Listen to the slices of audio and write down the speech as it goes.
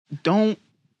don't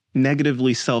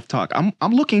negatively self-talk.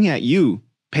 I'm looking at you,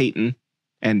 Peyton,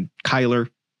 and Kyler,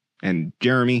 and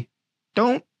Jeremy.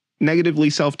 Don't negatively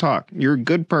self-talk. You're a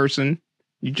good person.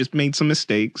 You just made some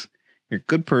mistakes. You're a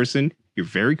good person. You're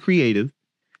very creative.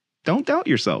 Don't doubt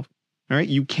yourself. All right.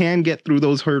 You can get through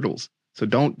those hurdles. So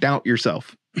don't doubt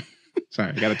yourself. Sorry,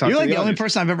 I got to talk. You're to like the only audience.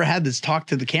 person I've ever had that's talked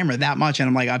to the camera that much. And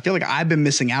I'm like, I feel like I've been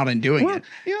missing out on doing it.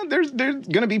 Yeah, there's going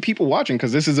to be people watching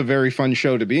because this is a very fun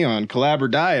show to be on. Collab or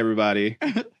die, everybody.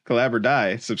 Collab or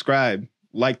die. Subscribe,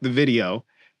 like the video,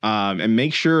 and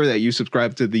make sure that you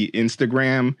subscribe to the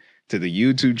Instagram, to the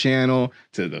YouTube channel,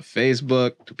 to the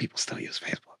Facebook. Do people still use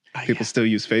Facebook? People still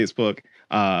use Facebook.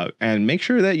 And make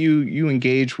sure that you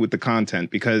engage with the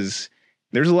content because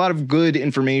there's a lot of good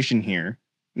information here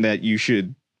that you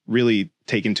should really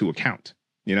take into account.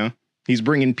 You know, he's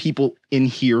bringing people in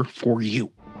here for you.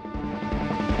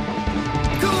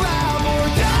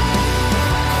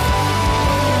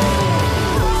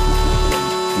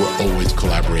 We're always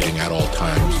collaborating at all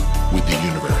times with the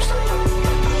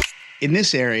universe. In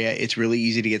this area, it's really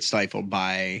easy to get stifled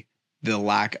by the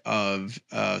lack of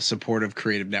supportive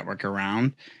creative network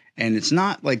around. And it's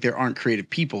not like there aren't creative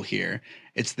people here.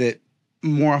 It's that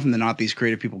more often than not, these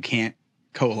creative people can't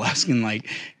coalesce and like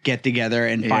get together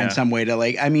and find some way to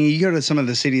like, I mean, you go to some of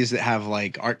the cities that have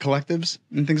like art collectives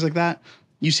and things like that.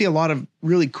 You see a lot of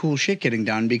really cool shit getting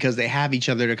done because they have each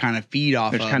other to kind of feed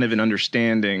off There's kind of an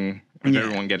understanding of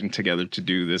everyone getting together to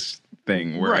do this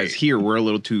thing. Whereas here, we're a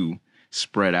little too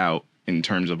spread out in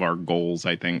terms of our goals,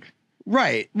 I think.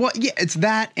 Right. Well, yeah, it's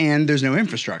that and there's no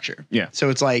infrastructure. Yeah. So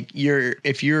it's like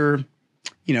if you're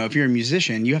a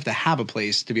musician, you have to have a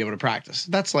place to be able to practice.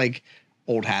 That's like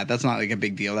old hat. That's not like a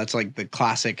big deal. That's like the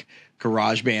classic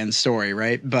garage band story,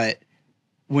 right? But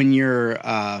when you're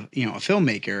a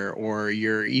filmmaker or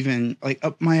you're even like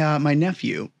my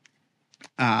nephew,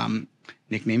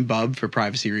 nicknamed Bub for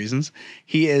privacy reasons,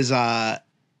 he is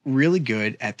really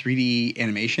good at 3D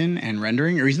animation and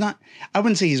rendering, or he's not, I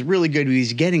wouldn't say he's really good, but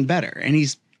he's getting better and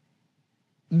he's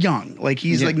young. Like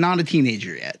he's like not a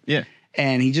teenager yet. Yeah.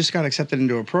 And he just got accepted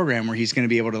into a program where he's going to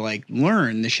be able to like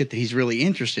learn the shit that he's really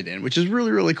interested in, which is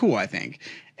really, really cool, I think.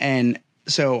 And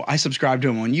so I subscribe to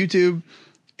him on YouTube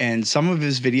and some of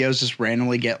his videos just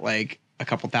randomly get like a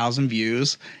couple thousand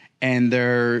views and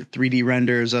they're 3D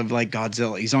renders of like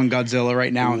Godzilla. He's on Godzilla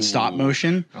right now in stop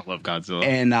motion. I love Godzilla.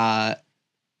 And,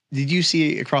 did you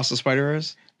see Across the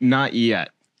Spider-Verse? Not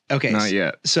yet. Okay. Not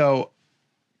yet. So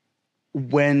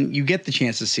when you get the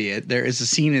chance to see it, there is a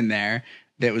scene in there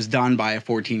that was done by a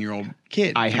 14-year-old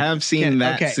kid. I have seen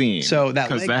that scene. So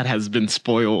because that has been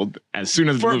spoiled as soon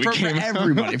as the movie came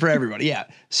out. For everybody. Yeah.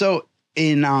 So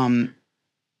in,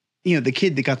 the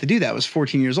kid that got to do that was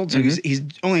 14 years old. So he's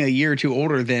only a year or two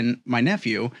older than my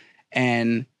nephew.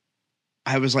 And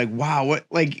I was like, wow, what,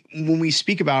 like when we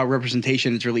speak about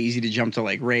representation, it's really easy to jump to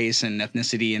like race and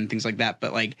ethnicity and things like that.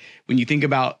 But like when you think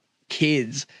about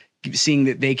kids seeing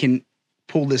that they can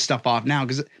pull this stuff off now,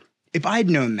 because if I'd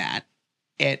known that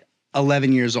at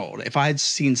 11 years old, if I'd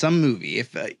seen some movie,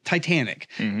 if Titanic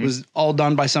was all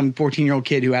done by some 14-year-old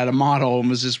kid who had a model and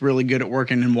was just really good at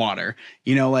working in water,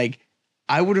 like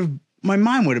my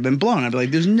mind would have been blown. I'd be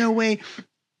like, there's no way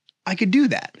I could do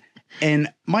that.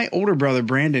 And my older brother,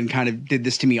 Brandon, kind of did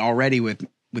this to me already with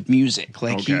music.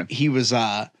 Like he was,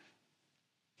 I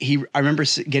remember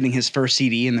getting his first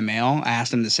CD in the mail. I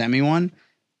asked him to send me one.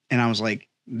 And I was like,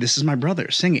 this is my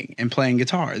brother singing and playing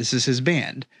guitar. This is his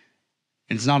band.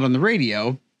 And it's not on the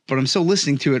radio, but I'm still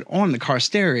listening to it on the car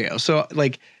stereo. So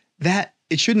like that,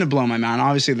 it shouldn't have blown my mind.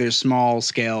 Obviously there's small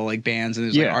scale like bands and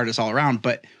there's like artists all around,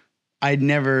 but I'd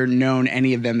never known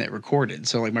any of them that recorded.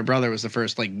 So like my brother was the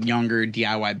first like younger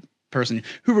DIY person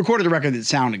who recorded a record that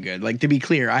sounded good. Like to be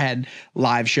clear, I had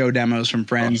live show demos from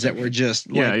friends that were just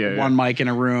one mic in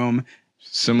a room.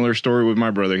 Similar story with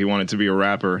my brother. He wanted to be a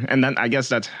rapper. And then I guess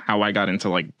that's how I got into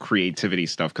like creativity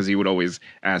stuff. Cause he would always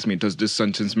ask me, does this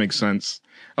sentence make sense?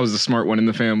 I was the smart one in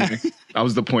the family. I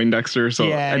was the Poindexter. So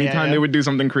anytime they would do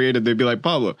something creative, they'd be like,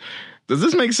 Pablo, does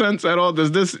this make sense at all?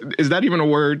 Is that even a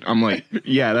word? I'm like,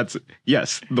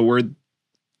 yes, the word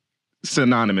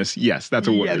synonymous. Yes, that's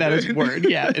a word. Yeah, that is a word.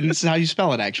 Yeah, and this is how you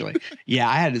spell it, actually. Yeah,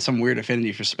 I had some weird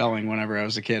affinity for spelling whenever I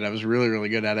was a kid. I was really, really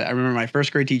good at it. I remember my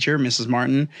first grade teacher, Mrs.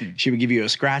 Martin, she would give you a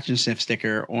scratch and sniff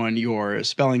sticker on your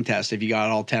spelling test if you got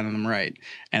all 10 of them right.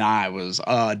 And I was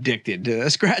addicted to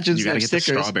scratch and sniff stickers.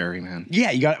 You got to get the strawberry, man.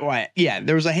 Yeah, you got yeah,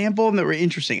 there was a handful of them that were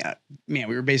interesting. Man,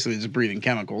 we were basically just breathing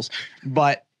chemicals.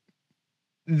 But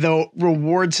the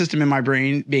reward system in my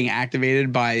brain being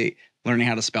activated by learning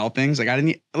how to spell things, like I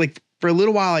didn't like for a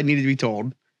little while I needed to be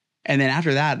told. And then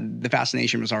after that, the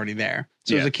fascination was already there.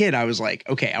 So as a kid, I was like,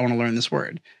 okay, I want to learn this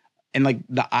word. and like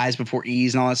the I's before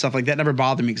E's and all that stuff, like that never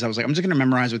bothered me because I was like, I'm just going to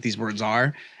memorize what these words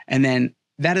are. And then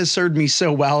that has served me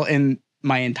so well in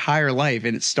my entire life.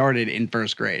 And it started in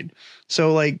first grade.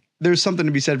 So like, there's something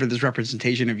to be said for this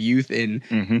representation of youth in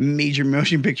major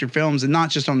motion picture films, and not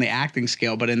just on the acting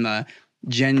scale, but in the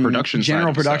general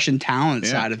production talent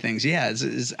side of things. Yeah,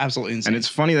 it's absolutely insane. And it's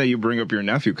funny that you bring up your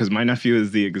nephew, because my nephew is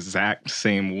the exact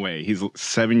same way. He's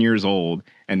 7 years old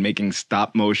and making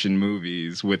stop motion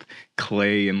movies with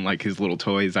clay and like his little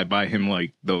toys. I buy him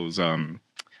like those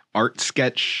art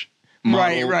sketch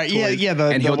model right. toys. Yeah.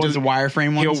 The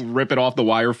wireframe ones. He'll rip it off the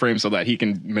wireframe so that he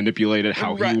can manipulate it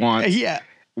how he wants. Yeah.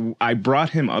 I brought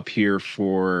him up here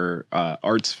for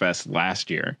Arts Fest last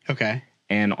year. Okay.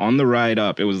 And on the ride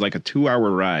up, it was like a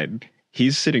 2-hour ride.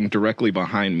 He's sitting directly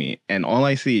behind me, and all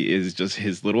I see is just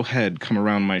his little head come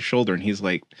around my shoulder, and he's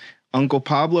like, Uncle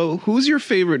Pablo, who's your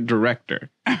favorite director?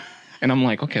 And I'm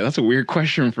like, okay, that's a weird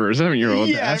question for a 7-year-old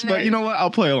to ask, but you know what?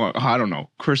 I'll play along. I don't know.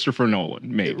 Christopher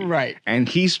Nolan, maybe. Right. And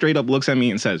he straight up looks at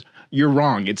me and says, you're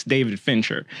wrong. It's David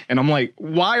Fincher. And I'm like,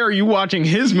 why are you watching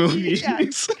his movies?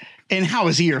 Yes. And how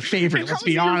is he your favorite? Let's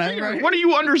be honest. Right? What are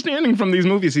you understanding from these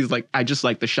movies? He's like, I just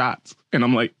like the shots. And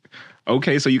I'm like,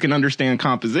 okay, so you can understand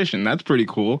composition. That's pretty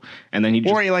cool. And then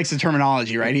he likes the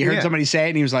terminology, right? He heard somebody say it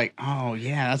and he was like, oh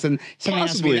yeah, that's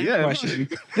possibly question.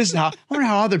 This is how I wonder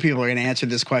how other people are going to answer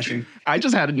this question. I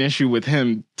just had an issue with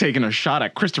him taking a shot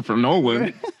at Christopher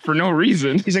Nolan for no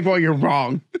reason. He's like, well, you're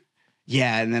wrong.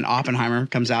 Yeah, and then Oppenheimer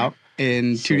comes out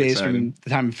in 2 days from the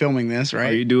time of filming this,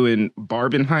 right? Are you doing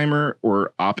Barbenheimer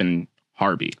or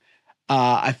Oppenharby?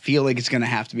 I feel like it's gonna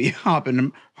have to be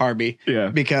Oppenharby. Yeah,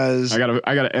 because I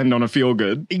gotta end on a feel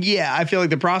good. Yeah, I feel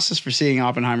like the process for seeing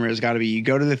Oppenheimer has got to be you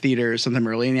go to the theater sometime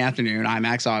early in the afternoon,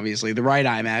 IMAX obviously, the right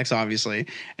IMAX obviously,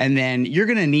 and then you're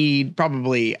gonna need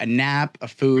probably a nap, a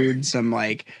food, some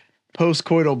like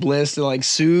post-coital bliss to like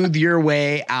soothe your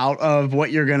way out of what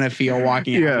you're gonna feel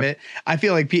walking out of it. I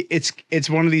feel like it's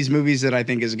one of these movies that I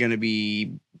think is gonna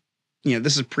be, you know,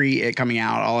 this is pre it coming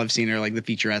out. All I've seen are like the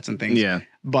featurettes and things. Yeah.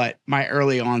 But my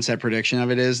early onset prediction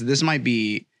of it is this might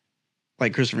be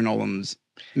like Christopher Nolan's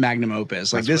magnum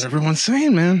opus. Like That's what everyone's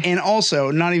saying, man. And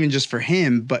also not even just for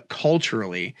him, but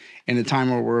culturally in a time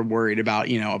where we're worried about,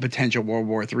 you know, a potential World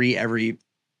War III every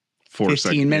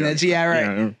 15 minutes. Yeah,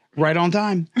 right. Yeah. Right on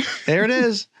time. There it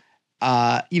is.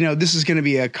 You know, this is going to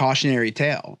be a cautionary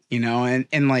tale, you know,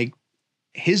 and like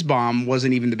his bomb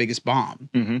wasn't even the biggest bomb.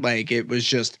 Like it was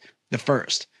just the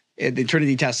first. The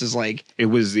Trinity test is like it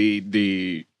was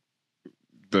the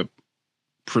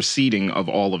proceeding of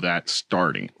all of that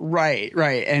starting. Right.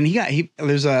 And he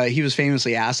was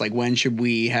famously asked like when should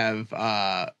we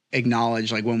have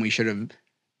acknowledged like when we should have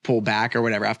pulled back or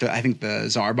whatever after I think the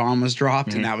Tsar bomb was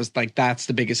dropped and that was like that's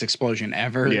the biggest explosion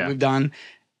ever that we've done.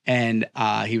 And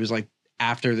he was like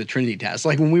after the Trinity test,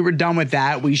 like when we were done with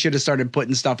that, we should have started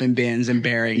putting stuff in bins and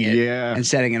burying it and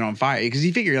setting it on fire because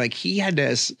he figured like he had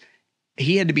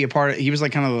to be a part of, he was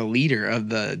like kind of the leader of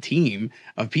the team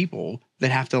of people that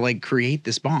have to like create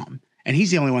this bomb. And he's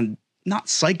the only one, not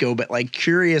psycho, but like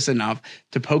curious enough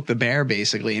to poke the bear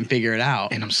basically and figure it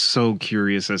out. And I'm so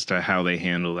curious as to how they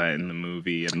handle that in the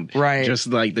movie and just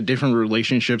like the different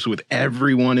relationships with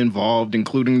everyone involved,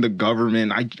 including the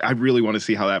government. I really want to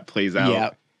see how that plays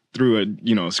out through a,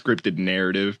 you know, scripted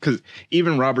narrative. Cause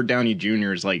even Robert Downey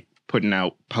Jr. is like, putting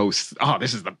out posts. Oh,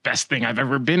 this is the best thing I've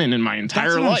ever been in my entire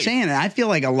life. That's what I'm saying. And I feel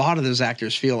like a lot of those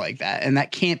actors feel like that. And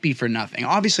that can't be for nothing.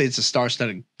 Obviously, it's a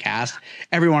star-studded cast.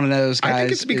 Every one of those guys. I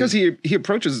think it's because he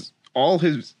approaches all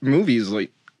his movies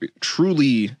like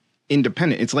truly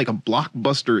independent. It's like a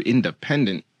blockbuster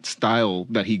independent style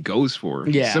that he goes for.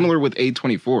 Yeah. Similar with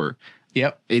A24.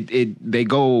 Yep. They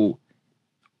go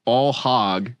all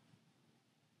hog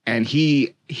and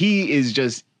he is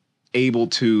just able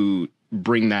to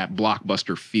bring that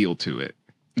blockbuster feel to it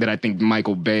that I think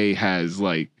Michael Bay has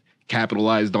like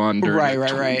capitalized on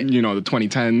during you know, the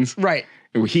 2010s. Right.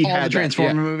 He all had the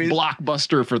Transformer movies.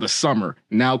 Blockbuster for the summer.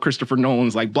 Now Christopher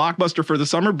Nolan's like blockbuster for the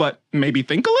summer, but maybe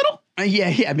think a little.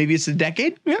 Yeah. Maybe it's a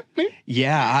decade. Yeah. Maybe.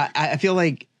 Yeah. I feel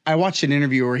like I watched an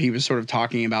interview where he was sort of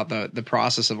talking about the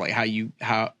process of like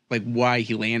how why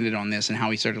he landed on this and how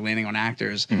he started landing on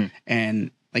actors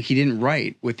and like he didn't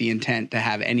write with the intent to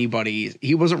have anybody.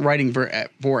 He wasn't writing for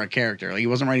a character. Like he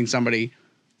wasn't writing somebody.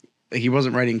 Like he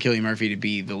wasn't writing Cillian Murphy to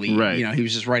be the lead. Right. You know, he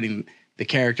was just writing the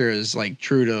character as like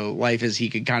true to life as he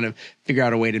could kind of figure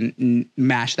out a way to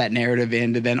mash that narrative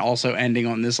in, to then also ending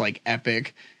on this like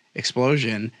epic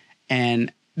explosion.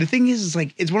 And the thing is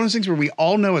like it's one of those things where we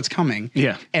all know it's coming.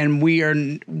 Yeah. And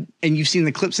you've seen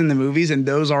the clips in the movies, and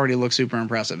those already look super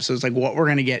impressive. So it's like what we're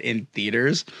gonna get in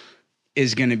theaters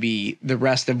is going to be the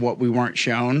rest of what we weren't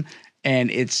shown.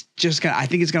 and it's just I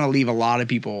think it's gonna leave a lot of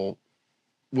people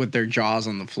with their jaws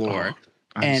on the floor.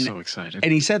 I'm so excited.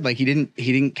 And he said like he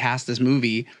didn't cast this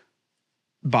movie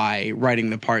by writing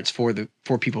the parts for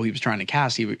people he was trying to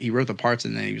cast. He wrote the parts,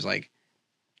 and then he was like,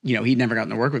 you know, he'd never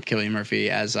gotten to work with Cillian Murphy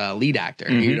as a lead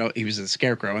actor. You know, he was a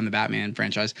Scarecrow in the Batman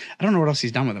franchise. I don't know what else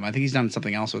he's done with him. I think he's done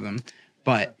something else with him,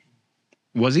 but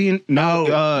was he in? No,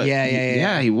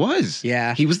 yeah, he was.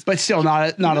 Yeah, he was, but still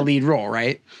not a lead role,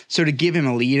 right? So to give him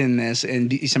a lead in this and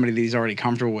be somebody that he's already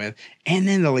comfortable with, and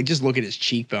then to like just look at his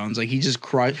cheekbones, like he just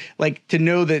crushed, like to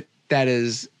know that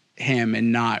is him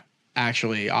and not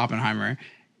actually Oppenheimer.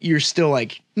 You're still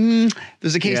like,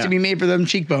 there's a case to be made for them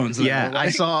cheekbones. Though. Yeah, like, I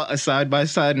saw a side by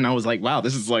side, and I was like, wow,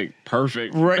 this is like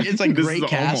perfect. Right, it's like great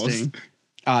casting.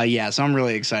 Yeah, so I'm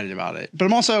really excited about it. But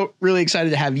I'm also really excited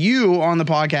to have you on the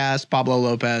podcast, Pablo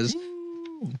Lopez.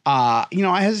 You know,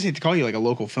 I hesitate to call you like a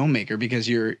local filmmaker because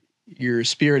your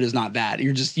spirit is not that.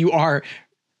 You are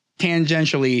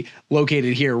tangentially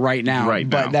located here right now. Right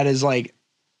but now. That is like,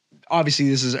 obviously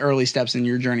this is early steps in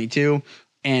your journey too.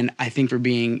 And I think for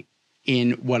being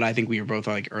in what I think we were both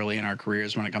like early in our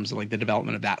careers when it comes to like the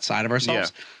development of that side of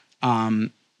ourselves. Yeah.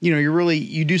 You know,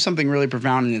 you do something really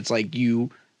profound, and it's like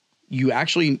you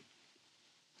actually,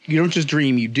 you don't just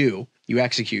dream, you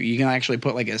execute. You can actually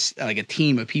put like a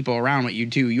team of people around what you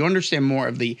do. You understand more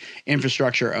of the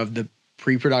infrastructure of the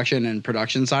pre-production and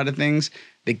production side of things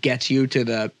that gets you to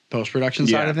the post-production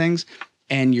side of things.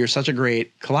 And you're such a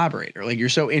great collaborator. Like you're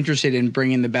so interested in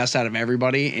bringing the best out of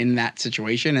everybody in that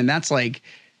situation. And that's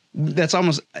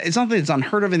almost, it's something that's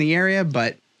unheard of in the area,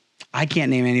 but I can't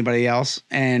name anybody else.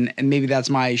 And maybe that's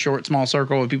my small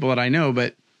circle of people that I know,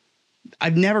 but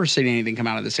I've never seen anything come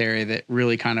out of this area that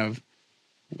really kind of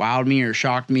wowed me or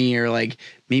shocked me or like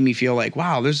made me feel like,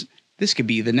 wow, this could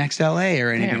be the next LA or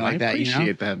anything like that. I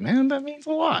appreciate that, man. That means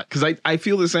a lot. Because I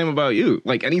feel the same about you.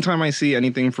 Like anytime I see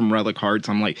anything from Relic Hearts,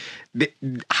 I'm like,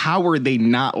 how are they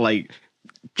not like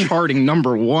charting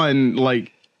number one,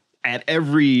 like at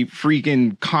every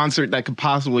freaking concert that could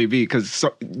possibly be? Because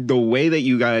the way that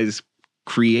you guys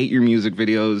create your music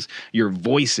videos, your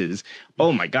voices,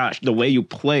 oh my gosh, the way you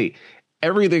play,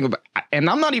 everything about, and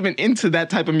I'm not even into that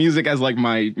type of music as like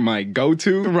my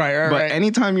go-to. Right. But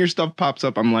anytime your stuff pops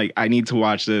up, I'm like, I need to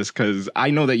watch this because I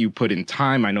know that you put in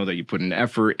time. I know that you put in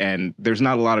effort, and there's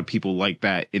not a lot of people like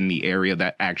that in the area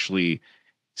that actually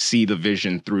see the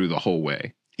vision through the whole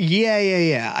way.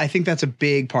 Yeah. I think that's a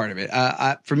big part of it.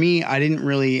 For me, I didn't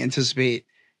really anticipate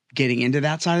getting into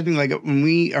that side of things. Like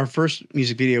when our first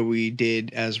music video we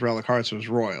did as Relic Hearts was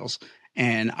Royals.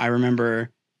 And I remember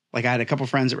like I had a couple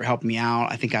friends that were helping me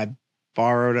out. I think I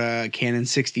borrowed a Canon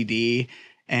 60D,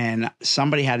 and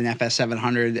somebody had an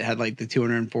FS700 that had like the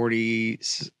 240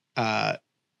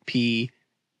 p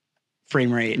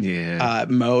frame rate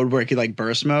mode where it could like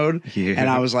burst mode. Yeah. And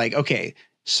I was like, okay,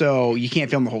 so you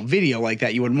can't film the whole video like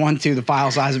that. You wouldn't want to. The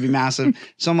file size would be massive.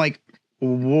 So I'm like,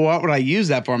 what would I use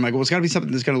that for? I'm like, well, it's got to be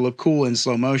something that's going to look cool in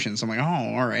slow motion. So I'm like,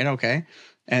 oh, all right, okay.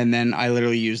 And then I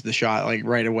literally used the shot like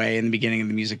right away in the beginning of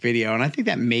the music video. And I think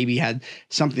that maybe had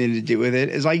something to do with it.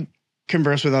 As I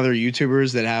converse with other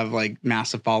YouTubers that have like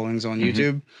massive followings on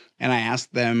YouTube, and I ask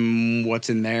them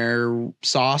what's in their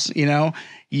sauce, you know,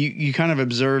 you kind of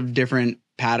observe different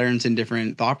patterns and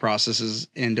different thought processes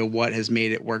into what has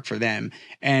made it work for them.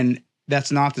 And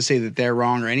that's not to say that they're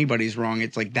wrong or anybody's wrong.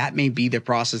 It's like that may be the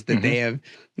process that they have,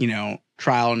 you know,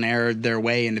 trial and error their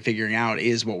way into figuring out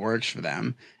is what works for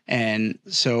them. And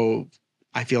so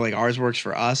I feel like ours works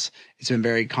for us. It's been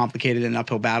very complicated and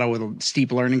uphill battle with a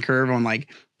steep learning curve on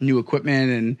like new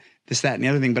equipment and this, that, and the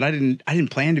other thing. But I didn't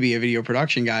plan to be a video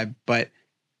production guy, but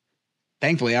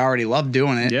thankfully I already loved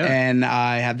doing it. Yeah. And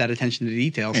I have that attention to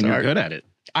detail. And you're good at it.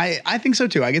 I think so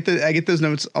too. I get those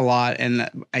notes a lot, and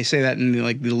I say that in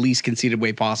like the least conceited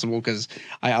way possible because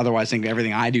I otherwise think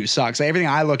everything I do sucks. Everything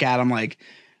I look at, I'm like,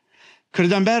 could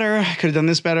have done better, could have done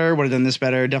this better, would have done this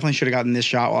better. Definitely should have gotten this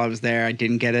shot while I was there. I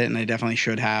didn't get it, and I definitely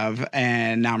should have,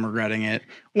 and now I'm regretting it.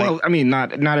 Well, I mean,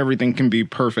 not everything can be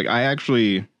perfect.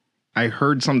 I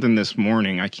heard something this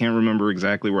morning. I can't remember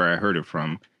exactly where I heard it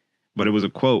from, but it was a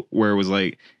quote where it was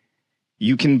like,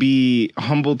 you can be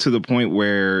humble to the point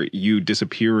where you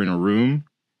disappear in a room.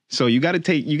 So you got to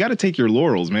take your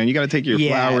laurels, man. You got to take your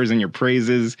flowers and your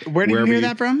praises. Where did you hear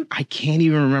that from? I can't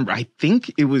even remember. I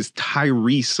think it was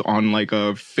Tyrese on like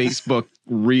a Facebook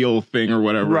reel thing or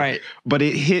whatever. Right. But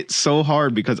it hit so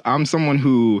hard because I'm someone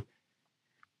who,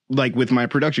 like with my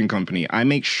production company, I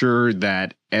make sure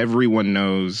that everyone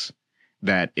knows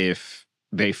that if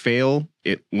they fail,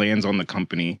 it lands on the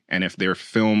company. And if their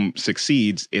film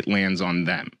succeeds, it lands on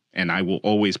them. And I will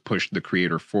always push the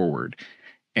creator forward.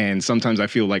 And sometimes I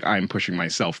feel like I'm pushing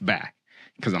myself back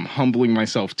because I'm humbling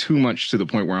myself too much to the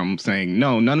point where I'm saying,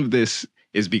 no, none of this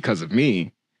is because of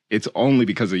me. It's only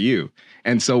because of you.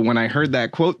 And so when I heard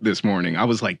that quote this morning, I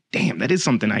was like, damn, that is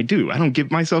something I do. I don't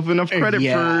give myself enough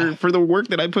credit for the work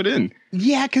that I put in.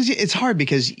 Yeah, because it's hard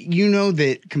because you know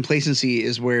that complacency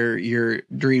is where your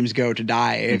dreams go to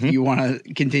die if you want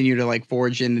to continue to like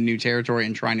forge into new territory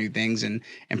and try new things and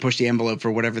push the envelope for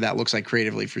whatever that looks like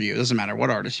creatively for you. It doesn't matter what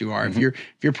artist you are. If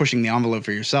you're pushing the envelope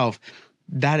for yourself,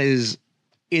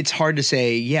 it's hard to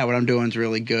say, yeah, what I'm doing is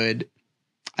really good.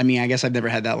 I mean, I guess I've never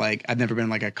had that, like, I've never been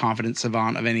like a confidence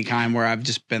savant of any kind where I've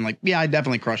just been like, yeah, I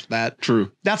definitely crushed that. True.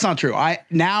 That's not true.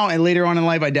 Now and later on in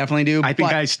life, I definitely do. I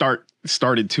think I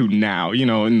started to now,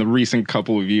 in the recent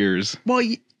couple of years. Well,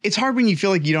 it's hard when you feel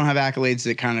like you don't have accolades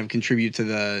that kind of contribute to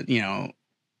the,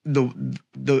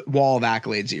 the wall of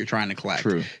accolades that you're trying to collect.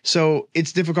 True. So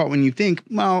it's difficult when you think,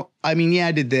 well, I mean, yeah,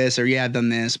 I did this or yeah, I've done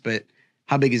this, but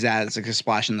how big is that? It's like a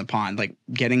splash in the pond. Like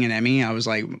getting an Emmy, I was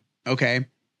like, okay.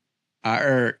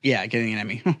 Getting an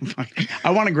Emmy.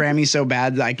 I want a Grammy so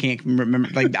bad that I can't remember.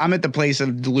 Like I'm at the place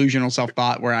of delusional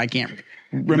self-thought where I can't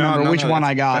remember which one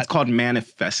I got. That's called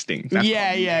manifesting.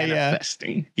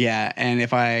 Manifesting. Yeah, and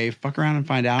if I fuck around and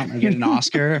find out and I get an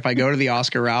Oscar, if I go to the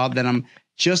Oscar route, then I'm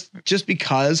just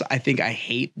because I think I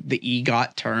hate the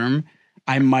EGOT term,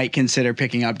 I might consider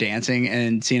picking up dancing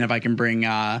and seeing if I can bring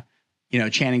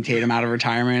Channing Tatum out of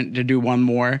retirement to do one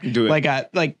more. Do it.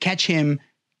 Like catch him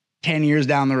 10 years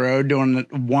down the road doing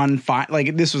one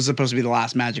like this was supposed to be the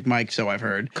last Magic Mike, so I've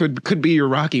heard. Could be your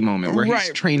Rocky moment where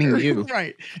he's training you.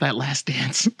 Right. That last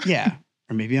dance. Yeah.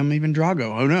 Or maybe I'm even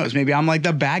Drago. Who knows? Maybe I'm like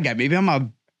the bad guy. Maybe I'm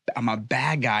a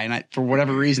bad guy and for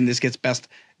whatever reason this gets best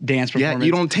dance performance. Yeah,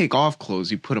 you don't take off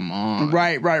clothes, you put them on.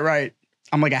 Right.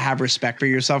 I'm like a have respect for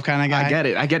yourself kind of guy.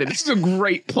 I get it. This is a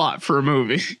great plot for a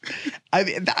movie.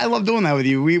 I love doing that with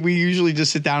you. We usually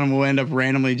just sit down and we'll end up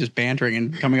randomly just bantering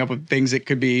and coming up with things that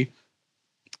could be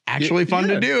actually fun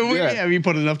to do. Yeah, we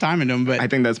put enough time into them. But I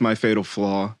think that's my fatal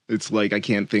flaw. It's like I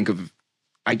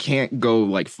can't go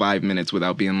like 5 minutes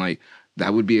without being like,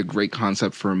 that would be a great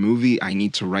concept for a movie. I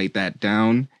need to write that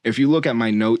down. If you look at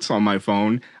my notes on my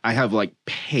phone, I have like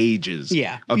pages.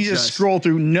 Yeah, you just scroll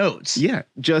through notes. Yeah,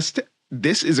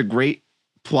 this is a great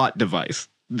plot device.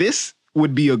 This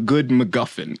would be a good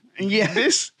MacGuffin. Yeah.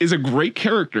 This is a great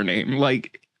character name.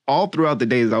 Like all throughout the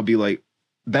days, I'll be like,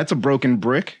 that's a broken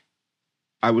brick.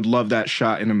 I would love that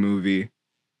shot in a movie.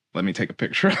 Let me take a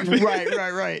picture of it.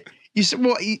 Right. You said,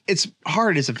 well, it's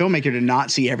hard as a filmmaker to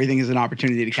not see everything as an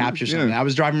opportunity to capture something. Yeah. I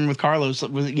was driving with Carlos.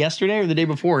 Was it yesterday or the day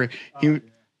before?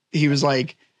 He was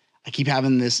like, I keep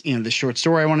having this, this short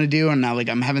story I want to do. And now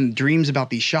I'm having dreams about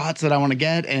these shots that I want to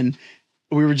get. And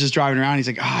we were just driving around. He's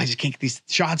like, I just can't get these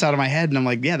shots out of my head. And I'm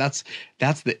like, yeah, that's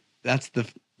the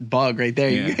bug right there.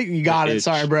 Yeah, you got it.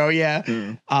 Sorry, bro.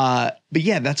 Yeah. But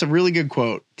yeah, that's a really good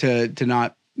quote to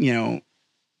not,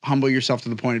 humble yourself to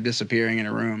the point of disappearing in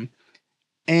a room.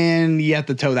 And you have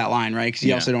to toe that line, right? Because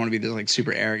you also don't want to be this like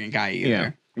super arrogant guy either.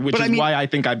 Yeah. Which is why I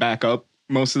think I back up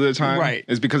most of the time. Right.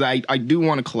 Is because I do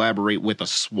want to collaborate with a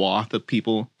swath of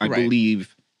people. I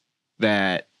believe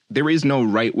that there is no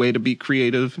right way to be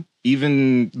creative.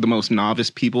 Even the most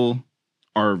novice people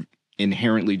are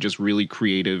inherently just really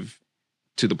creative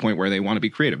to the point where they want to be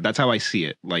creative. That's how I see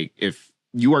it. Like if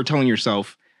you are telling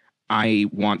yourself, I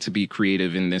want to be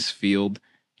creative in this field,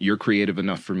 you're creative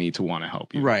enough for me to want to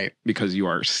help you. Right. Because you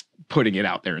are putting it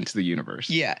out there into the universe.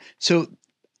 Yeah. So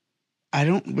I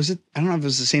don't know if it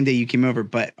was the same day you came over,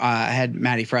 but I had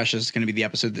Matty Fresh is going to be the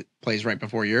episode that plays right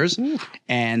before yours. Ooh.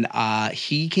 And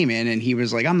he came in and he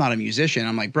was like, I'm not a musician.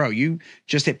 I'm like, bro, you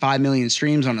just hit 5 million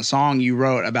streams on a song you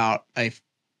wrote about a,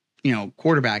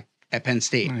 quarterback at Penn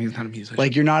State. No, he's not a musician.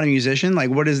 Like, you're not a musician? Like,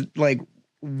 what is, like,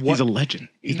 what? He's a legend.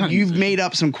 You've made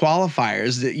up some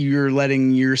qualifiers that you're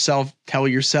letting yourself tell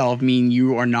yourself mean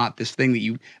you are not this thing that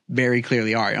you very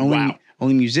clearly are.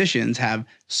 Only musicians have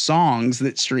songs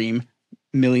that stream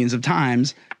millions of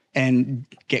times and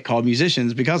get called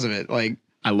musicians because of it. Like,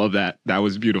 I love that. That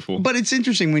was beautiful. But it's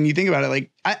interesting when you think about it. Like,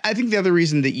 I think the other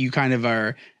reason that you kind of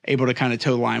are able to kind of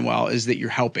toe the line well is that you're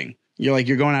helping.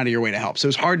 You're going out of your way to help. So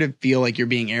it's hard to feel like you're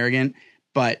being arrogant,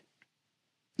 but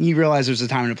you realize there's a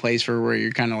time and a place for where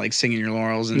you're kind of like singing your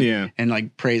laurels and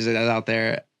like praise it out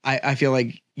there. I feel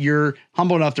like you're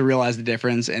humble enough to realize the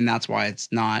difference. And that's why it's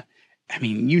not, I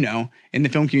mean, in the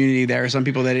film community, there are some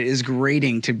people that it is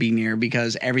grating to be near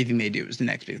because everything they do is the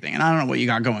next big thing. And I don't know what you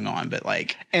got going on, but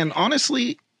like. And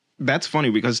honestly, that's funny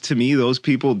because to me, those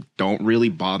people don't really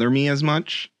bother me as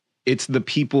much. It's the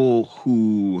people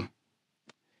who,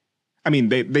 I mean,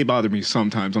 they bother me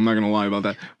sometimes. I'm not going to lie about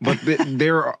that. But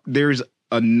there's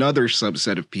another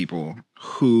subset of people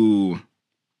who,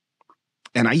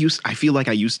 and I feel like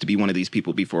I used to be one of these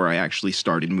people before I actually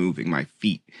started moving my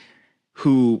feet,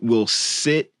 who will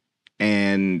sit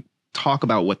and talk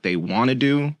about what they want to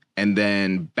do and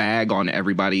then bag on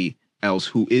everybody else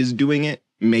who is doing it,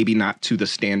 maybe not to the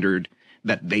standard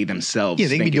that they themselves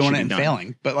they could be doing it and done.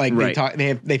 failing, but like Right.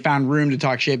 they found room to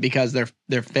talk shit because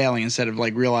they're failing instead of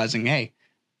like realizing, hey,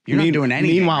 you're not doing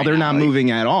anything. Meanwhile, right they're now. not Like,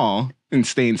 moving at all and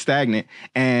staying stagnant.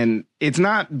 And it's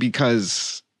not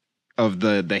because of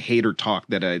the hater talk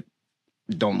that I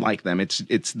don't like them.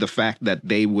 It's the fact that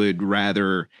they would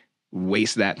rather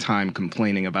waste that time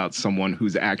complaining about someone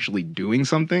who's actually doing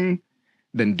something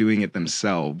than doing it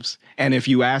themselves. And if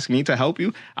you ask me to help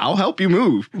you, I'll help you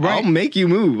move. Right. I'll make you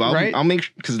move. Right. I'll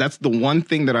make, because that's the one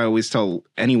thing that I always tell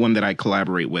anyone that I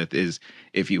collaborate with is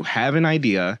if you have an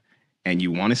idea and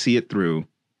you want to see it through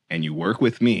and you work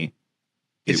with me,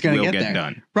 it's it going will to get there.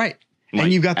 done. Right. Like,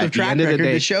 and you've got the at the track end of the record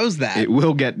day, that shows that. It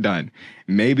will get done.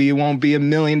 Maybe it won't be $1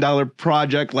 million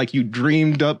project like you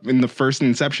dreamed up in the first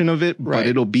inception of it, Right. but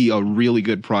it'll be a really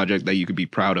good project that you could be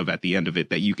proud of at the end of it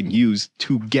that you can use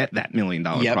to get that $1 million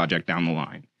Yep. project down the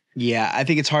line. Yeah, I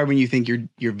think it's hard when you think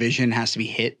your vision has to be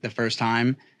hit the first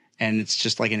time, and it's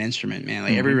just like an instrument, man.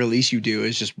 Like every release you do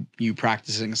is just you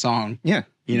practicing a song. Yeah.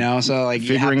 You know, so like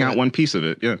Figuring out one piece of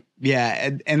it. Yeah.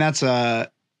 Yeah, and that's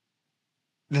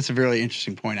a really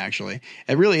interesting point, actually.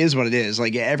 It really is what it is.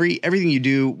 Like everything you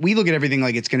do, we look at everything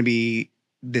like it's going to be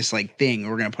this like thing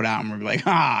we're going to put out and we're like,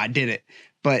 I did it.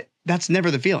 But that's never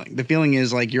the feeling. The feeling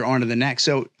is like you're on to the next.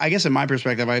 So I guess in my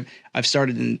perspective, I've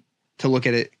started to look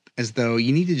at it as though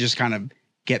you need to just kind of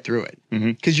get through it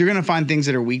because you're going to find things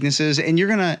that are weaknesses and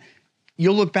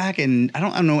you'll look back and I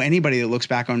don't know anybody that looks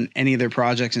back on any of their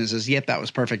projects and says, yep, that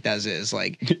was perfect as is.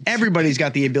 Like everybody's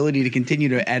got the ability to continue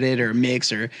to edit or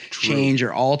mix or change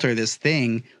or alter this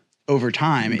thing over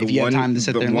time if you have time to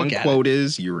sit there and look at it. The one quote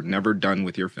is you're never done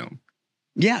with your film.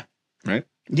 Yeah. Right?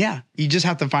 Yeah. You just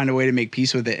have to find a way to make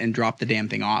peace with it and drop the damn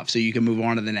thing off so you can move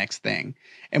on to the next thing.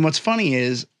 And what's funny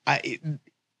is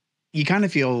you kind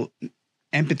of feel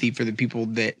empathy for the people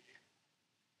that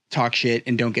talk shit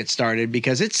and don't get started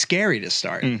because it's scary to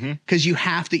start because you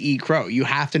have to eat crow. You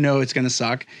have to know it's going to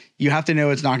suck. You have to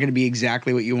know it's not going to be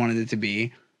exactly what you wanted it to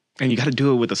be. And you got to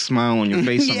do it with a smile on your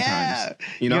face sometimes. Yeah.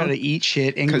 You know, got to eat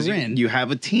shit and because grin. you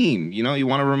have a team, you know, you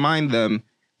want to remind them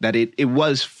that it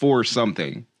was for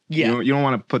something. Yeah. You don't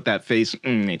want to put that face.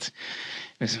 It's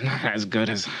not as good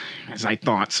as I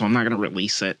thought, so I'm not going to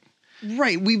release it.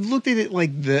 Right. We've looked at it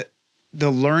like the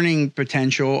learning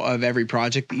potential of every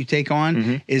project that you take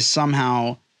on is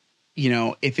somehow, you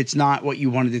know, if it's not what you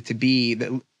wanted it to be,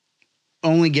 that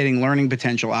only getting learning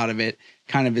potential out of it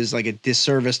kind of is like a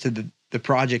disservice to the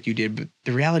project you did. But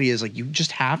the reality is like, you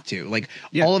just have to like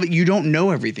all of it. You don't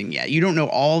know everything yet. You don't know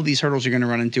all of these hurdles you're going to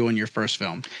run into in your first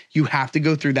film. You have to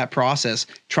go through that process.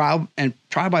 Trial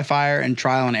by fire and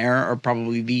trial and error are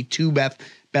probably the two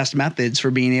best methods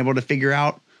for being able to figure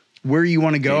out where you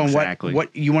want to go and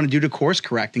what you want to do to course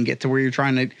correct and get to where you're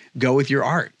trying to go with your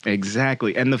art.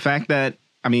 Exactly. And the fact that,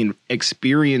 I mean,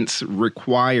 experience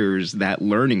requires that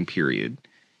learning period.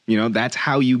 You know, that's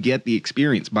how you get the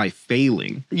experience, by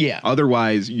failing. Yeah.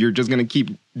 Otherwise, you're just going to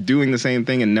keep doing the same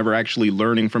thing and never actually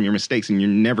learning from your mistakes. And you're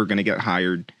never going to get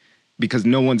hired because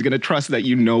no one's going to trust that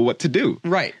you know what to do.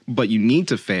 Right. But you need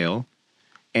to fail.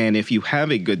 And if you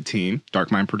have a good team,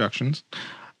 Dark Mind Productions,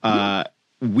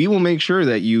 we will make sure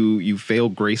that you fail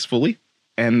gracefully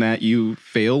and that you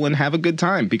fail and have a good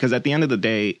time, because at the end of the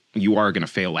day, you are going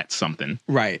to fail at something.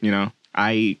 Right. You know,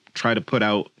 I try to put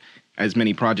out as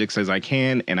many projects as I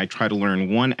can, and I try to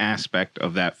learn one aspect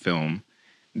of that film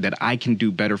that I can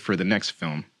do better for the next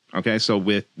film. Okay. So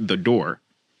with The Door,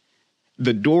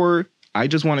 I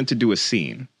just wanted to do a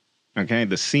scene. Okay.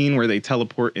 The scene where they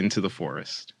teleport into the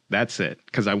forest. That's it.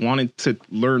 Because I wanted to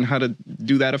learn how to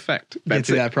do that effect. That's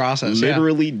Get to that process.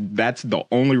 Literally, that's the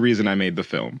only reason I made the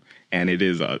film. And it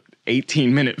is a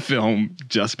 18-minute film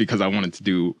just because I wanted to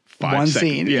do 5 one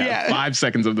seconds. scene. Yeah, 5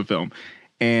 seconds of the film.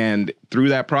 And through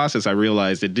that process, I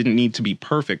realized it didn't need to be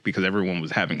perfect because everyone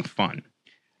was having fun.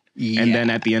 Yeah. And then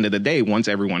at the end of the day, once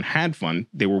everyone had fun,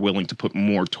 they were willing to put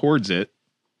more towards it.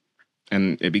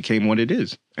 And it became what it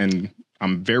is. And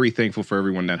I'm very thankful for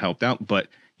everyone that helped out. But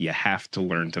you have to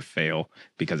learn to fail,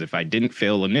 because if I didn't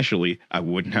fail initially, I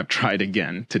wouldn't have tried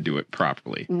again to do it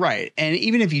properly. Right. And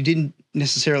even if you didn't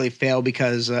necessarily fail,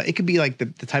 because it could be like the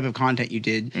type of content you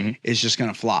did is just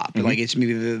going to flop. Like it's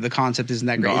maybe the concept isn't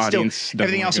that great. It's still,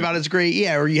 everything else about it's great.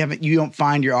 Yeah. Or you don't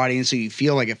find your audience, so you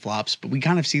feel like it flops. But we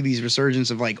kind of see these resurgence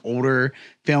of like older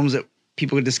films that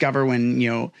people could discover when,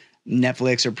 you know,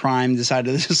 Netflix or Prime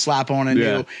decided to slap on a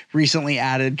new recently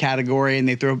added category, and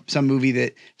they throw some movie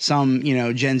that some,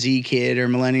 Gen Z kid or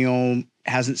millennial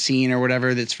hasn't seen or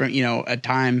whatever, that's from, a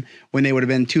time when they would have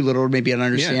been too little to maybe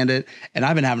understand it. And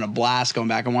I've been having a blast going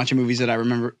back and watching movies that I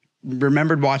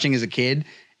remembered watching as a kid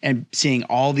and seeing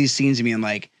all these scenes of me and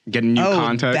like getting new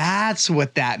context. That's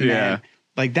what that meant.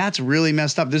 Like, that's really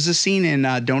messed up. There's a scene in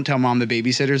Don't Tell Mom the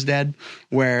Babysitter's Dead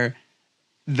where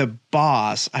the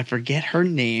boss, I forget her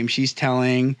name, she's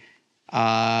telling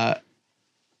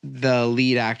the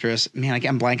lead actress, man,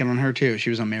 I'm blanking on her too.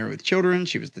 She was on Married with Children.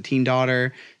 She was the teen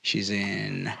daughter. She's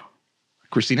in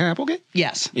Christina Applegate?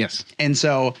 Yes. And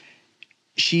so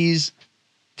she's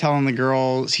telling the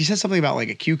girl, she said something about like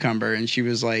a cucumber, and she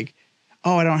was like,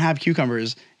 oh, I don't have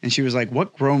cucumbers. And she was like,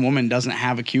 what grown woman doesn't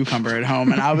have a cucumber at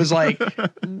home? And I was like,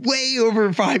 way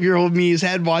over 5-year-old me's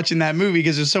head watching that movie,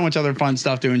 because there's so much other fun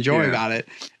stuff to enjoy about it.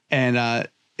 And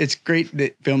it's great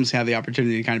that films have the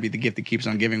opportunity to kind of be the gift that keeps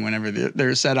on giving whenever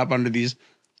they're set up under these.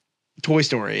 Toy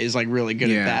Story is like really good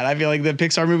at that. I feel like the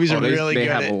Pixar movies are really good. They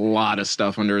have a lot of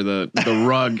stuff under the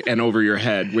rug and over your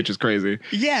head, which is crazy.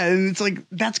 Yeah, and it's like,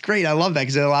 that's great. I love that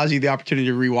because it allows you the opportunity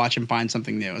to rewatch and find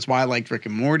something new. It's why I liked Rick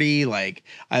and Morty. Like,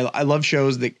 I love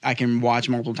shows that I can watch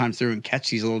multiple times through and catch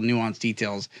these little nuanced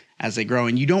details as they grow.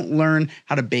 And you don't learn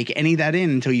how to bake any of that in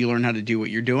until you learn how to do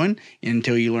what you're doing,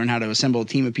 until you learn how to assemble a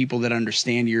team of people that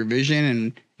understand your vision,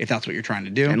 and if that's what you're trying to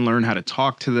do. And learn how to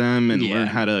talk to them and learn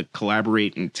how to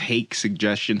collaborate and take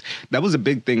suggestions. That was a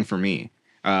big thing for me.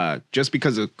 Just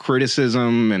because of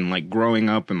criticism and like growing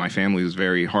up, and my family was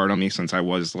very hard on me since I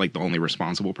was like the only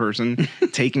responsible person.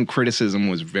 Taking criticism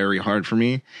was very hard for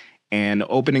me. And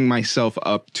opening myself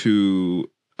up to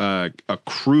a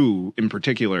crew in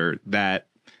particular that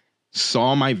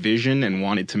saw my vision and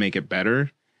wanted to make it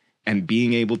better, and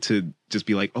being able to just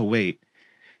be like, oh, wait,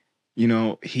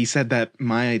 he said that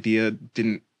my idea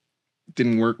didn't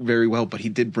work very well, but he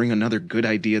did bring another good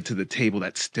idea to the table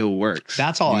that still works.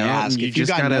 That's all I ask. If you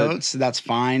got notes, that's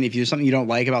fine. If there's something you don't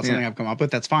like about something I've come up with,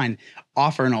 that's fine.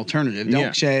 Offer an alternative.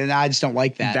 Don't say, I just don't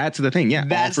like that. That's the thing. Yeah.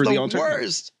 That's offer the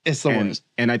worst. It's the worst.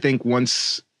 And I think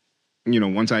once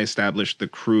I established the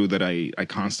crew that I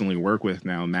constantly work with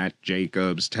now, Matt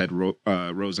Jacobs, Ted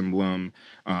Rosenblum,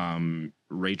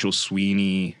 Rachel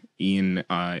Sweeney, Ian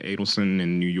Adelson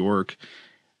in New York,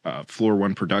 Floor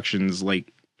One Productions,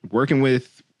 like working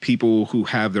with people who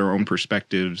have their own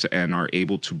perspectives and are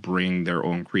able to bring their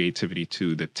own creativity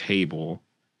to the table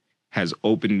has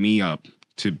opened me up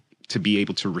to be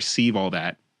able to receive all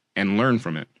that and learn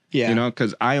from it. Yeah.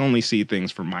 Because I only see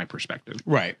things from my perspective.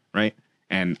 Right.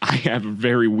 And I have a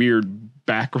very weird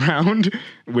background,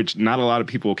 which not a lot of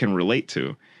people can relate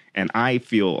to. And I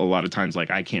feel a lot of times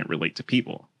like I can't relate to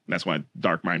people. That's why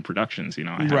Dark Mind Productions, I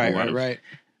have a lot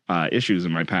of issues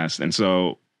in my past. And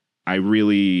so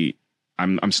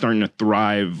I'm starting to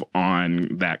thrive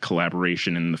on that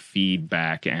collaboration and the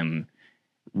feedback, and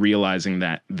realizing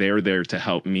that they're there to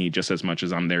help me just as much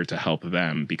as I'm there to help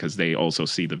them, because they also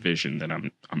see the vision that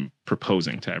I'm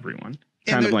proposing to everyone.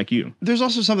 Kind of like you. There's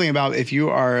also something about if you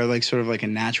are like sort of like a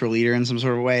natural leader in some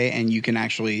sort of way, and you can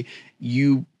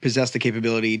you possess the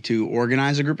capability to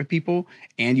organize a group of people,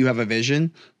 and you have a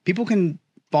vision, people can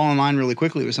fall in line really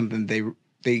quickly with something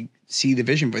they see the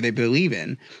vision where they believe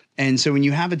in. And so when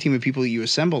you have a team of people that you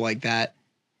assemble like that,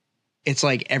 it's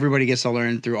like everybody gets to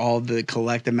learn through all the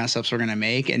collective mess ups we're going to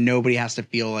make, and nobody has to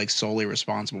feel like solely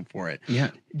responsible for it.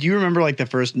 Yeah. Do you remember like the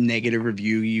first negative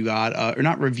review you got, or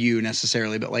not review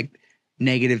necessarily, but like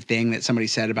negative thing that somebody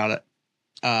said about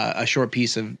a short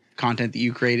piece of content that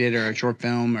you created, or a short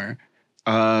film, or?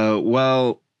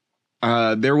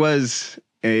 There was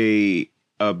a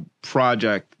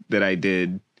project that I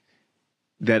did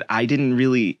that I didn't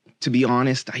really, to be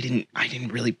honest, I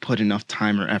didn't really put enough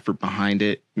time or effort behind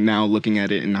it. Now looking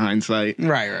at it in hindsight.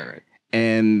 Right.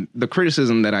 And the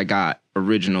criticism that I got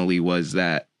originally was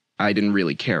that I didn't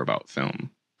really care about film,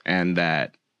 and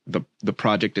that the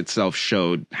project itself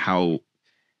showed how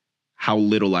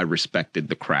little I respected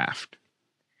the craft.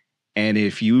 And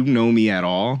if you know me at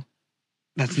all,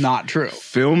 that's not true.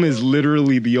 Film is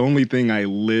literally the only thing I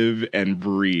live and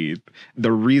breathe.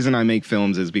 The reason I make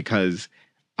films is because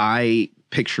I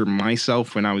picture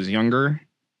myself when I was younger,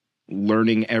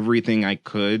 learning everything I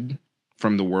could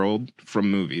from the world,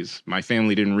 from movies. My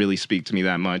family didn't really speak to me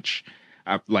that much.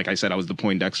 Like I said, I was the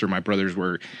Poindexter. My brothers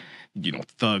were,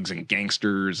 thugs and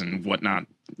gangsters and whatnot,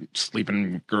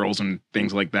 sleeping girls and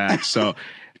things like that. So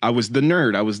I was the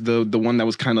nerd. I was the one that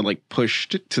was kind of like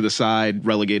pushed to the side,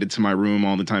 relegated to my room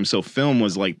all the time. So film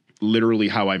was like literally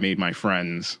how I made my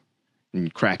friends,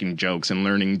 and cracking jokes and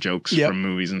learning jokes from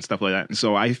movies and stuff like that. And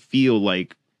so I feel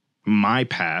like my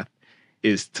path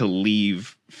is to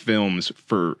leave films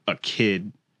for a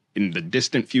kid in the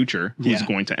distant future who's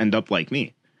going to end up like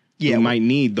me. Yeah, who might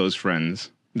need those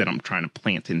friends that I'm trying to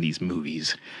plant in these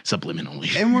movies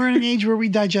subliminally. And we're in an age where we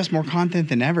digest more content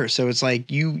than ever. So it's like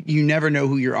you never know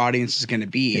who your audience is going to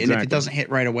be. Exactly. And if it doesn't hit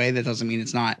right away, that doesn't mean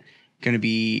it's not going to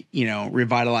be,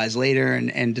 revitalized later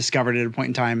and discovered at a point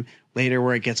in time later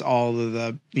where it gets all of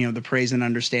the, the praise and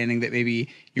understanding that maybe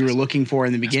you were looking for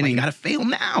in the beginning. You got to fail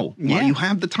now while you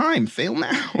have the time. Fail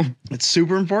now. It's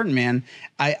super important, man.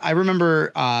 I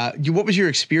remember, what was your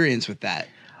experience with that?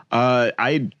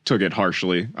 I took it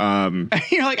harshly.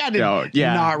 You're like, I did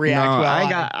not react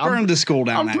well. I burned the school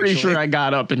down. I'm pretty sure I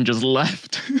got up and just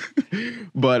left.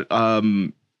 But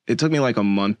it took me like a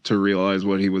month to realize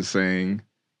what he was saying.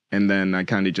 And then I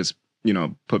kind of just,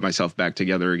 put myself back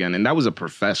together again. And that was a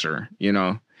professor,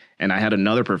 and I had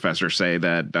another professor say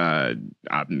that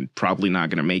I'm probably not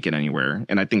going to make it anywhere.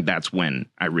 And I think that's when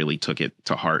I really took it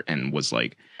to heart and was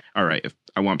like, all right, if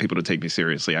I want people to take me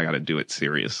seriously, I got to do it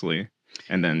seriously.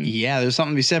 And then, there's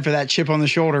something to be said for that chip on the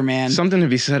shoulder, man. Something to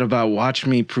be said about watch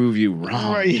me prove you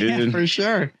wrong. Right, yeah, for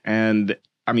sure. And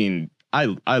I mean,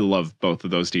 I love both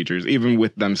of those teachers. Even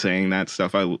with them saying that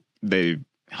stuff, they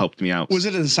helped me out. Was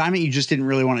it an assignment you just didn't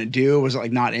really want to do? Was it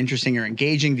like not interesting or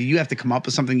engaging? Did you have to come up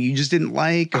with something you just didn't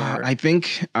like? I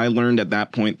think I learned at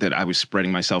that point that I was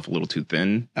spreading myself a little too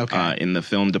thin. Okay. In the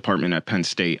film department at Penn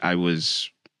State, I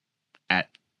was at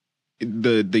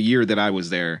the year that I was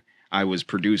there, I was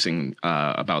producing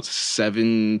about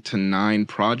 7 to 9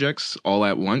 projects all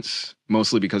at once,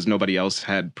 mostly because nobody else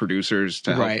had producers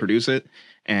to help produce it.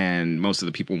 And most of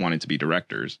the people wanted to be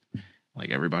directors.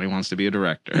 Like everybody wants to be a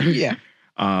director. Yeah.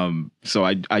 So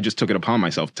I just took it upon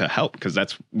myself to help because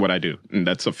that's what I do. And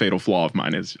that's a fatal flaw of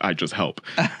mine is I just help.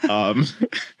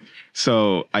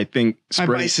 So I think my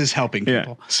vice is helping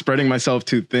people. Spreading myself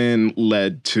too thin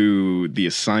led to the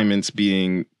assignments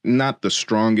being not the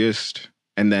strongest.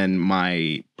 And then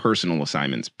my personal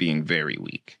assignments being very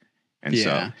weak. And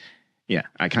so,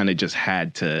 I kind of just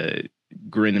had to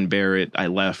grin and bear it. I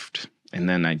left. And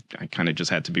then I kind of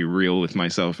just had to be real with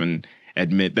myself and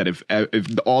admit that if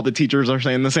all the teachers are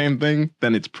saying the same thing,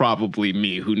 then it's probably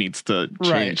me who needs to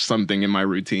change something in my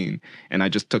routine. And I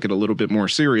just took it a little bit more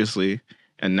seriously.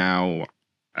 And now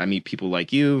I meet people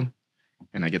like you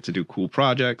and I get to do cool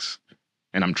projects.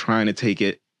 And I'm trying to take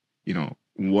it,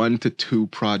 1 to 2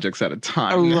 projects at a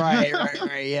time. Oh,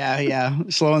 right. Yeah.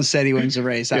 Slow and steady wins the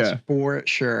race. That's for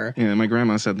sure. Yeah, my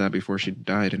grandma said that before she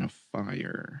died in a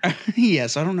fire.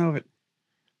 Yes, I don't know if it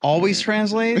always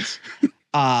translates.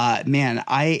 Man,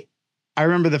 I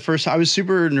remember the first, I was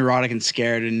super neurotic and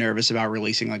scared and nervous about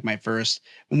releasing like my first,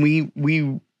 when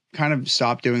we kind of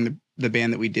stopped doing the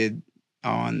band that we did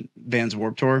on Vans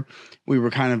Warped Tour. We were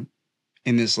kind of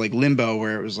in this like limbo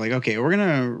where it was like, okay, we're going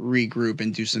to regroup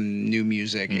and do some new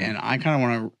music. And I kind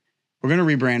of we're going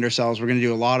to rebrand ourselves. We're going to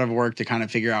do a lot of work to kind of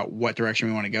figure out what direction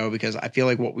we want to go, because I feel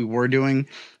like what we were doing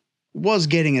was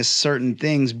getting us certain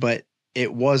things, but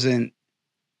it wasn't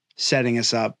setting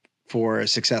us up for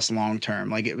success long-term.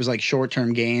 Like it was like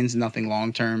short-term gains, nothing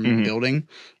long-term building.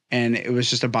 And it was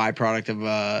just a byproduct of,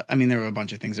 there were a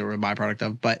bunch of things that were a byproduct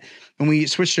of, but when we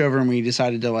switched over and we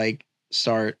decided to like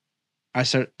start, I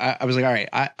was like, all right,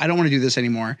 I don't want to do this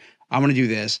anymore. I want to do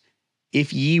this.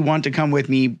 If ye want to come with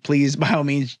me, please, by all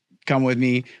means, come with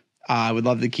me. I would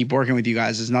love to keep working with you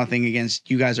guys. There's nothing against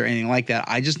you guys or anything like that.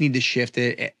 I just need to shift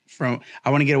it from,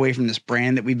 I want to get away from this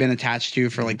brand that we've been attached to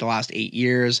for like the last 8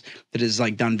 years that has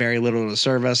like done very little to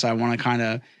serve us. I want to kind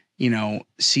of,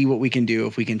 see what we can do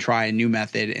if we can try a new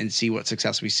method and see what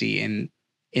success we see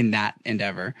in that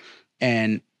endeavor.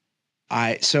 And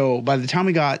so by the time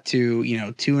we got to,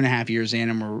 2.5 years in,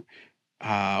 and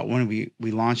we're, when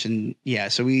we launched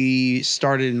so we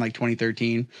started in like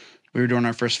 2013. We were doing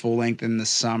our first full length in the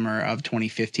summer of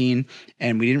 2015,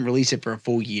 and we didn't release it for a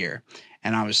full year.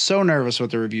 And I was so nervous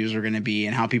what the reviews were going to be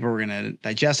and how people were going to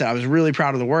digest it. I was really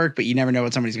proud of the work, but you never know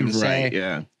what somebody's going to say.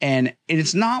 Yeah. And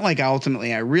it's not like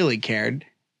ultimately I really cared,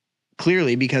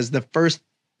 clearly, because the first,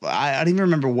 I don't even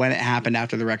remember when it happened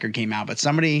after the record came out, but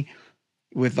somebody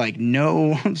with like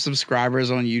no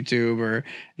subscribers on YouTube or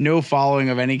no following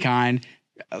of any kind,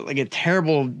 like a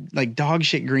terrible like dog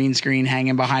shit green screen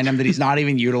hanging behind him that he's not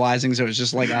even utilizing. So it's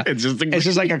just like it's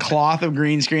just like a cloth of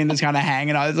green screen that's kind of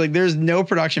hanging out. It's like there's no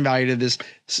production value to this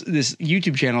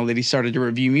YouTube channel that he started to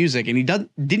review music, and he didn't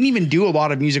even do a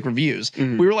lot of music reviews.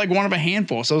 We were like one of a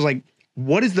handful. So I was like,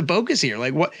 what is the focus here?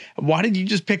 Like why did you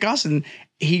just pick us? And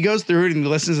he goes through it and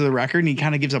listens to the record, and he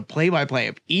kind of gives a play-by-play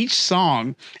of each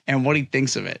song and what he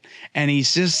thinks of it. And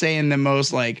he's just saying the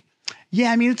most like,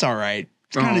 yeah, I mean, it's all right.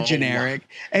 kind of generic.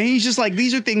 And he's just like,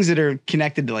 these are things that are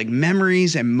connected to like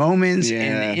memories and moments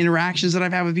and interactions that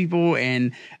I've had with people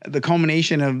and the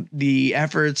culmination of the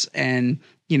efforts and,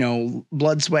 you know,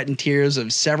 blood, sweat, and tears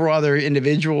of several other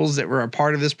individuals that were a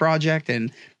part of this project.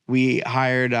 And we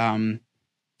hired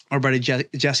our buddy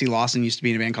Jesse Lawson used to be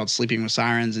in a band called Sleeping with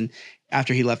Sirens. And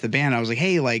after he left the band, I was like,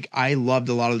 hey, like, I loved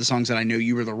a lot of the songs that I know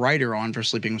you were the writer on for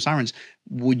Sleeping with Sirens.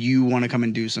 Would you want to come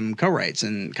and do some co-writes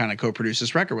and kind of co-produce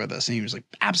this record with us? And he was like,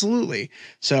 absolutely.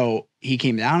 So he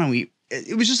came down and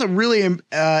it was just a really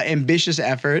ambitious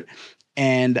effort.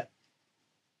 And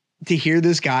to hear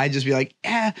this guy just be like,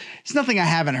 it's nothing I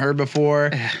haven't heard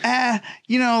before.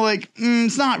 You know, like,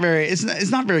 it's not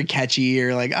very catchy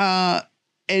or like,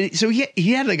 and so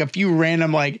he had like a few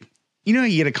random, like, you know,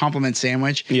 you get a compliment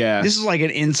sandwich. Yeah. This is like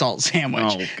an insult sandwich.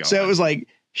 Oh, God. So it was like,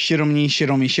 shit on me, shit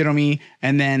on me, shit on me.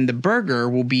 And then the burger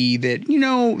will be that, you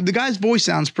know, the guy's voice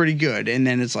sounds pretty good. And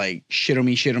then it's like, shit on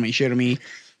me, shit on me, shit on me.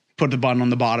 Put the button on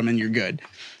the bottom and you're good.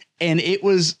 And it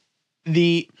was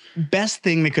the best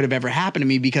thing that could have ever happened to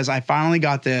me because I finally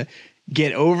got to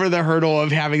get over the hurdle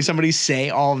of having somebody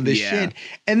say all of this shit.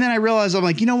 And then I realized, I'm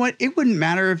like, you know what? It wouldn't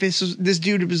matter if this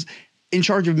dude was in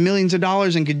charge of millions of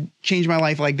dollars and could change my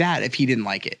life like that if he didn't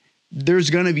like it. There's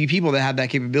going to be people that have that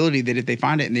capability that if they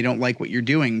find it and they don't like what you're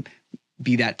doing,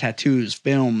 be that tattoos,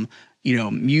 film, you know,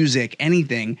 music,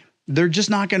 anything, they're just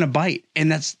not going to bite.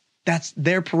 And that's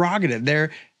their prerogative,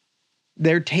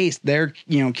 their taste, their,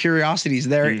 you know, curiosities,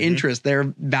 their interests,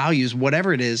 their values,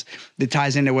 whatever it is that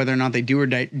ties into whether or not they do or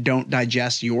don't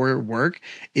digest your work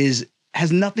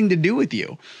has nothing to do with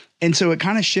you. And so it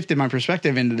kind of shifted my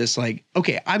perspective into this, like,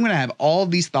 okay, I'm going to have all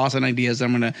these thoughts and ideas that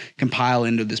I'm going to compile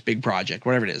into this big project,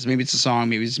 whatever it is. Maybe it's a song,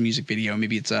 maybe it's a music video,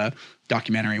 maybe it's a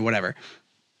documentary, whatever.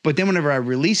 But then whenever I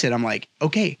release it, I'm like,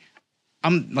 okay,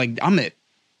 I'm at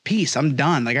peace. I'm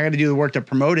done. Like, I got to do the work to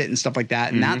promote it and stuff like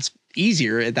that. And that's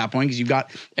easier at that point because you've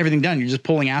got everything done. You're just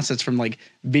pulling assets from like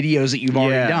videos that you've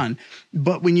already done.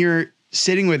 But when you're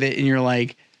sitting with it and you're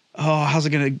like, oh, how's it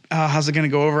going to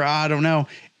go over? I don't know.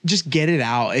 Just get it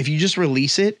out. If you just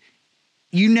release it,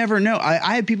 you never know.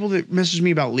 I had people that message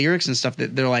me about lyrics and stuff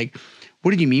that they're like,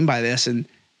 what did you mean by this? And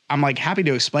I'm like happy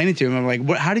to explain it to them. I'm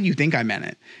like, how did you think I meant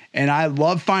it? And I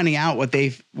love finding out what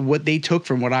they took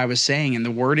from what I was saying and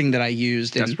the wording that I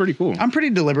used. And that's pretty cool. I'm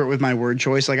pretty deliberate with my word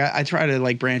choice. Like I try to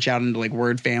like branch out into like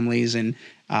word families and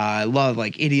I love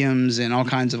like idioms and all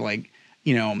kinds of like,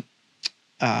 you know,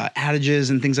 adages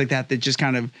and things like that just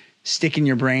kind of stick in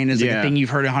your brain as like a thing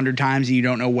you've heard 100 times and you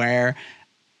don't know where.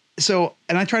 So,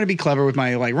 and I try to be clever with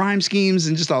my like rhyme schemes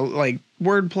and just like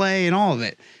wordplay and all of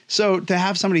it. So to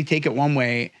have somebody take it one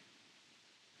way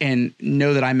and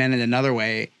know that I meant it another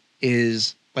way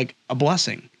is like a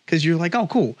blessing because you're like, oh,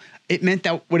 cool. It meant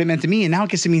that what it meant to me. And now it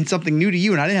gets to mean something new to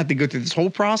you. And I didn't have to go through this whole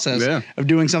process of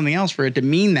doing something else for it to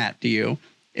mean that to you.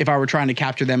 If I were trying to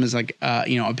capture them as like,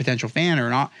 you know, a potential fan or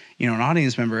not, you know, an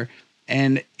audience member.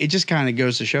 And it just kind of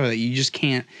goes to show that you just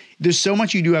can't, there's so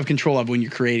much you do have control of when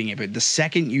you're creating it. But the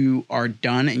second you are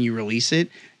done and you release it,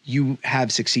 you have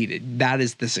succeeded. That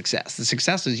is the success. The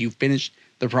success is you finished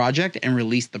the project and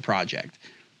released the project.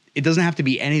 It doesn't have to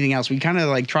be anything else. We kind of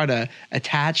like try to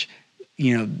attach,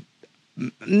 you know,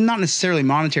 not necessarily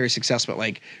monetary success, but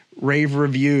like rave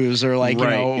reviews or like, you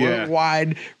know,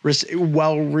 wide,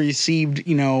 well-received,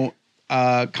 you know,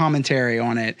 commentary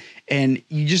on it. And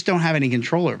you just don't have any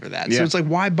control over that. So it's like,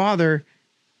 why bother?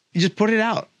 You just put it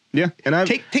out. Yeah. And I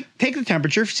take the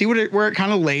temperature, see where it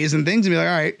kind of lays and things and be like,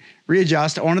 all right,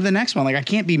 readjust on to the next one. Like I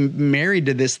can't be married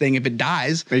to this thing if it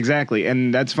dies. Exactly.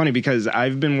 And that's funny because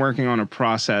I've been working on a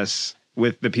process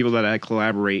with the people that I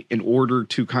collaborate in order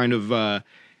to kind of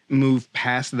move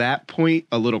past that point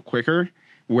a little quicker.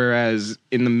 Whereas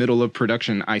in the middle of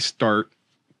production, I start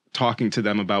talking to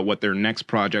them about what their next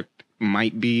project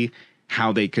might be,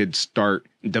 how they could start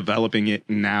developing it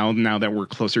now that we're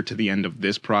closer to the end of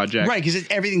this project. Right, because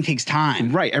everything takes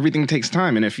time. Right, everything takes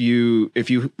time. And if you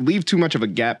leave too much of a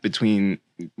gap between,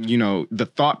 you know, the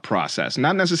thought process,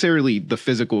 not necessarily the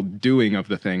physical doing of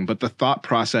the thing, but the thought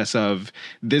process of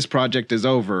this project is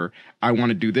over, I want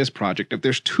to do this project. If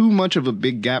there's too much of a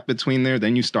big gap between there,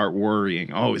 then you start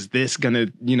worrying, oh, is this going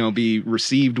to, you know, be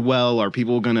received well? Are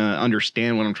people going to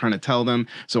understand what I'm trying to tell them?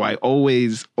 So I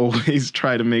always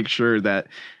try to make sure that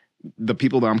the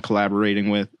people that I'm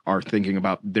collaborating with are thinking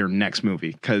about their next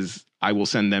movie, because I will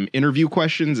send them interview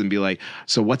questions and be like,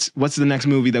 so what's the next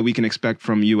movie that we can expect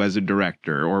from you as a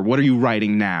director? Or what are you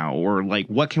writing now? Or like,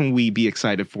 what can we be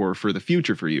excited for the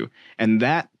future for you? And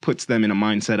that puts them in a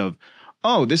mindset of,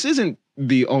 oh, this isn't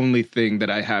the only thing that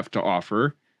I have to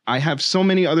offer. I have so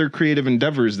many other creative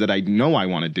endeavors that I know I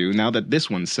want to do now that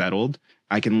this one's settled.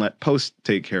 I can let post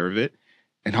take care of it,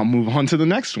 and I'll move on to the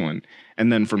next one.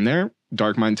 And then from there,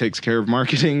 Dark Mind takes care of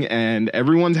marketing, and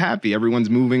everyone's happy. Everyone's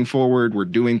moving forward. We're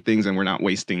doing things, and we're not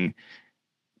wasting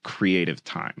creative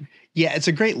time. Yeah, it's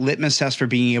a great litmus test for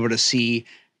being able to see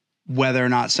whether or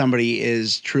not somebody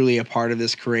is truly a part of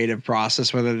this creative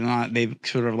process, whether or not they've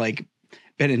sort of like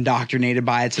been indoctrinated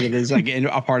by it so that it's like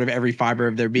a part of every fiber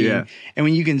of their being. Yeah. And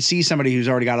when you can see somebody who's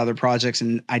already got other projects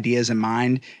and ideas in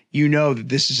mind, you know that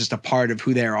this is just a part of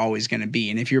who they're always going to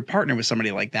be. And if you're partnered with somebody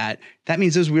like that, that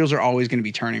means those wheels are always going to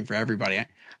be turning for everybody. I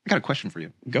got a question for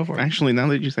you. Go for it. Actually, now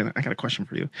that you say that, I got a question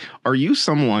for you. Are you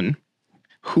someone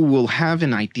who will have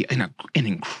an idea, an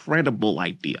incredible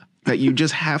idea that you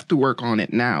just have to work on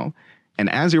it now? And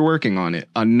as you're working on it,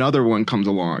 another one comes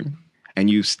along and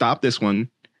you stop this one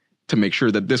to make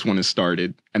sure that this one is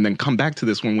started and then come back to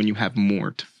this one when you have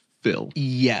more to fill.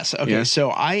 Yes. Okay. Yeah.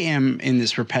 So I am in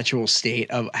this perpetual state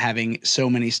of having so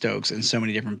many stokes and so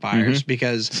many different fires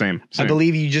because Same. I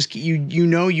believe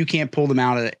you can't pull them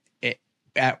out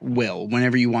at will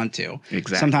whenever you want to.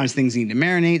 Exactly. Sometimes things need to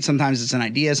marinate. Sometimes it's an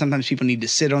idea. Sometimes people need to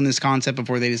sit on this concept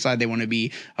before they decide they want to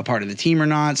be a part of the team or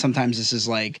not. Sometimes this is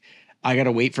like, I got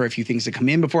to wait for a few things to come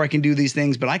in before I can do these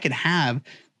things, but I can have,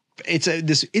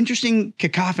 this interesting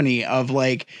cacophony of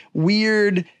like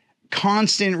weird,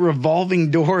 constant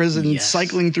revolving doors and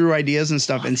cycling through ideas and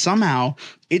stuff. And somehow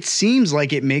it seems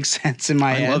like it makes sense in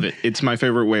my head. I love it. It's my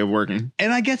favorite way of working.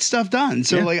 And I get stuff done.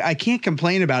 So like, I can't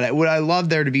complain about it. Would I love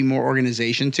there to be more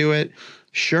organization to it?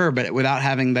 Sure. But without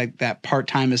having that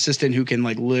part-time assistant who can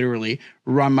like literally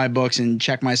run my books and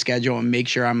check my schedule and make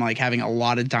sure I'm like having a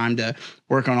lot of time to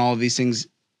work on all of these things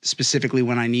specifically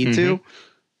when I need to.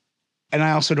 And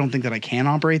I also don't think that I can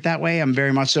operate that way. I'm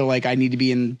very much so like I need to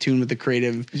be in tune with the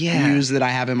creative muse that I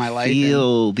have in my life.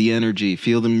 Feel the energy,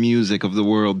 feel the music of the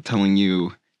world telling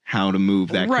you how to move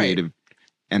that creative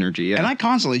energy. Yeah. And I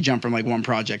constantly jump from like one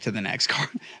project to the next.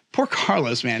 Poor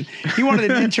Carlos, man. He wanted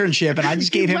an internship and I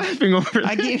just gave him,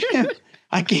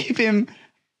 I gave him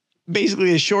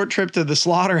basically a short trip to the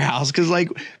slaughterhouse. Cause like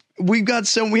we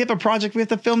have a project we have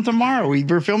to film tomorrow. We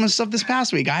were filming stuff this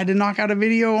past week. I had to knock out a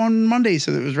video on Monday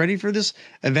so that it was ready for this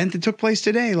event that took place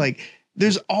today. Like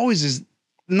there's always this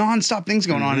nonstop things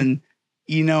going on. And,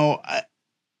 you know,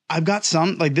 I've got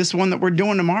some like this one that we're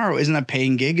doing tomorrow isn't a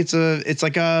paying gig. It's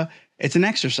an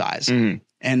exercise.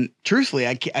 And truthfully,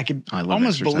 I could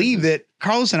almost believe that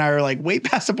Carlos and I are like way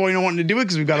past the point of wanting to do it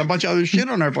because we've got a bunch of other shit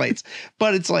on our plates.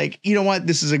 But it's like, you know what?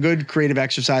 This is a good creative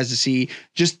exercise to see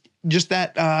just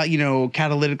that,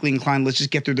 catalytically inclined. Let's just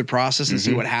get through the process and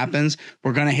see what happens.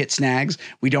 We're going to hit snags.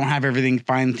 We don't have everything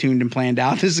fine tuned and planned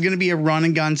out. This is going to be a run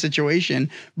and gun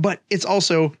situation, but it's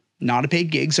also not a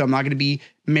paid gig. So I'm not going to be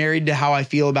married to how I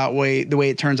feel about the way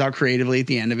it turns out creatively at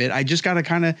the end of it. I just got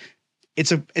to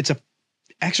it's a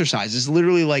exercise. It's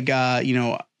literally like, a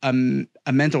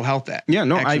mental health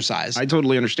exercise. I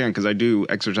totally understand because I do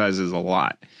exercises a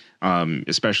lot,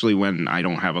 especially when I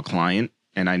don't have a client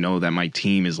and I know that my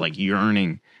team is like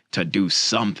yearning to do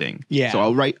something. Yeah. So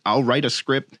I'll write a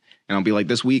script and I'll be like,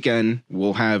 this weekend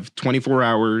we'll have 24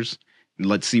 hours.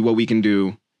 Let's see what we can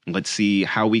do. Let's see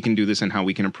how we can do this and how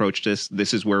we can approach this.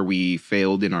 This is where we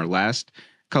failed in our last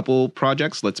couple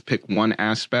projects. Let's pick one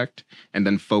aspect and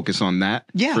then focus on that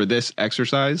for this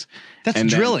exercise. That's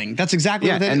drilling. That's exactly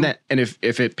what that is. And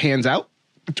if it pans out,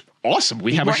 awesome.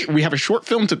 We have a short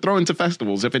film to throw into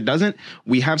festivals. If it doesn't,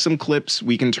 we have some clips.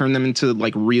 We can turn them into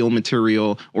like real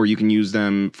material, or you can use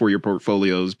them for your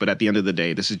portfolios. But at the end of the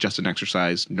day, this is just an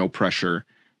exercise, no pressure.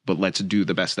 But let's do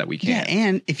the best that we can. Yeah,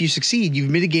 and if you succeed,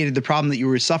 you've mitigated the problem that you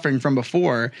were suffering from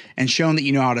before and shown that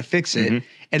you know how to fix it.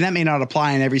 And that may not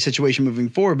apply in every situation moving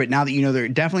forward, but now that you know there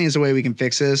definitely is a way we can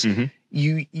fix this,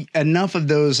 you enough of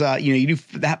those, you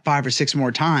do that 5 or 6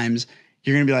 more times,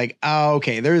 you're going to be like, oh,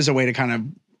 okay, there is a way to kind of,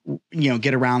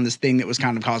 get around this thing that was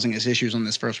kind of causing us issues on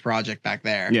this first project back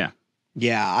there. Yeah.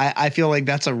 Yeah, I feel like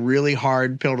that's a really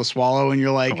hard pill to swallow. And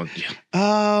you're like,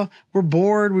 we're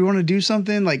bored. We want to do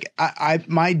something. Like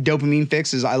my dopamine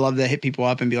fix is I love to hit people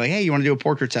up and be like, hey, you want to do a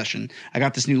portrait session? I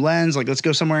got this new lens. Like, let's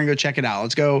go somewhere and go check it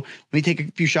out. Let me take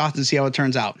a few shots and see how it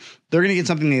turns out. They're going to get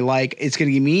something they like. It's going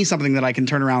to give me something that I can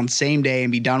turn around the same day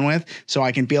and be done with. So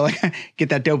I can feel like get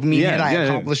that dopamine hit. I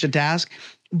accomplished a task,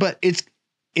 but it's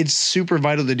super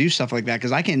vital to do stuff like that.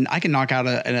 Cause I can knock out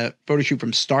a photo shoot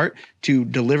from start to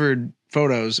delivered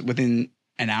photos within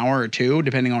an hour or two,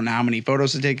 depending on how many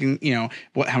photos are taken, how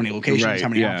many locations, how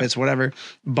many outfits, whatever.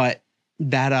 But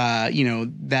that,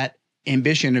 that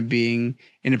ambition of being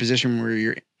in a position where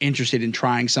you're interested in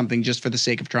trying something just for the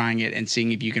sake of trying it and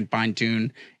seeing if you can fine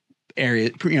tune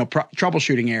areas,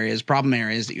 troubleshooting areas, problem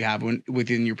areas that you have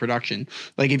within your production.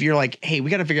 Like if you're like, hey, we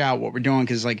got to figure out what we're doing.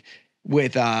 Cause like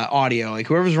with audio, like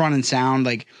whoever's running sound,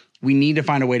 like we need to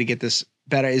find a way to get this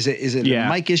better. Is it a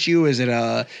mic issue? Is it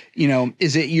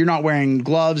is it you're not wearing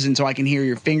gloves and so I can hear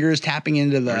your fingers tapping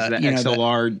into the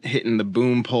XLR hitting the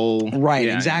boom pole? Right,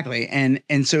 exactly.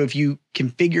 And so if you can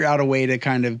figure out a way to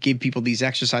kind of give people these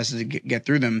exercises to get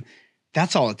through them,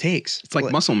 that's all it takes. It's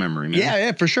like muscle memory, man.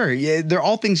 Yeah, for sure. Yeah, they're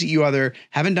all things that you either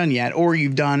haven't done yet or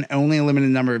you've done only a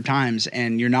limited number of times,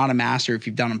 and you're not a master if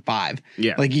you've done them 5.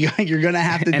 Yeah. Like you're going to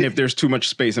have to. And if there's too much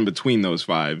space in between those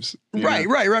 5s.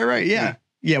 Right. Yeah.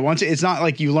 Yeah. Once it's not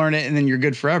like you learn it and then you're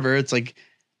good forever. It's like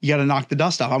you got to knock the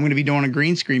dust off. I'm going to be doing a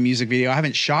green screen music video. I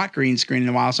haven't shot green screen in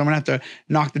a while, so I'm going to have to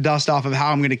knock the dust off of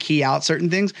how I'm going to key out certain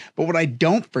things. But what I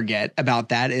don't forget about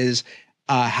that is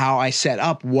how I set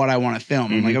up what I want to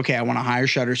film. I'm like, okay, I want a higher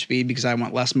shutter speed because I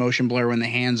want less motion blur when the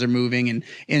hands are moving and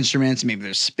instruments, maybe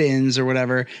there's spins or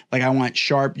whatever. Like I want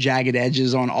sharp, jagged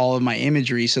edges on all of my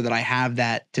imagery so that I have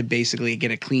that to basically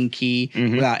get a clean key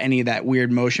without any of that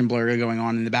weird motion blur going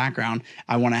on in the background.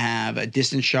 I want to have a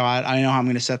distance shot. I know how I'm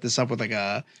going to set this up with like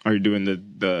a... Are you doing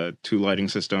the 2 lighting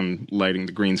system, lighting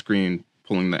the green screen,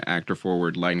 pulling the actor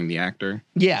forward, lighting the actor?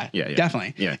 Yeah,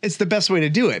 definitely. Yeah. It's the best way to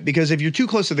do it because if you're too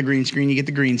close to the green screen, you get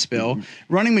the green spill.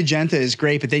 Running magenta is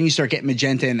great, but then you start getting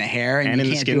magenta in the hair and you in can't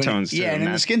the skin tones. Yeah, and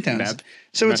in the skin tones.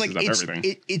 So it's like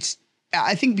it's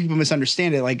I think people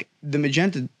misunderstand it. Like the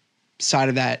magenta side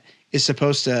of that is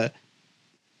supposed to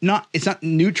it's not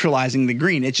neutralizing the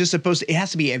green. It's just it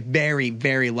has to be a very,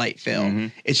 very light fill.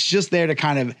 It's just there to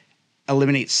kind of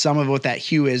eliminate some of what that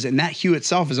hue is, and that hue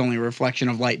itself is only a reflection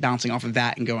of light bouncing off of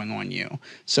that and going on you.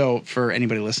 So for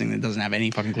anybody listening that doesn't have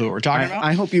any fucking clue what we're talking about,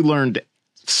 I hope you learned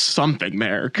something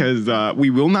there because we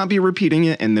will not be repeating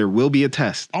it, and there will be a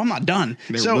test. Oh, I'm not done.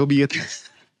 There will be a test.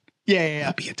 Yeah.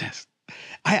 There'll be a test.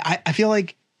 I feel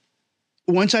like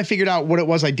once I figured out what it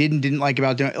was I did and didn't like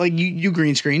about doing, like you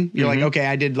green screen, you're like, okay,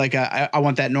 I did like I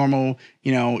want that normal,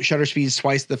 shutter speeds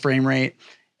twice the frame rate.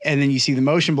 And then you see the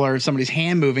motion blur of somebody's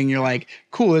hand moving. You're like,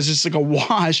 cool. It's just like a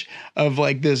wash of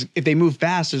like this. If they move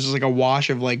fast, there's just like a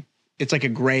wash of like, it's like a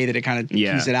gray that it kind of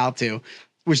keys it out to,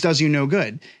 which does you no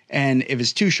good. And if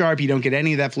it's too sharp, you don't get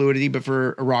any of that fluidity. But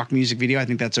for a rock music video, I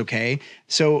think that's okay.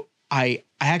 So I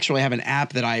actually have an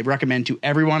app that I recommend to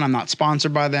everyone. I'm not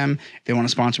sponsored by them. If they want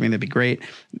to sponsor me, that'd be great.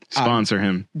 Sponsor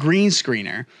him. Green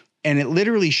Screener. And it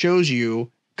literally shows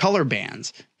you color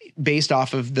bands based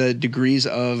off of the degrees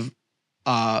of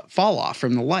fall off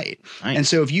from the light. Nice. And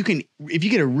so if you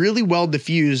get a really well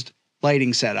diffused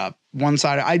lighting setup, one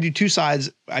side, I do 2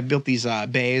 sides. I built these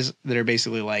bays that are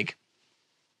basically like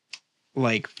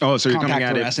so you're coming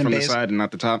at it from the side and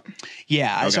not the top?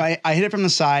 Yeah. Okay. So I hit it from the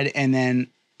side and then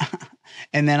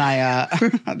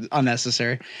I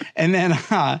unnecessary. And then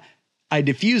I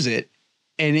diffuse it,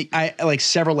 and I like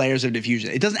several layers of diffusion.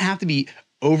 It doesn't have to be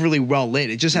overly well lit.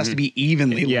 It just has to be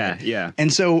evenly lit. Yeah.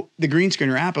 And so the green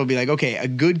screener app will be like, okay, a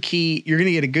good key, you're going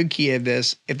to get a good key of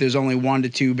this if there's only 1 to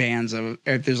 2 bands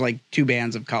if there's like 2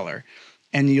 bands of color.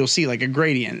 And you'll see like a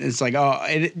gradient. It's like,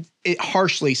 it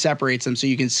harshly separates them so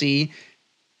you can see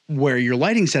where your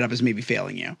lighting setup is maybe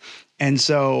failing you. And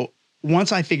so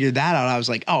once I figured that out, I was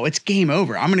like, oh, it's game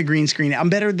over. I'm going to green screen it. I'm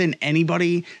better than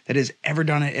anybody that has ever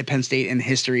done it at Penn State in the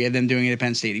history of them doing it at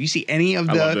Penn State. If you see any of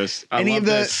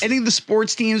the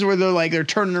sports teams where they're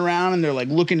turning around and they're like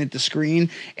looking at the screen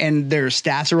and their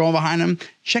stats are all behind them,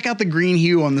 check out the green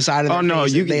hue on the side of their face. Oh no,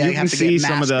 you can see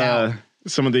some of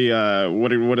the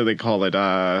what do they call it?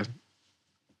 The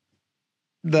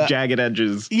jagged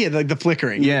edges. Yeah, like the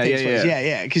flickering.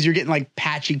 Yeah. Because you're getting like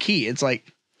patchy key. It's like.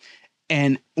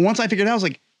 And once I figured out, I was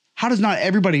like, how does not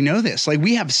everybody know this? Like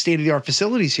we have state-of-the-art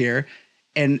facilities here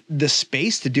and the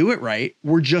space to do it right,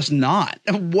 we're just not.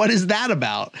 What is that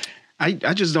about? I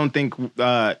just don't think,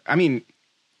 I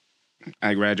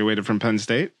graduated from Penn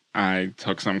State. I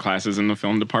took some classes in the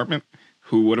film department.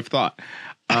 Who would have thought?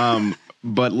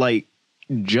 But like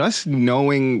just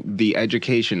knowing the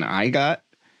education I got,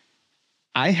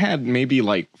 I had maybe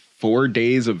like 4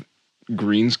 days of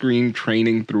green screen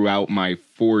training throughout my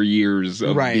 4 years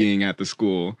of being at the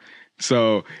school.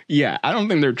 So yeah, I don't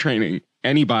think they're training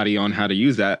anybody on how to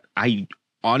use that. I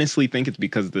honestly think it's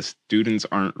because the students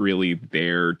aren't really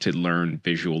there to learn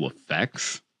visual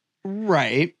effects.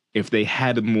 Right. If they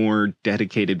had a more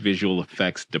dedicated visual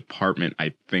effects department,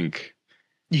 I think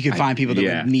you could find people that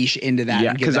would niche into that.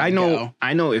 Yeah, because I know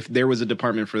if there was a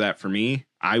department for that for me,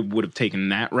 I would have taken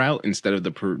that route instead of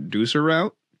the producer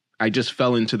route. I just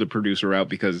fell into the producer route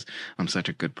because I'm such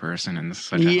a good person and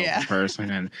such a helpful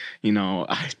person. And, you know,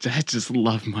 I just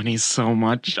love money so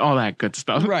much, all that good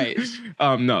stuff. Right.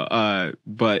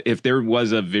 But if there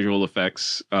was a visual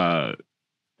effects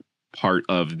part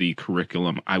of the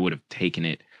curriculum, I would have taken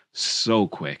it so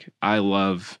quick. I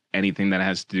love anything that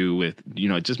has to do with, you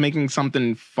know, just making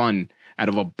something fun out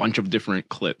of a bunch of different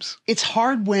clips. It's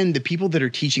hard when the people that are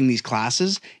teaching these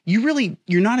classes,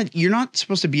 you're not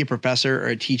supposed to be a professor or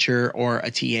a teacher or a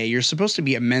TA. You're supposed to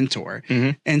be a mentor.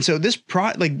 Mm-hmm. And so this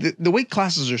the way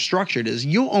classes are structured is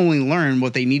you'll only learn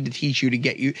what they need to teach you to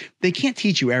get you. They can't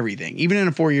teach you everything. Even in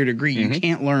a 4-year degree, you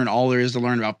can't learn all there is to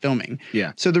learn about filming.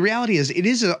 Yeah. So the reality is it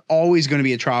is always going to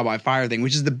be a trial by fire thing,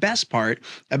 which is the best part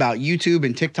about YouTube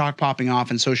and TikTok popping off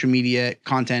and social media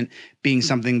content being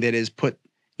something that is put,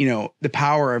 you know, the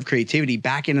power of creativity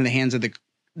back into the hands of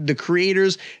the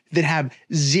creators that have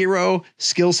zero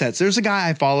skill sets. There's a guy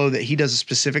I follow that he does it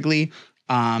specifically.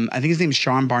 I think his name is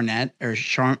Sean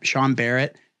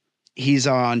Barrett. He's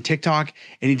on TikTok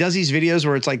and he does these videos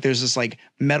where it's like there's this like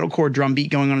metalcore drum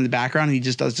beat going on in the background. And he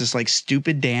just does this like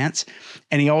stupid dance.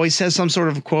 And he always says some sort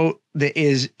of quote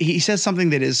he says something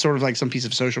that is sort of like some piece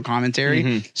of social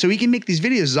commentary. So he can make these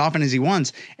videos as often as he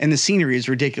wants. And the scenery is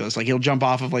ridiculous. Like he'll jump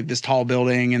off of like this tall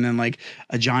building and then like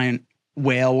a giant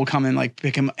whale will come and like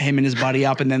pick him and his buddy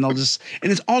up. And then and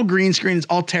it's all green screen. It's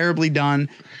all terribly done.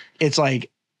 It's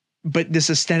like, but this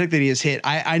aesthetic that he has hit,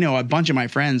 I know a bunch of my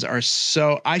friends are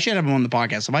so. I should have him on the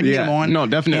podcast. If I can get him on, no,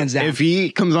 definitely. Hands down. If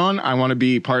he comes on, I want to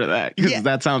be part of that because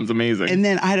that sounds amazing. And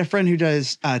then I had a friend who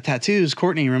does tattoos,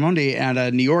 Courtney Raimondi,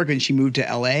 at New York, and she moved to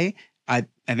LA. I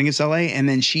think it's LA, and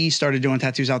then she started doing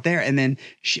tattoos out there. And then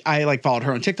I like followed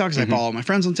her on TikTok because I follow my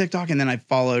friends on TikTok, and then I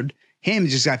followed him.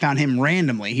 I found him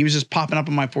randomly. He was just popping up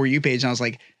on my For You page, and I was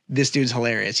like, this dude's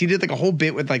hilarious. He did like a whole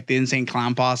bit with like the Insane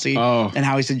Clown Posse and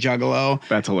how he's a juggalo.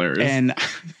 That's hilarious. And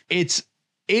it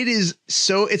is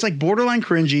so, it's like borderline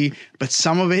cringy, but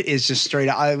some of it is just straight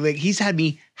out. Like he's had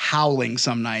me howling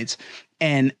some nights.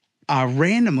 And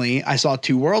randomly I saw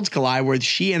Two Worlds Collide where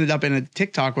she ended up in a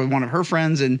TikTok with one of her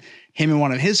friends and him and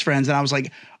one of his friends. And I was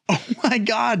like, oh my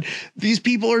God, these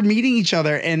people are meeting each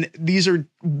other. And these are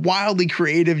wildly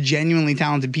creative, genuinely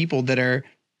talented people that are,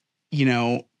 you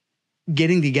know,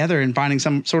 getting together and finding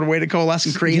some sort of way to coalesce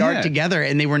and create art together.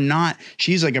 And they were not,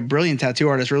 she's like a brilliant tattoo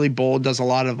artist, really bold, does a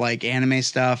lot of like anime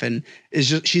stuff and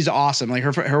she's awesome. Like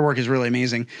her work is really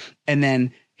amazing. And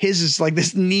then his is like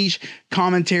this niche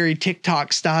commentary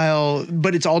TikTok style,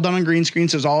 but it's all done on green screen.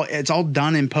 So it's all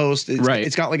done in post.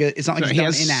 It's got like it's not like he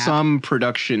has some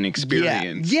production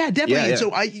experience. Yeah, definitely. And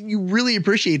so you really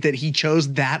appreciate that he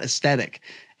chose that aesthetic.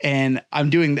 And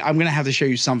I'm going to have to show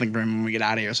you something from him when we get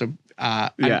out of here. So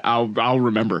I'll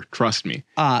remember. Trust me.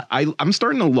 I'm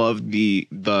starting to love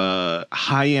the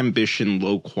high ambition,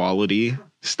 low quality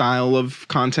style of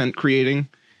content creating.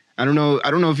 I don't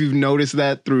know if you've noticed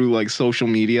that through like social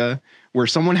media, where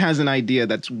someone has an idea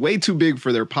that's way too big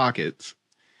for their pockets,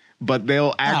 but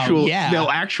they'll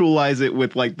actualize it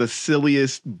with like the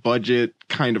silliest budget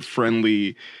kind of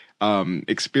friendly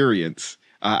experience.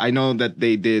 I know that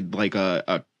they did like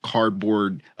a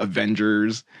cardboard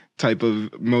Avengers type of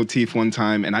motif one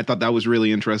time, and I thought that was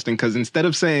really interesting because instead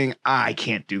of saying I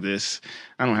can't do this,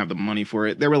 I don't have the money for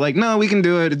it, they were like, no, we can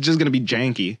do it, it's just gonna be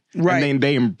janky. Right. And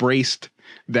they embraced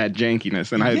that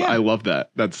jankiness, and I love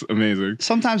that. That's amazing.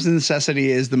 Sometimes the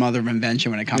necessity is the mother of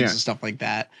invention when it comes to stuff like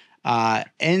that,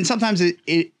 and sometimes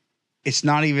it's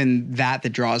not even that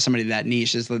draws somebody to that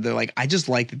niche. Is that they're like, I just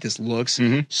like that this looks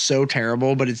so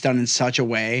terrible, but it's done in such a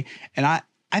way. And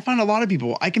I find a lot of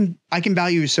people, I can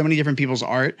value so many different people's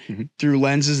art through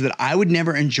lenses that I would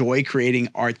never enjoy creating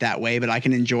art that way, but I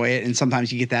can enjoy it. And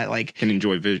sometimes you get that like can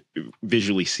enjoy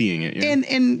visually seeing it. Yeah.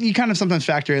 And you kind of sometimes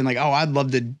factor in like, oh, I'd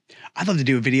love to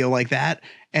do a video like that.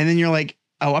 And then you're like,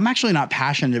 oh, I'm actually not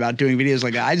passionate about doing videos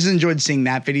like that. I just enjoyed seeing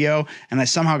that video, and I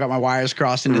somehow got my wires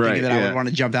crossed into thinking that I would want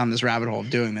to jump down this rabbit hole of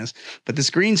doing this. But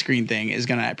this green screen thing is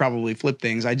going to probably flip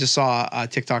things. I just saw a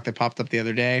TikTok that popped up the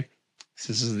other day.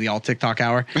 This is the all TikTok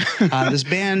hour. This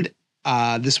band,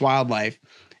 This Wildlife,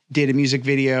 did a music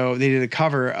video. They did a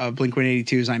cover of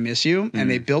Blink-182's I Miss You, and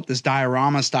they built this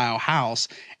diorama style house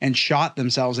and shot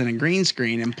themselves in a green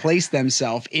screen and placed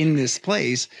themselves in this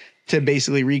place to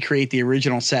basically recreate the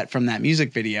original set from that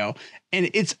music video. And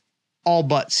it's all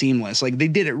but seamless. Like they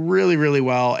did it really, really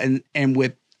well. And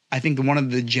with, I think one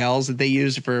of the gels that they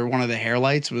used for one of the hair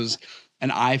lights was an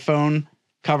iPhone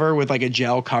cover with like a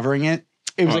gel covering it.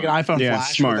 It was like an iPhone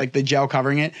flash smart. with like the gel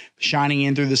covering it, shining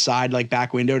in through the side like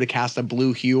back window to cast a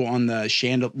blue hue on the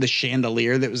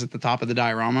chandelier that was at the top of the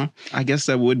diorama. I guess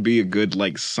that would be a good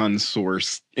like sun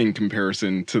source in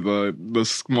comparison to the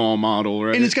small model,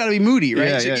 right? And it's got to be moody,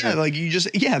 right? Yeah, So, yeah. like you just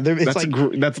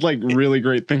it's that's like really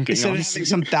great thinking. Instead of having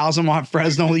some 1,000-watt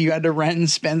Fresnel you had to rent and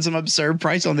spend some absurd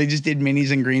price on, they just did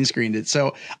minis and green screened it.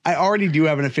 So I already do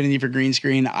have an affinity for green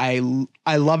screen. I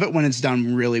love it when it's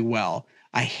done really well.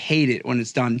 I hate it when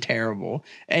it's done terrible.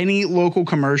 Any local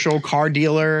commercial, car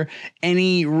dealer,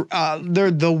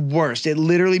 they're the worst. It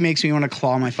literally makes me want to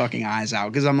claw my fucking eyes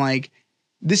out because I'm like,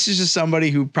 this is just somebody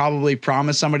who probably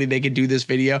promised somebody they could do this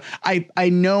video. I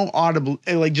know audibly,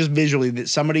 like just visually, that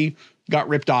somebody got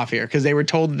ripped off here because they were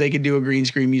told that they could do a green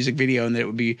screen music video and that it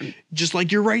would be just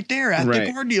like you're right there at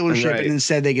the car dealership. Right. And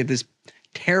instead they get this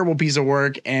terrible piece of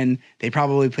work and they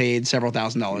probably paid several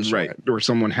 $1,000s for it. Or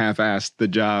someone half-assed the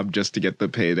job just to get the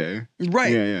payday.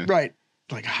 Right. Yeah. Right.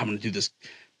 Like, I'm going to do this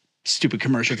stupid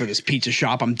commercial for this pizza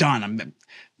shop. I'm done.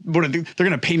 They're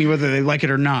going to pay me whether they like it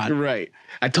or not. Right.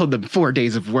 I told them 4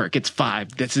 days of work. It's 5.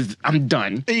 I'm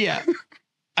done. Yeah.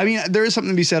 I mean, there is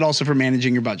something to be said also for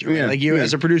managing your budget. Right? Yeah, Like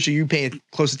as a producer, you pay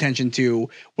close attention to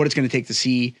what it's going to take to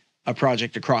see a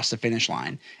project across the finish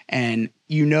line. And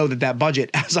you know that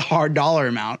budget has a hard dollar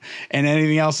amount, and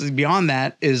anything else is beyond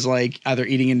that is like either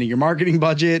eating into your marketing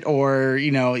budget or,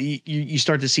 you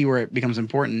start to see where it becomes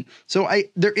important. So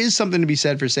there is something to be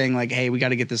said for saying like, hey, we got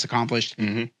to get this accomplished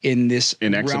in this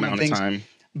in X realm amount of of things. time.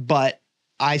 But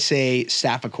I say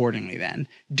staff accordingly then.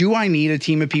 Do I need a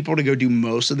team of people to go do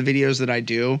most of the videos that I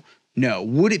do? No.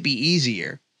 Would it be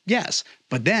easier? Yes.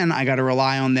 But then I got to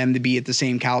rely on them to be at the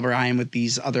same caliber I am with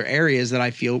these other areas that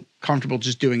I feel comfortable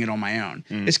just doing it on my own.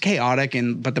 It's chaotic,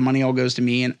 but the money all goes to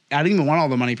me. And I don't even want all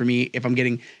the money for me if I'm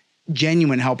getting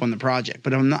genuine help on the project.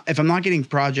 But if I'm not getting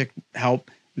project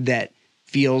help that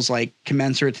feels like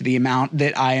commensurate to the amount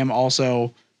that I am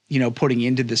also, putting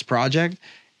into this project,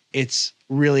 it's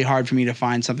really hard for me to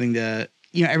find something to,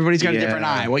 everybody's got a different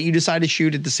eye. What you decide to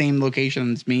shoot at the same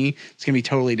location as me, it's going to be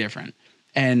totally different.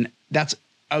 And that's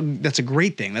a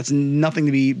great thing. That's nothing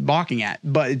to be balking at,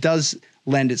 but it does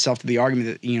lend itself to the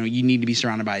argument that, you need to be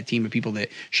surrounded by a team of people that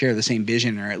share the same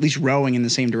vision or at least rowing in the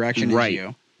same direction as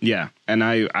you. Yeah. And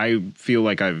I feel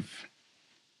like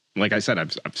like I said,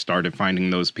 I've started finding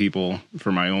those people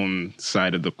for my own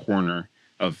side of the corner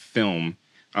of film.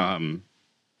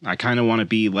 I kind of want to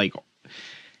be like,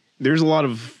 there's a lot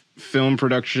of film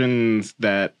productions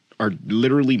that are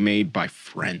literally made by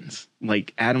friends.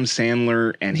 Like Adam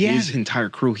Sandler and his entire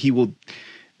crew, he will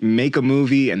make a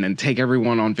movie and then take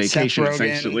everyone on vacation,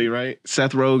 essentially, right?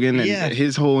 Seth Rogen and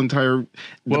his whole entire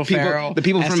Will Ferrell, the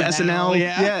people from SNL,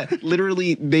 SNL,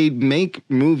 literally they make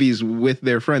movies with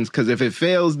their friends because if it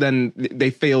fails, then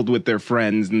they failed with their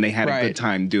friends and they had a good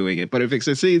time doing it. But if it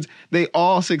succeeds, they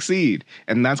all succeed,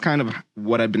 and that's kind of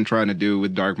what I've been trying to do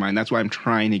with Dark Mind. That's why I'm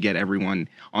trying to get everyone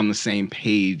on the same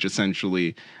page,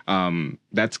 essentially.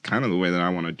 That's kind of the way that I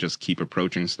want to just keep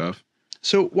approaching stuff.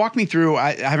 So walk me through,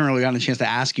 I haven't really gotten a chance to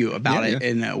ask you about it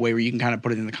in a way where you can kind of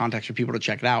put it in the context for people to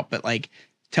check it out. But like,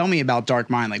 tell me about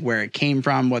Dark Mind, like where it came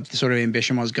from, what the sort of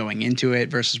ambition was going into it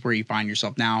versus where you find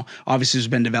yourself now. Obviously there's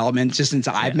been development just since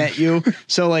I've met you.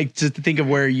 So like to think of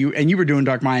where you were doing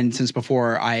Dark Mind since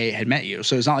before I had met you.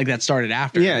 So it's not like that started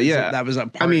after. Yeah. So that was a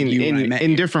part of you when I met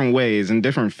in you. different ways, in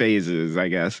different phases, I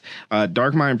guess.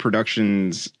 Dark Mind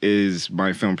Productions is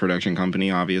my film production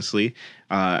company, obviously.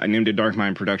 I named it Dark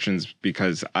Mind Productions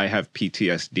because I have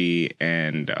PTSD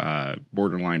and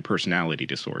borderline personality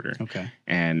disorder. Okay.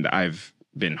 And I've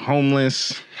been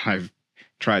homeless. I've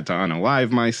tried to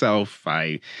unalive myself.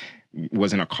 I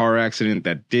was in a car accident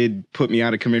that did put me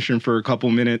out of commission for a couple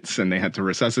minutes and they had to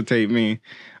resuscitate me.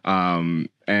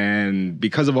 And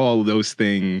because of all of those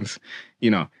things,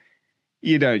 you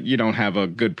don't have a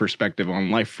good perspective on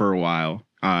life for a while.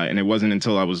 And it wasn't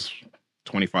until I was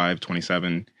 25,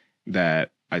 27 that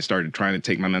I started trying to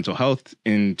take my mental health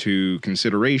into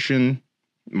consideration.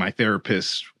 My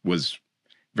therapist was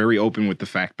very open with the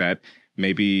fact that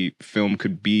maybe film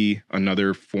could be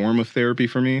another form of therapy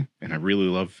for me. And I really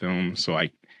love film. So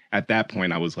at that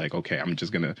point, I was like, okay, I'm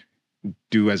just going to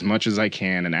do as much as I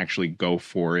can and actually go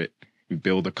for it,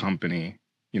 build a company,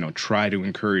 try to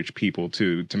encourage people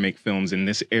to make films in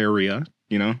this area,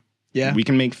 Yeah. We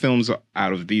can make films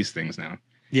out of these things now.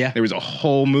 Yeah. There was a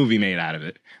whole movie made out of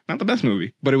it. Not the best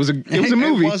movie, but it was a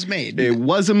movie. It was made. It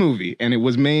was a movie, and it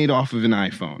was made off of an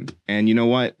iPhone. And you know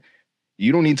what?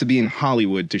 You don't need to be in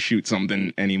Hollywood to shoot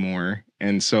something anymore.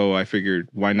 And so I figured,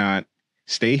 why not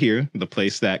stay here, the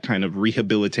place that kind of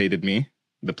rehabilitated me,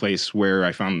 the place where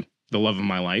I found the love of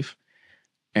my life.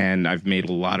 And I've made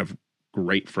a lot of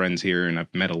great friends here, and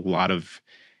I've met a lot of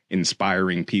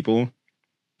inspiring people.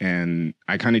 And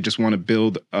I kind of just want to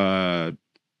build a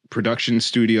production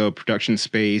studio, production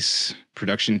space,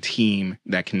 production team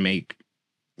that can make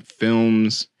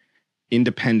films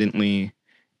independently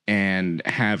and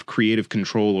have creative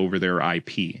control over their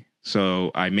IP.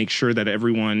 So I make sure that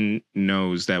everyone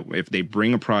knows that if they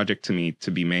bring a project to me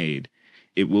to be made,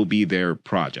 it will be their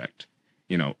project.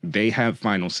 You know, they have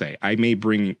final say. I may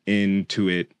bring into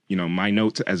it, you know, my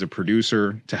notes as a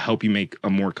producer to help you make a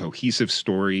more cohesive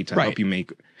story, to help you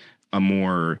make a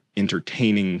more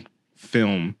entertaining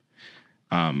film.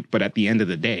 But at the end of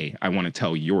the day, I want to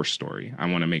tell your story. I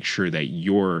want to make sure that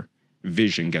your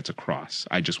vision gets across.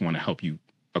 I just want to help you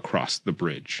across the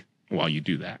bridge while you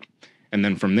do that. And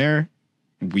then from there,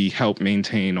 we help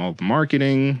maintain all the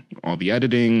marketing, all the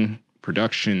editing,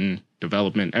 production,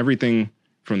 development, everything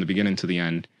from the beginning to the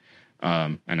end.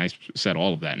 And I said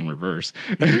all of that in reverse.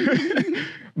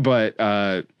 But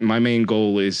my main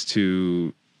goal is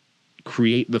to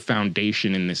create the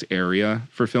foundation in this area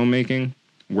for filmmaking,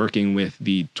 working with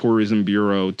the Tourism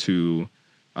Bureau to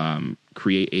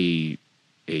create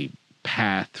a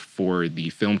path for the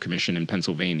Film Commission in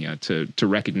Pennsylvania to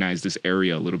recognize this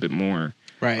area a little bit more.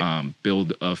 Right.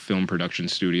 Build a film production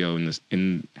studio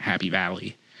in Happy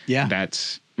Valley. Yeah.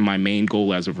 That's my main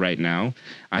goal as of right now.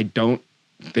 I don't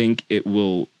think it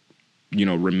will, you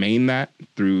know, remain that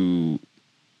through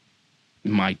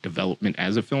my development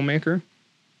as a filmmaker.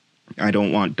 I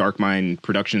don't want Dark Mind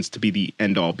Productions to be the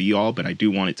end all be all, but I do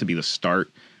want it to be the start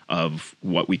of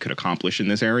what we could accomplish in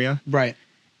this area. Right.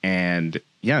 And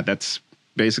yeah, that's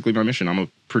basically my mission. I'm a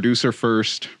producer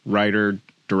first, writer,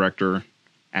 director,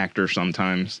 actor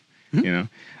sometimes, you know.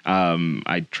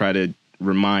 I try to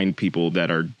remind people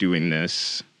that are doing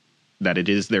this that it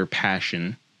is their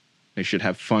passion. They should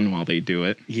have fun while they do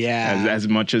it. Yeah. As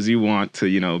much as you want to,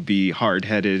 you know, be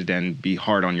hard-headed and be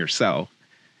hard on yourself.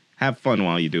 Have fun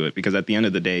while you do it, because at the end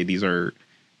of the day, these are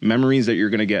memories that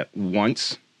you're going to get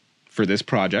once for this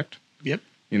project. Yep.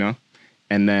 You know,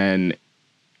 and then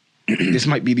this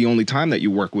might be the only time that you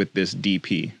work with this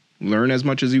DP. Learn as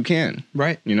much as you can.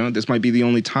 Right. You know, this might be the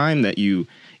only time that you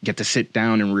get to sit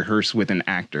down and rehearse with an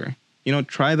actor. You know,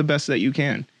 try the best that you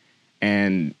can.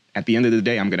 And at the end of the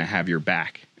day, I'm going to have your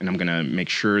back, and I'm going to make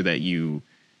sure that you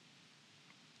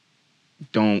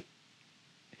don't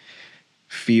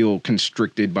feel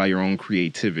constricted by your own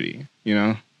creativity, you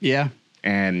know? Yeah.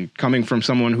 And coming from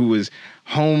someone who was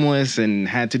homeless and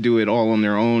had to do it all on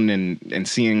their own, and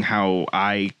seeing how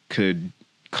I could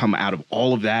come out of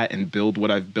all of that and build what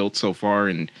I've built so far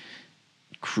and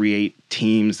create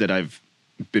teams that I've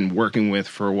been working with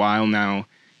for a while now,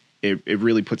 it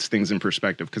really puts things in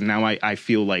perspective, because now I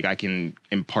feel like I can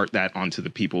impart that onto the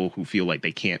people who feel like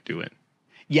they can't do it.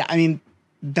 Yeah, I mean,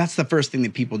 that's the first thing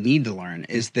that people need to learn,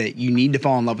 is that you need to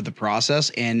fall in love with the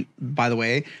process. And by the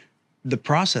way, the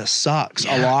process sucks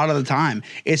a lot of the time.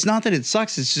 It's not that it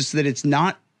sucks. It's just that it's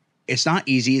not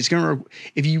easy. It's going to,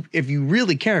 if you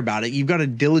really care about it, you've got to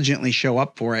diligently show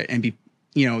up for it and be,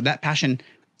 you know, that passion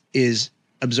is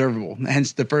observable.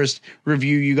 Hence the first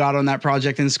review you got on that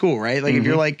project in school, right? Like if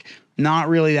you're like not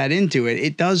really that into it,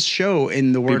 it does show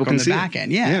in the work on the back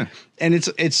end. Yeah. And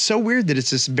it's so weird that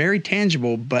it's this very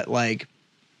tangible, but like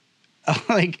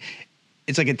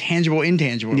it's like a tangible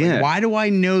intangible. Yeah. Like, why do I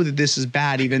know that this is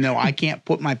bad, even though I can't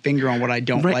put my finger on what I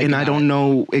don't like? And I don't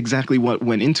know exactly what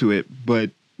went into it, but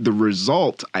the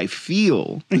result, I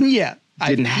feel,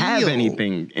 didn't have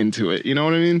anything into it. You know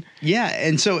what I mean? Yeah.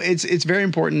 And so it's very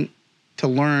important to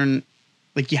learn.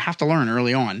 Like, you have to learn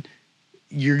early on.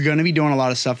 You're going to be doing a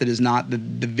lot of stuff that is not the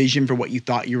vision for what you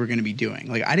thought you were going to be doing.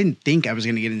 Like, I didn't think I was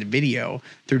going to get into video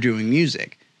through doing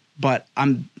music, but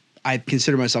I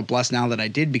consider myself blessed now that I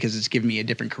did, because it's given me a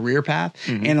different career path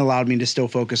and allowed me to still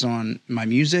focus on my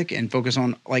music and focus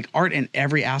on like art in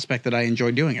every aspect that I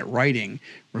enjoy doing it. Writing,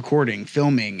 recording,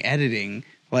 filming, editing.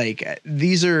 Like,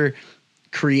 these are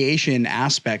creation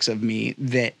aspects of me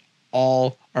that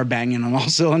all are banging on all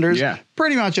cylinders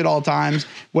pretty much at all times.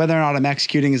 Whether or not I'm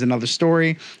executing is another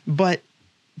story. But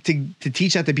to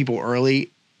teach that to people early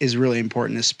is really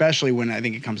important, especially when I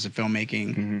think it comes to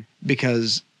filmmaking,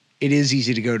 because it is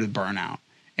easy to go to burnout,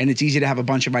 and it's easy to have a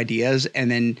bunch of ideas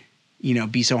and then, you know,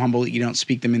 be so humble that you don't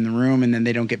speak them in the room, and then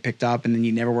they don't get picked up, and then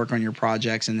you never work on your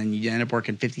projects, and then you end up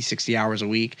working 50, 60 hours a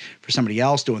week for somebody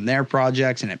else doing their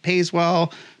projects, and it pays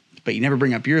well, but you never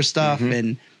bring up your stuff.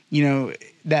 And, you know,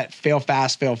 that fail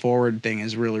fast, fail forward thing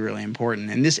is really, really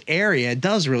important. And this area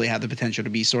does really have the potential to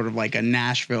be sort of like a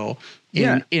Nashville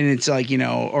and it's like, you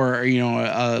know, or, you know,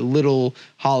 a little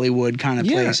Hollywood kind of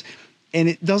place. And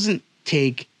it doesn't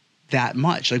take that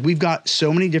much. Like we've got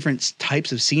so many different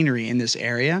types of scenery in this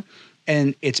area,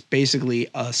 and it's basically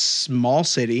a small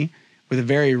city with a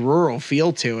very rural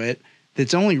feel to it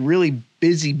that's only really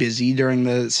busy during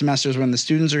the semesters when the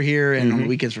students are here and on the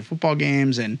weekends for football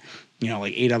games and, you know,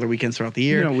 like 8 other weekends throughout the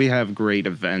year. You know, we have great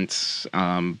events.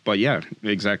 But yeah,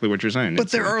 exactly what you're saying.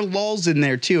 But there are lulls in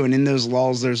there too. And in those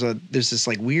lulls, there's this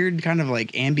like weird kind of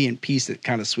like ambient peace that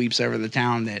kind of sweeps over the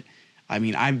town that, I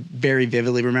mean, I very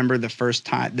vividly remember the first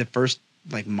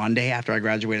like Monday after I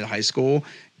graduated high school,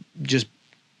 just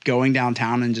going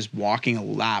downtown and just walking a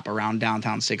lap around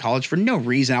downtown State College for no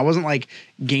reason. I wasn't like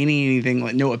gaining anything,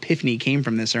 like no epiphany came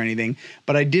from this or anything,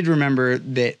 but I did remember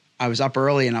that I was up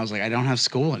early and I was like, I don't have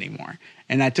school anymore.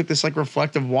 And I took this like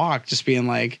reflective walk, just being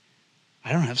like,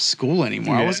 I don't have school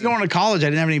anymore. Yeah. I wasn't going to college. I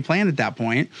didn't have any plan at that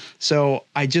point. So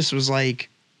I just was like,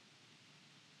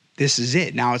 this is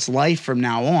it. Now it's life from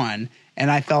now on. And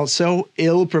I felt so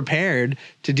ill prepared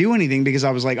to do anything because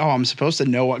I was like, oh, I'm supposed to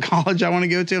know what college I want to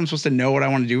go to. I'm supposed to know what I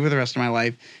want to do for the rest of my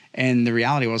life. And the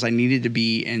reality was I needed to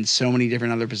be in so many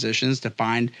different other positions to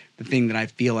find the thing that I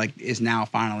feel like is now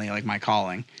finally like my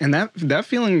calling. And that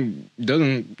feeling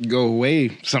doesn't go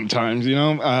away sometimes, you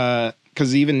know,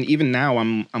 because even now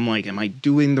I'm like, am I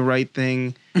doing the right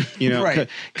thing? You know, Right.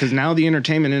 Because now the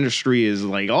entertainment industry is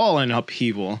like all in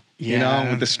upheaval, you know,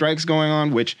 with the strikes going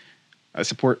on, which I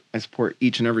support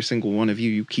each and every single one of you.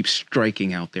 You keep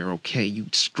striking out there, okay? You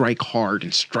strike hard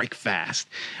and strike fast.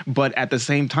 But at the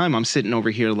same time, I'm sitting over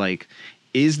here like,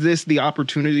 is this the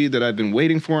opportunity that I've been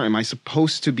waiting for? Am I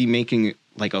supposed to be making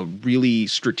like a really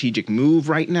strategic move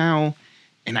right now?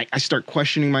 And I start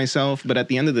questioning myself. But at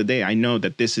the end of the day, I know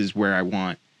that this is where I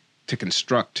want to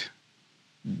construct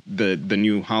the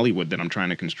new Hollywood that I'm trying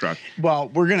to construct. Well,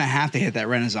 we're going to have to hit that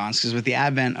renaissance because with the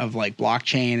advent of like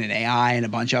blockchain and AI and a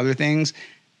bunch of other things,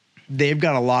 they've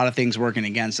got a lot of things working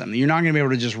against them. You're not going to be able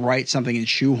to just write something and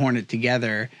shoehorn it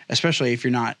together, especially if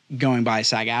you're not going by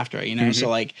SAG-AFTRA, you know? So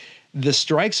like the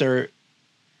strikes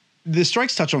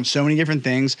touch on so many different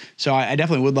things. So I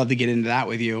definitely would love to get into that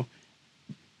with you.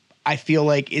 I feel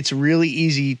like it's really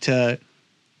easy to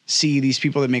see these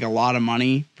people that make a lot of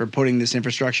money for putting this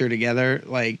infrastructure together,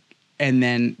 like, and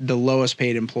then the lowest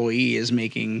paid employee is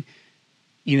making,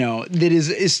 you know, that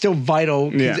is still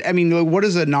vital. Yeah. I mean, what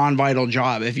is a non-vital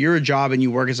job? If you're a job and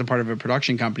you work as a part of a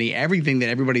production company, everything that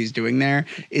everybody's doing there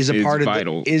is part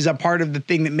of the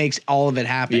thing that makes all of it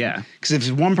happen. Yeah. Because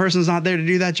if one person's not there to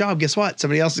do that job, guess what?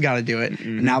 Somebody else has got to do it.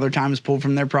 And now their time is pulled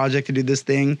from their project to do this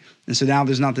thing. And so now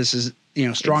there's not this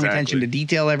strong attention to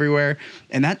detail everywhere.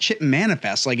 And that shit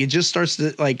manifests. Like it just starts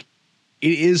to like,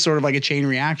 it is sort of like a chain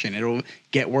reaction. It'll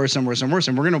get worse and worse and worse.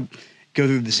 And we're going to go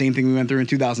through the same thing we went through in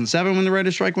 2007 when the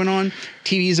writer's strike went on.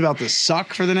 TV is about to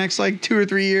suck for the next like 2 or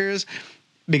 3 years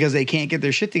because they can't get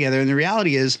their shit together. And the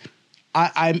reality is,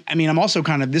 I mean, I'm also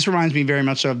kind of, this reminds me very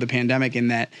much of the pandemic in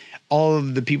that all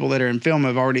of the people that are in film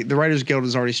the Writers Guild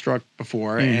has already struck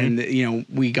before. And, you know,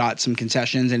 we got some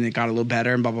concessions and it got a little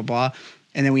better and blah, blah, blah.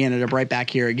 And then we ended up right back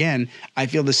here again. I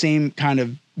feel the same kind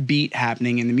of beat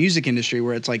happening in the music industry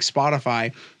where it's like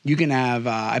Spotify. You can have,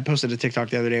 I posted a TikTok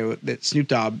the other day that Snoop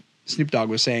Dogg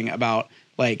was saying about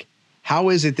like, how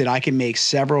is it that I can make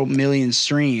several million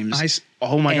streams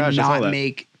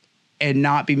and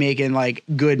not be making like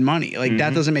good money? Like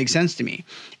that doesn't make sense to me.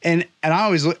 And I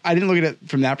didn't look at it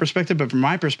from that perspective, but from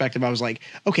my perspective, I was like,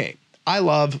 okay, I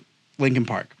love Linkin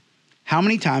Park. How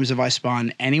many times have I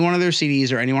spun any one of their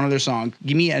CDs or any one of their songs?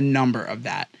 Give me a number of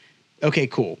that. Okay,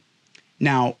 cool.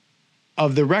 Now,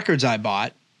 of the records I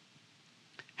bought,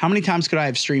 how many times could I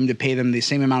have streamed to pay them the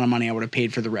same amount of money I would have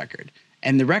paid for the record?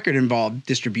 And the record involved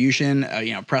distribution,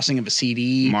 pressing of a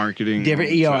CD, marketing,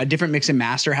 different, a different mix and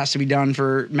master has to be done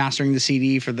for mastering the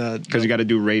CD for because you got to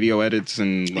do radio edits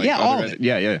and like all of it.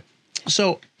 Yeah.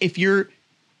 So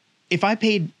if I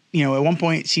paid, at one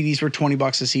point CDs were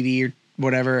 $20 a CD or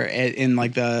whatever in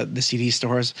like the CD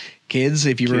stores, kids,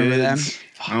 if you remember them.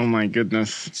 Oh my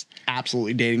goodness. It's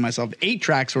absolutely dating myself. 8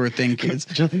 tracks were a thing, kids.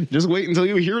 just wait until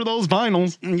you hear those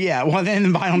vinyls. Yeah. Well,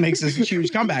 then the vinyl makes this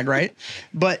huge comeback, right?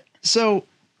 But so,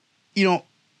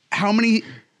 how many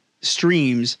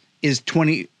streams is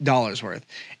 $20 worth?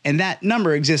 And that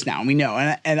number exists now. And we know.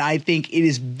 And I think it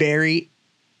is very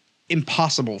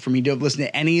impossible for me to have listened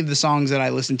to any of the songs that I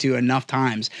listened to enough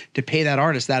times to pay that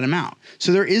artist that amount.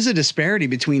 So there is a disparity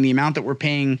between the amount that we're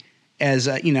paying as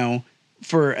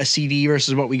for a CD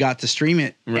versus what we got to stream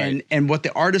it, right, and what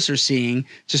the artists are seeing.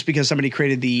 Just because somebody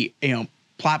created the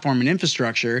platform and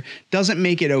infrastructure doesn't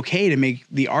make it okay to make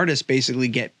the artist basically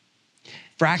get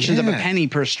fractions of a penny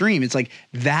per stream. It's like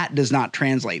that does not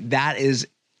translate. That is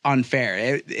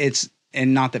unfair. It's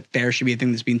and not that fair should be a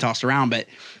thing that's being tossed around, but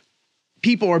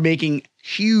people are making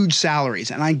huge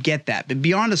salaries, and I get that. But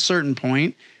beyond a certain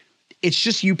point, it's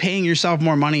just you paying yourself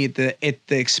more money at the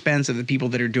expense of the people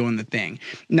that are doing the thing.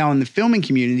 Now, in the filming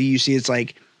community, you see it's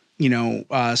like, you know,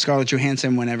 Scarlett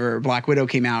Johansson, whenever Black Widow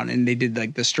came out and they did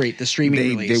like the streaming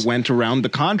release. They went around the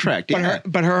contract.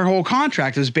 But her whole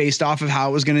contract was based off of how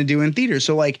it was going to do in theaters.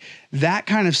 So like that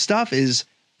kind of stuff is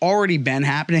already been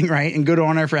happening, right? And good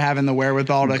on her for having the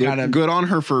wherewithal to good on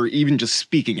her for even just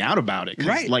speaking out about it.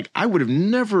 Right. Like I would have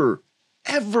never,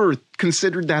 ever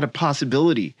considered that a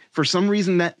possibility. For some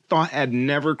reason, that thought had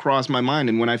never crossed my mind.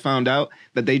 And when I found out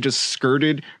that they just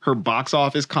skirted her box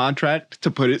office contract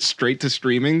to put it straight to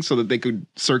streaming so that they could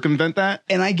circumvent that.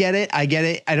 And I get it. I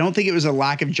don't think it was a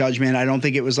lack of judgment. I don't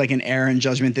think it was like an error in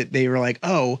judgment that they were like,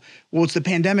 oh, well, it's the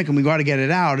pandemic and we got to get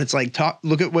it out. It's like,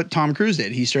 look at what Tom Cruise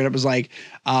did. He straight up was like,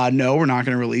 no, we're not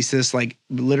going to release this. Like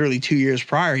literally 2 years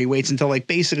prior, he waits until like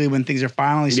basically when things are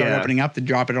finally starting opening up to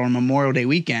drop it on Memorial Day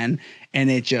weekend. And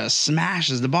it just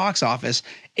smashes the box office.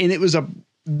 And it was a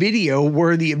video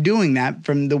worthy of doing that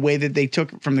from the way that they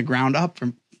took it from the ground up,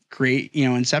 from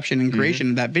inception and creation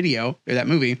of that video or that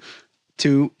movie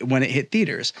to when it hit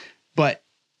theaters. But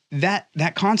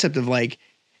that concept of like,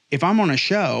 if I'm on a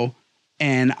show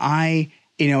and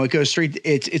it goes straight,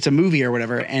 it's a movie or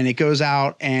whatever, and it goes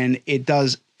out and it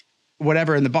does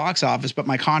whatever in the box office, but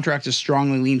my contract is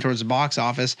strongly leaned towards the box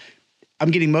office,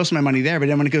 I'm getting most of my money there. But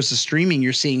then when it goes to streaming,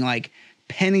 you're seeing like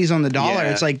pennies on the dollar.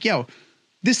 Yeah. It's like, yo,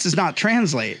 this does not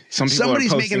translate.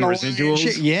 Somebody's making the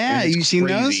residuals. Yeah, you seen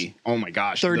those? Oh my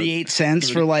gosh, 38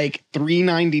 cents for like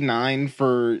 $3.99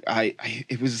 for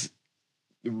it was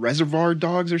Reservoir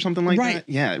Dogs or something like that.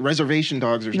 Yeah, Reservation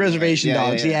Dogs or something. Reservation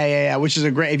Dogs. Yeah. Which is a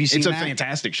great. Have you seen? It's a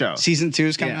fantastic show. Season 2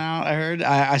 is coming out. I heard.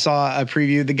 I saw a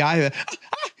preview. The guy,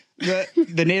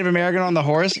 the Native American on the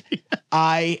horse.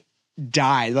 I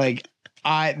died. Like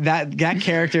that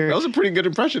character. That was a pretty good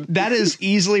impression. That is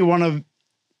easily one of.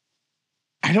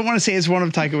 I don't want to say it's one of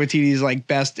Taika Waititi's like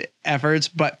best efforts,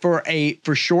 but for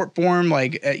short form,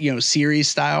 like series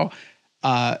style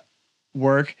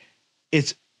work,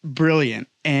 it's brilliant.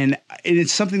 And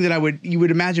it's something that you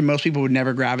would imagine most people would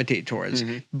never gravitate towards.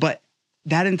 Mm-hmm. But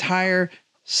that entire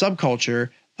subculture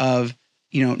of,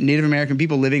 Native American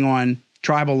people living on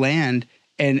tribal land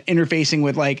and interfacing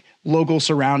with like local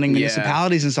surrounding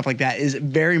municipalities and stuff like that is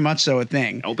very much so a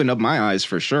thing. Opened up my eyes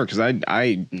for sure. Cause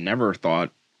I never thought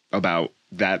about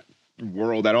that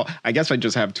world at all. I guess I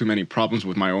just have too many problems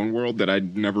with my own world that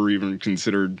I'd never even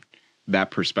considered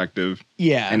that perspective.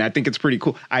 Yeah. And I think it's pretty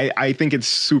cool. I think it's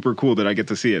super cool that I get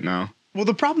to see it now. Well,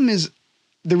 the problem is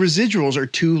the residuals are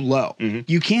too low. Mm-hmm.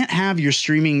 You can't have your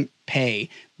streaming pay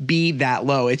be that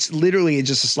low. It's literally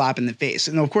just a slap in the face.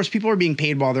 And of course, people are being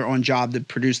paid while they're on job to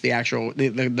produce the actual,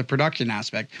 the production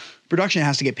aspect. Production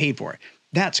has to get paid for it.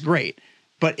 That's great.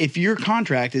 But if your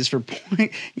contract is for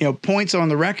points on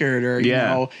the record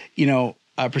or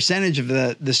a percentage of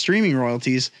the streaming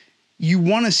royalties, you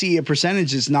want to see a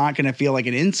percentage that's not going to feel like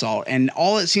an insult. And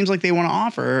all it seems like they want to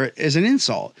offer is an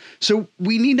insult. So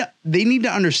they need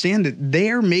to understand that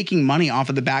they're making money off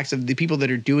of the backs of the people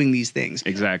that are doing these things.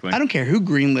 Exactly. I don't care who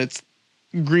greenlights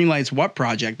what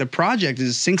project. The project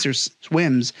is sinks or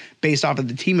swims based off of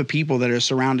the team of people that are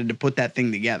surrounded to put that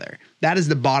thing together. That is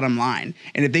the bottom line.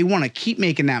 And if they want to keep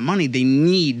making that money, they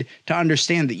need to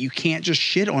understand that you can't just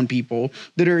shit on people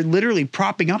that are literally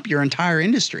propping up your entire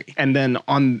industry. And then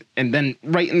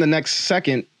right in the next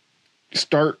second,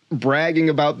 start bragging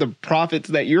about the profits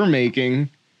that you're making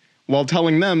while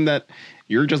telling them that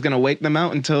you're just going to wake them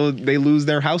out until they lose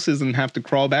their houses and have to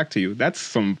crawl back to you. That's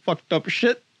some fucked up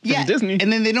shit. From Disney.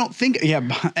 And then they don't think,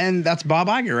 and that's Bob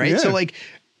Iger, right? Yeah. So like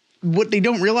what they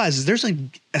don't realize is there's like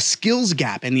a skills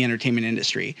gap in the entertainment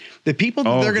industry. The people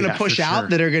that they're going to push out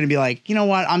that are going to be like, you know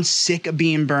what, I'm sick of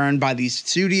being burned by these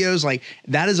studios. Like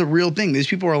that is a real thing. These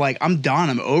people are like, I'm done.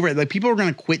 I'm over it. Like people are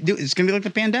going to quit. It's going to be like the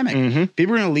pandemic. Mm-hmm.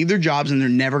 People are going to leave their jobs and they're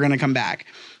never going to come back.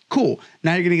 Cool.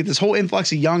 Now you're going to get this whole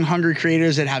influx of young, hungry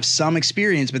creators that have some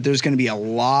experience, but there's going to be a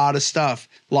lot of stuff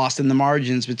lost in the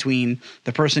margins between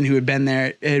the person who had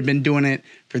been doing it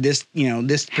for this,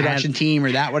 this production team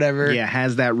or that, whatever. Yeah.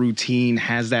 Has that routine,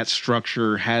 has that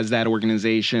structure, has that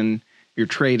organization. You're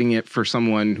trading it for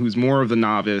someone who's more of the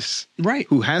novice. Right.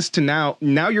 Who has to now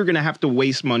you're going to have to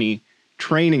waste money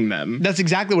training them. That's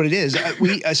exactly what it is.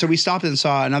 We stopped and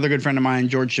saw another good friend of mine,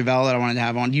 George Chevelle, that I wanted to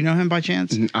have on. Do you know him by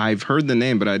chance? I've heard the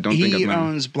name, but I don't think I've met him. He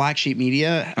owns Black Sheep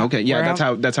Media. Okay, yeah,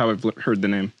 that's how I've heard the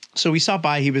name. So we stopped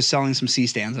by. He was selling some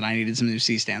C-stands, and I needed some new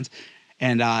C-stands.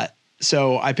 And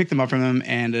so I picked them up from him,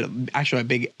 and actually a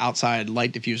big outside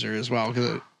light diffuser as well,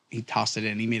 because he tossed it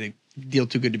in. He made a deal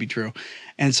too good to be true.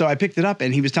 And so I picked it up,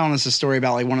 and he was telling us a story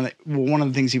about like one of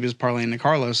the things he was parlaying to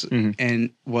Carlos and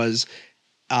was,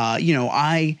 I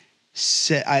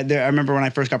remember when I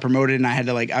first got promoted and I had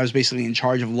to I was basically in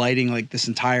charge of lighting like this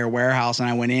entire warehouse, and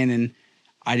I went in and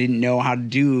I didn't know how to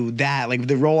do that. Like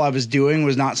the role I was doing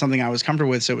was not something I was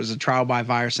comfortable with. So it was a trial by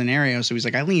fire scenario. So he's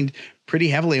like, I leaned pretty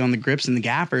heavily on the grips and the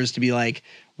gaffers to be like,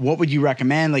 what would you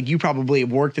recommend? Like, you probably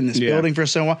have worked in this building for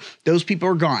so long. Those people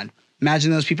are gone.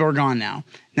 Imagine those people are gone now.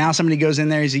 Now somebody goes in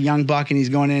there, he's a young buck, and he's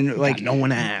going in like no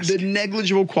one asked. The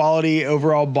negligible quality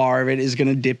overall bar of it is going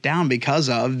to dip down because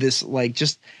of this,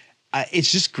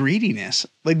 it's just greediness.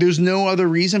 Like, there's no other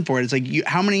reason for it. It's like,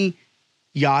 how many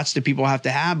yachts do people have to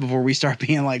have before we start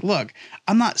being like, look,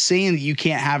 I'm not saying that you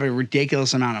can't have a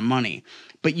ridiculous amount of money,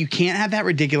 but you can't have that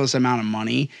ridiculous amount of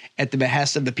money at the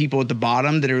behest of the people at the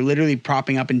bottom that are literally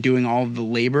propping up and doing all of the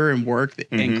labor and work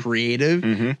and creative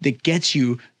that gets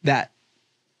you that,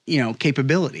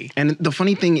 capability. And the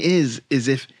funny thing is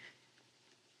if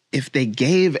they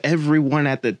gave everyone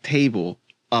at the table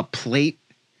a plate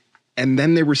and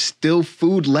then there was still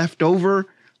food left over,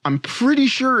 I'm pretty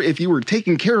sure if you were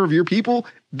taking care of your people,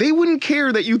 they wouldn't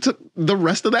care that you took the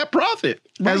rest of that profit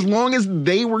as long as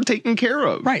they were taken care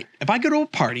of. Right. If I go to a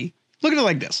party, look at it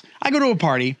like this. I go to a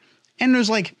party and there's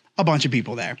like a bunch of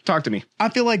people there. Talk to me. I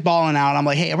feel like balling out. I'm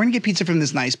like, hey, we're going to get pizza from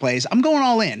this nice place. I'm going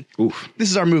all in. Oof. This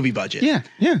is our movie budget. Yeah.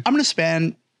 Yeah. I'm going to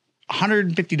spend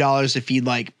 $150 to feed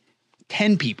like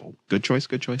 10 people. Good choice.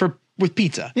 With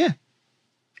pizza. Yeah.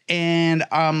 And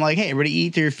I'm like, hey, everybody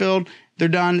eat till you're filled. They're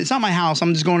done. It's not my house.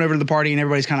 I'm just going over to the party and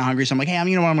everybody's kind of hungry. So I'm like, hey,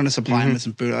 you know what? I'm going to supply them with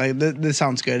some food. Like, this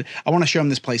sounds good. I want to show them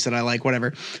this place that I like,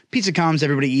 whatever. Pizza comes,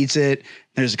 everybody eats it.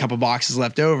 There's a couple boxes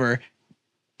left over.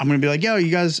 I'm going to be like, yo, you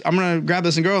guys, I'm going to grab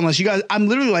this and go. Unless you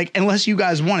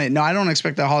guys want it. No, I don't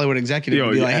expect the Hollywood executive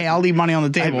to be like, hey, I'll leave money on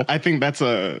the table. I think that's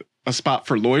a spot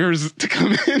for lawyers to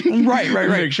come in. Right.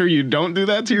 Make sure you don't do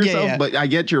that to yourself. Yeah. But I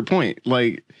get your point.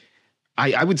 Like,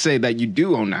 I would say that you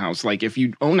do own the house. Like, if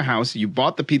you own a house, you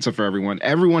bought the pizza for everyone.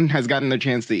 Everyone has gotten the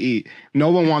chance to eat. No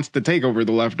one wants to take over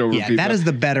the leftover pizza. That is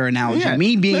the better analogy. Yeah.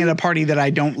 Me being at a party that I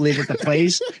don't live at the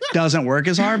place doesn't work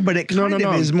as hard, but it kind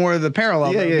of is more of the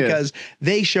parallel because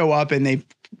they show up and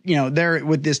they're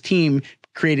with this team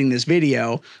creating this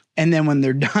video. And then when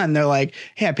they're done, they're like,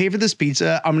 hey, I paid for this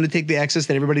pizza. I'm going to take the excess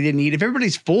that everybody didn't eat. If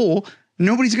everybody's full,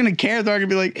 nobody's going to care. They're going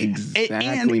to be like,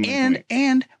 exactly.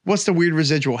 And what's the weird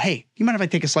residual? Hey, you mind if I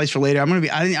take a slice for later?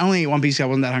 I only ate one piece. I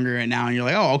wasn't that hungry right now. And you're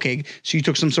like, oh, okay. So you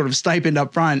took some sort of stipend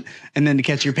up front and then to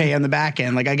catch your pay on the back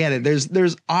end. Like, I get it.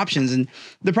 There's options. And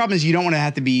the problem is you don't want to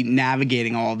have to be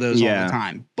navigating all of those all the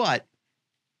time. But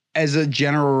as a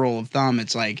general rule of thumb,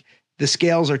 it's like the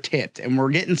scales are tipped and we're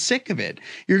getting sick of it.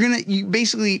 You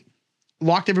basically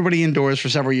locked everybody indoors for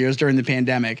several years during the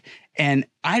pandemic. And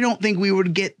I don't think we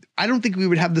would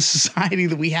have the society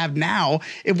that we have now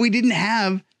if we didn't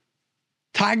have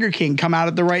Tiger King come out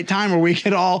at the right time where we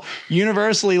could all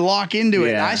universally lock into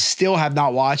it. I still have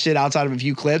not watched it outside of a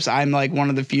few clips. I'm like one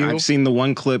of the few. I've seen the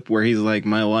one clip where he's like,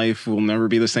 my life will never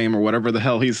be the same or whatever the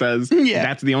hell he says. Yeah.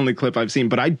 That's the only clip I've seen.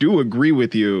 But I do agree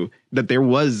with you that there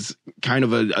was kind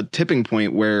of a tipping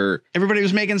point where everybody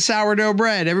was making sourdough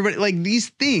bread. Everybody, like, these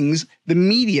things, the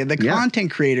media, the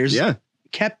content creators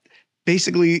kept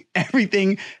basically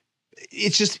everything.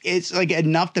 It's like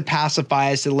enough to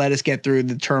pacify us, to let us get through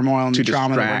the turmoil and the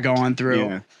trauma that we're going through.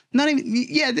 Yeah. Not even,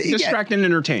 distract and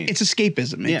entertain. It's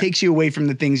escapism. It takes you away from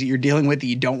the things that you're dealing with that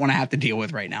you don't want to have to deal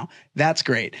with right now. That's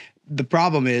great. The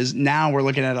problem is now we're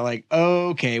looking at it like,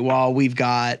 okay, well, we've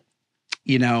got,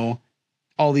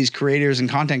 all these creators and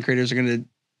content creators are going to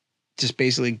just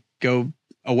basically go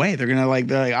away. They're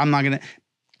like, I'm not going to.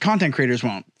 Content creators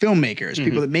won't. Filmmakers,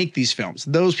 people that make these films,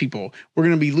 those people, we're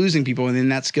going to be losing people. And then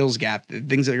that skills gap, the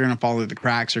things that are going to fall through the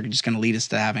cracks are just going to lead us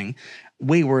to having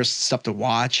way worse stuff to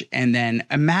watch. And then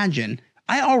imagine,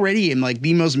 I already am like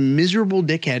the most miserable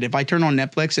dickhead if I turn on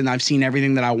Netflix and I've seen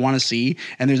everything that I want to see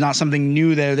and there's not something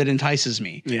new there that entices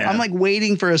me. Yeah. I'm like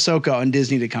waiting for Ahsoka on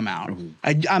Disney to come out.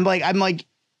 I'm like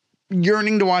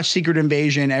yearning to watch Secret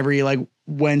Invasion every like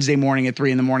Wednesday morning at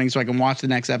 3 a.m. so I can watch the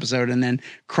next episode and then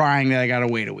crying that I got to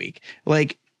wait a week.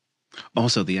 Like,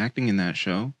 also the acting in that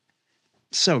show.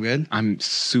 So good. I'm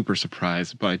super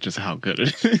surprised by just how good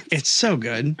it is. It's so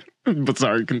good. But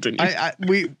sorry, continue.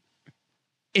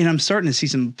 And I'm starting to see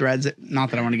some threads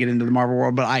not that I want to get into the Marvel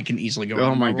world, but I can easily go.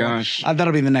 Oh my gosh.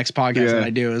 That'll be the next podcast that I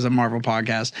do is a Marvel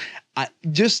podcast.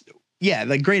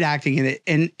 Like great acting in it.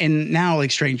 And now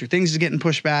like Stranger Things is getting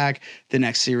pushed back. The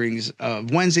next series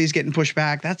of Wednesday is getting pushed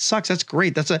back. That sucks. That's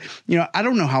great. I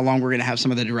don't know how long we're going to have some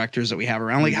of the directors that we have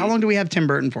around. Like how long do we have Tim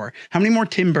Burton for? How many more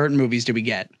Tim Burton movies do we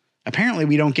get? apparently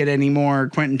we don't get any more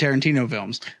Quentin Tarantino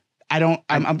films.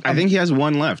 I think he has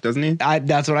one left, doesn't he?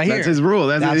 That's what I hear. That's his rule.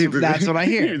 That's what I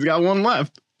hear. He's got one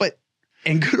left.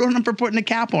 And good on him for putting a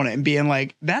cap on it and being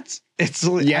like, that's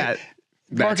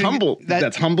humble.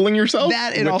 That's humbling yourself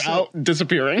and without also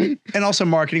disappearing. And also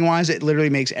marketing wise, it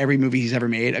literally makes every movie he's ever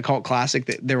made a cult classic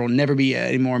that there will never be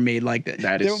any more made like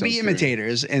that. There will be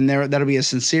imitators and that'll be a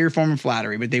sincere form of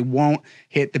flattery, but they won't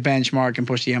hit the benchmark and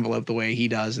push the envelope the way he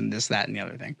does and this, that, and the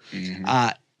other thing. Mm-hmm.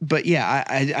 But yeah,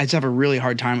 I just have a really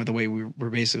hard time with the way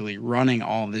we're basically running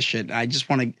all of this shit. I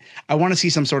want to see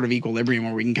some sort of equilibrium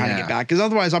where we can kind of get back, because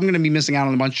otherwise I'm going to be missing out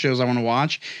on a bunch of shows I want to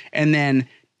watch. And then,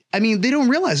 I mean, they don't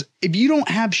realize if you don't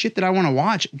have shit that I want to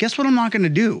watch, guess what I'm not going to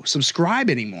do? Subscribe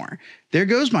anymore. There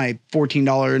goes my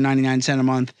 $14.99 a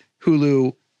month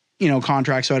Hulu,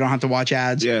 contract, so I don't have to watch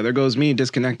ads. Yeah, there goes me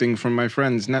disconnecting from my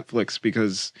friend's Netflix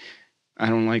because I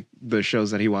don't like the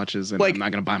shows that he watches, and I'm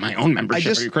not going to buy my own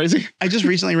membership. Are you crazy? I just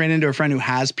recently ran into a friend who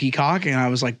has Peacock, and I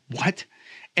was like, what?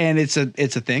 And it's a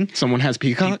thing. Someone has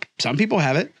Peacock? Some people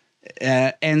have it.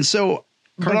 And so...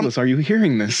 Carlos, are you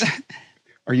hearing this?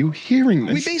 Are you hearing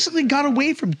this? We basically got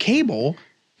away from cable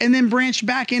and then branched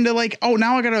back into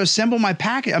now I got to assemble my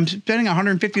packet. I'm spending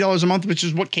 $150 a month, which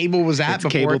is what cable was at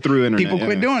before cable through internet, people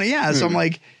quit doing it. Yeah. So I'm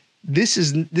like, this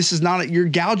is not, you're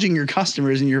gouging your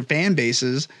customers and your fan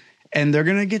bases, and they're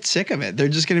going to get sick of it. They're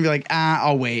just going to be like,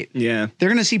 I'll wait. Yeah. They're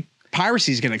going to see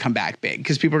piracy is going to come back big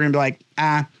because people are going to be like,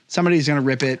 somebody's going to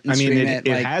rip it and stream it.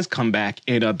 It has come back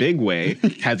in a big way.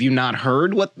 Have you not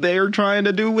heard what they're trying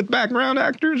to do with background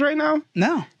actors right now?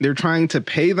 No. They're trying to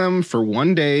pay them for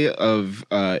one day of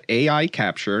AI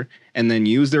capture and then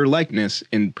use their likeness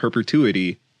in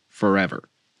perpetuity forever.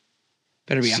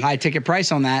 Better be a high ticket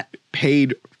price on that.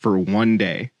 Paid for one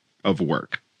day of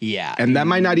work. Yeah. And that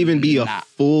might not even be a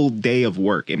full day of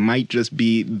work. It might just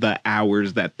be the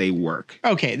hours that they work.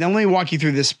 Okay, now let me walk you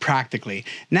through this practically.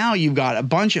 Now you've got a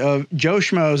bunch of Joe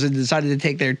Schmoes that decided to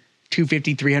take their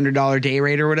 $250, $300 day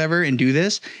rate or whatever and do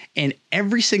this. And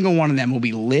every single one of them will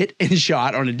be lit and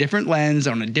shot on a different lens,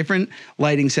 on a different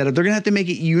lighting setup. They're going to have to make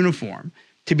it uniform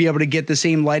to be able to get the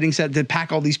same lighting set to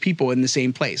pack all these people in the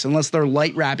same place, unless they're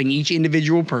light wrapping each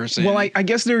individual person. Well, I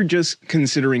guess they're just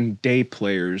considering day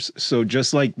players. So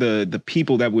just like the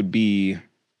people that would be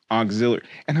auxiliary.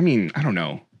 And I mean, I don't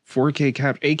know, 4K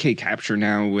 8K capture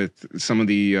now with some of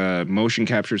the motion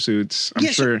capture suits. I'm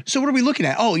sure. So what are we looking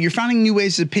at? Oh, you're finding new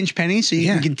ways to pinch pennies so you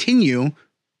can continue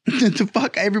to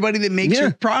fuck everybody that makes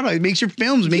your product, makes your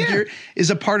films,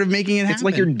 is a part of making it happen. It's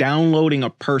like you're downloading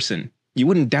a person. You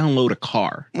wouldn't download a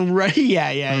car. Right.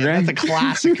 Yeah. Right? That's a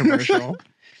classic commercial.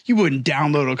 You wouldn't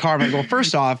download a car. I'm like, well,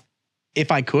 first off,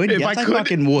 if I could, I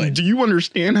fucking would. Do you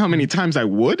understand how many times I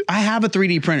would? I have a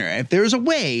 3D printer. If there's a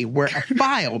way where a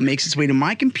file makes its way to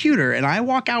my computer and I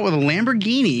walk out with a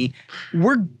Lamborghini,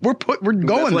 we're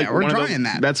going there. We're trying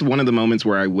that. That's one of the moments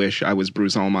where I wish I was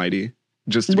Bruce Almighty.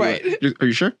 Just to right. Are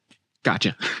you sure?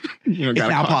 Gotcha. It's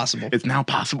now possible. It's now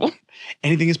possible.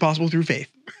 Anything is possible through faith.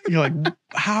 You're like,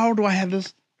 how do I have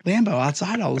this Lambo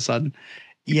outside all of a sudden?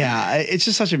 Yeah, it's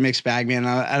just such a mixed bag, man.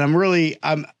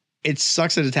 And it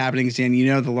sucks that it's happening, Dan.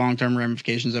 The long-term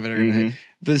ramifications of it. Mm-hmm.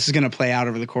 This is going to play out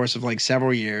over the course of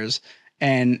several years.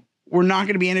 And we're not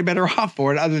going to be any better off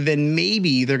for it, other than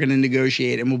maybe they're going to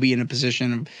negotiate and we'll be in a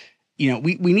position of,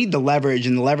 we need the leverage,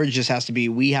 and the leverage just has to be,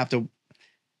 we have to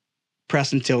press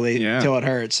them till it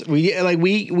hurts.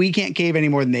 We can't cave any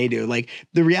more than they do.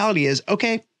 The reality is,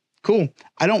 okay, cool.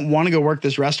 I don't want to go work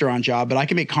this restaurant job, but I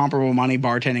can make comparable money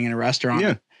bartending in a restaurant.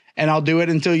 Yeah. And I'll do it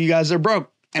until you guys are broke.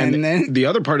 And then the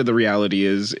other part of the reality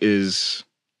is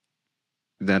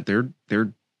that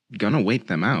they're gonna wait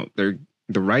them out. They're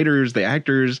the writers, the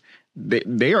actors,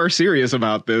 they are serious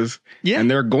about this. Yeah.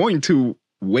 And they're going to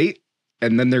wait,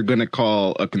 and then they're gonna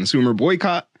call a consumer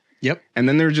boycott. Yep. And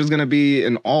then there's just going to be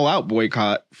an all-out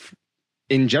boycott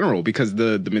in general, because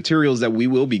the materials that we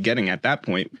will be getting at that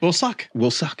point will suck.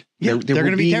 Yeah, there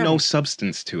will be no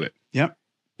substance to it. Yep.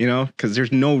 Because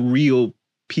there's no real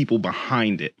people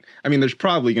behind it. I mean, there's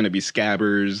probably going to be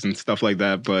scabbers and stuff like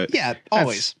that, but yeah,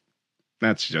 always.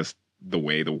 That's just the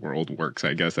way the world works,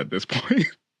 I guess, at this point.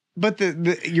 But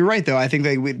you're right, though. I think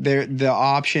the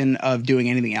option of doing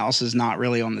anything else is not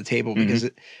really on the table,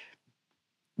 because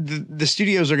the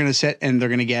studios are going to sit and they're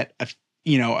going to get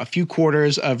a few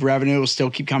quarters of revenue will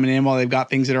still keep coming in while they've got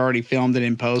things that are already filmed and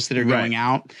in post that are going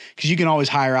out. Because you can always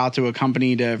hire out to a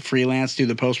company to freelance, do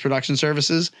the post-production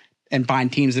services, and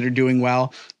find teams that are doing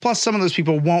well. Plus, some of those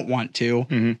people won't want to,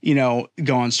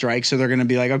 go on strike. So they're going to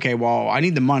be like, okay, well, I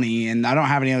need the money and I don't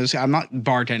have any others. I'm not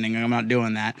bartending. I'm not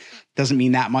doing that. Doesn't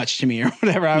mean that much to me or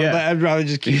whatever. I'd rather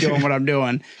just keep doing what I'm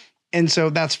doing. And so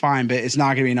that's fine, but it's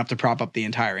not going to be enough to prop up the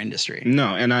entire industry.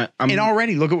 No, and and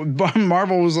already look at what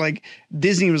Marvel was like.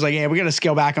 Disney was like, "Yeah, we got to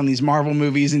scale back on these Marvel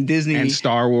movies," and Disney and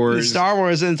Star Wars,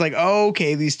 and it's like, oh,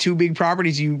 okay, these two big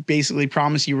properties you basically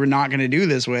promised you were not going to do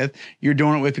this with, you're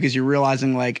doing it with because you're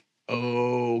realizing like,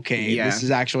 okay, this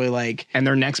is actually like, and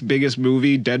their next biggest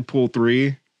movie, Deadpool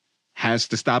 3, has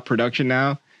to stop production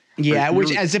now. Yeah,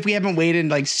 which as if we haven't waited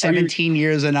like 17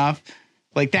 years enough.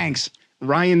 Like, thanks.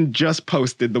 Ryan just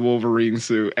posted the Wolverine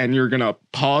suit, and you're gonna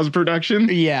pause production?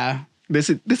 Yeah,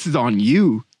 this is on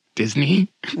you,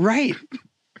 Disney. Right.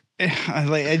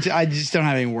 I just don't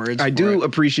have any words. I do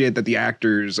appreciate that the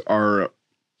actors are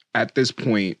at this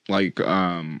point, like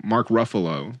Mark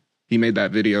Ruffalo. He made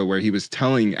that video where he was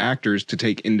telling actors to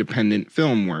take independent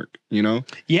film work, you know?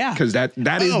 Yeah. Because that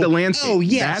is the landscape. Oh,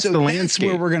 yeah. That's the landscape.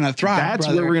 That's where we're going to thrive. That's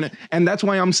where we're going to. And that's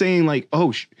why I'm saying, like,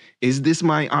 is this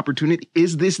my opportunity?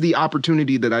 Is this the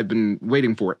opportunity that I've been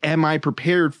waiting for? Am I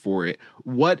prepared for it?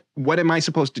 What am I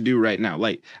supposed to do right now?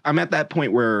 Like, I'm at that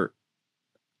point where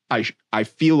I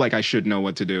feel like I should know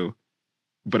what to do,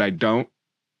 but I don't.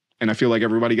 And I feel like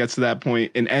everybody gets to that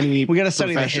point in any. We got to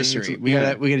study the history. We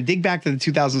got to dig back to the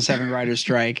 2007 writers'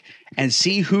 strike and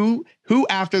see who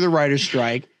after the writers'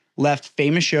 strike left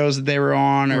famous shows that they were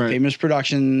on or famous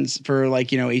productions for like,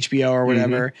 HBO or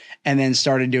whatever, and then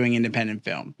started doing independent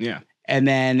film. Yeah. And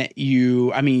then I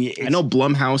know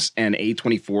Blumhouse and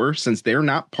A24, since they're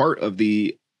not part of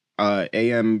the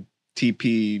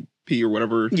AMTP or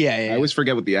whatever. Yeah. I always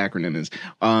forget what the acronym is.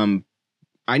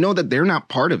 I know that they're not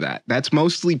part of that. That's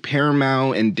mostly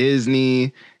Paramount and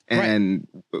Disney and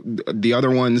the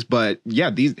other ones. But yeah,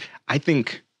 I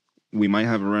think we might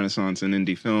have a renaissance in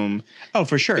indie film. Oh,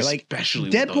 for sure.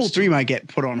 Especially like Deadpool 3 might get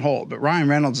put on hold, but Ryan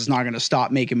Reynolds is not going to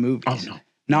stop making movies. Oh, no.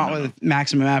 Not with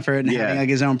maximum effort and having like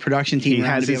his own production team. He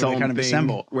has his own kind of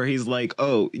assemble. Where he's like,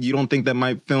 oh, you don't think that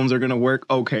my films are going to work?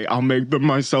 Okay, I'll make them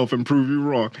myself and prove you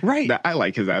wrong. Right. I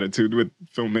like his attitude with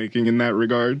filmmaking in that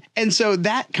regard. And so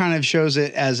that kind of shows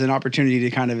it as an opportunity to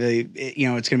kind of, it's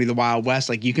going to be the Wild West.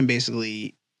 Like you can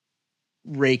basically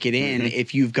rake it in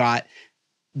if you've got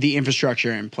the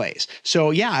infrastructure in place.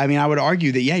 So yeah, I mean, I would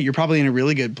argue that, you're probably in a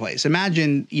really good place.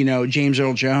 Imagine, James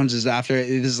Earl Jones is this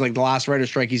is like the last writer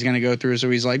strike he's going to go through. So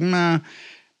he's like,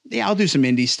 I'll do some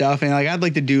indie stuff. And like, I'd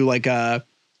like to do like a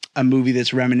movie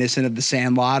that's reminiscent of The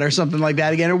Sandlot or something like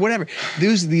that again, or whatever.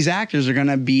 These actors are going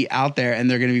to be out there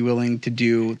and they're going to be willing to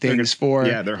do things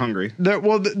they're hungry.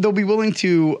 They'll be willing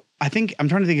to, I'm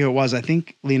trying to think who it was. I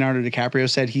think Leonardo DiCaprio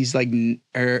said he's like,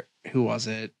 or who was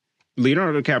it?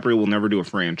 Leonardo DiCaprio will never do a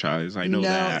franchise. I know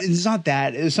that. No, it's not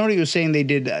that. Somebody was saying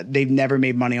they've never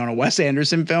made money on a Wes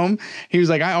Anderson film. He was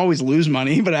like, I always lose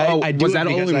money, but I do. Was that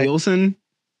Owen Wilson?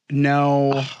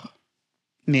 No,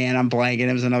 man, I'm blanking.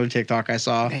 It was another TikTok I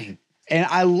saw. Dang. And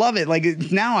I love it. Like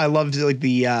now I love like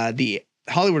the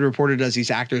Hollywood Reporter does these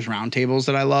actors roundtables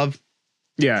that I love.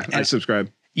 Yeah, I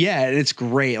subscribe. Yeah, it's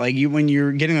great. Like when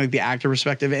you're getting like the actor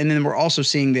perspective, and then we're also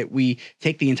seeing that we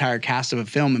take the entire cast of a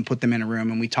film and put them in a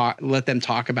room and we let them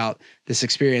talk about this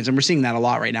experience. And we're seeing that a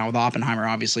lot right now with Oppenheimer,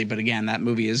 obviously. But again, that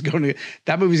movie's going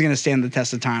to stand the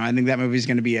test of time. I think that movie is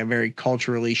going to be a very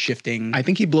culturally shifting. I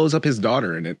think he blows up his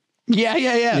daughter in it.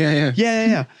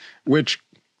 Yeah. Which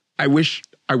I wish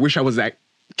I was that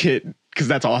kid because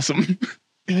that's awesome.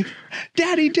 Like,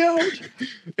 Daddy, don't.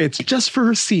 It's just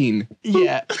for a scene.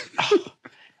 Yeah.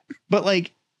 But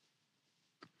like,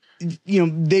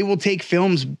 they will take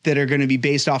films that are going to be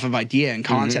based off of idea and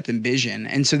concept and vision.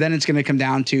 And so then it's going to come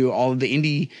down to all of the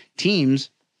indie teams,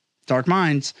 Dark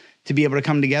Minds, to be able to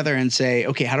come together and say,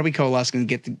 okay, how do we coalesce and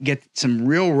get some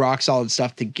real rock solid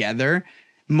stuff together?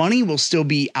 Money will still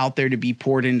be out there to be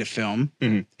poured into film.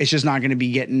 It's just not going to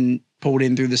be getting pulled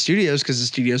in through the studios because the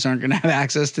studios aren't going to have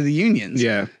access to the unions.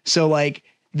 Yeah. So like,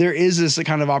 there is this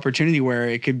kind of opportunity where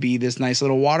it could be this nice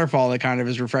little waterfall that kind of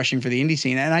is refreshing for the indie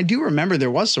scene. And I do remember there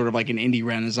was sort of like an indie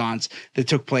renaissance that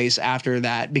took place after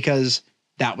that because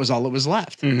that was all that was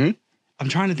left. I'm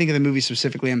trying to think of the movie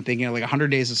specifically. I'm thinking of like 100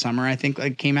 Days of Summer, I think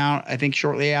like came out,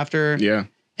 shortly after. Yeah.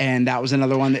 And that was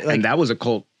another one that and that was a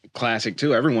cult classic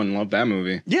too. Everyone loved that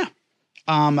movie. Yeah.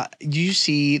 Do you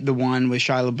see the one with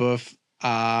Shia LaBeouf?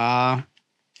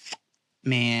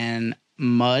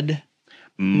 Mud.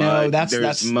 No,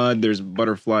 that's Mud. There's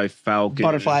Butterfly Falcon.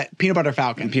 Peanut Butter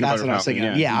Falcon. That's what I was thinking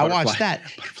of. Yeah, I watched that.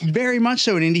 Very much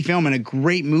so an indie film and a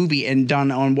great movie and done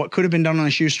on what could have been done on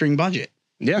a shoestring budget.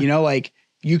 Yeah. Like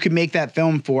you could make that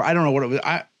film for, I don't know what it was.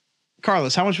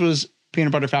 Carlos, how much was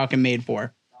Peanut Butter Falcon made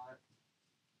for?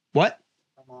 What?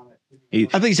 I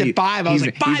think he said $5. I was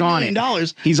like, $5 million.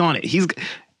 He's on it.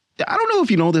 I don't know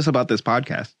if you know this about this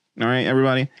podcast. All right,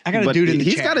 everybody. I got a dude in the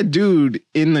chair. He's got a dude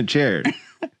in the chair.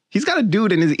 He's got a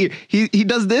dude in his ear. He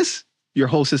does this, your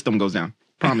whole system goes down.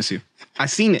 Promise you. I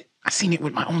seen it. I seen it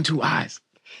with my own 2 eyes.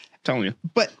 I'm telling you.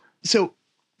 But so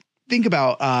think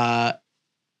about,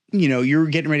 you're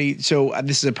getting ready. So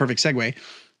this is a perfect segue.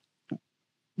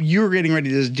 You're getting ready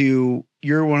to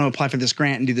you want to apply for this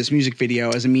grant and do this music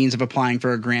video as a means of applying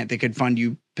for a grant that could fund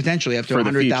you potentially up to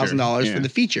 $100,000 for the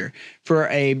feature for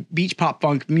a beach pop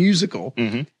funk musical.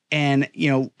 Mm-hmm. And,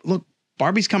 look,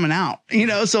 Barbie's coming out,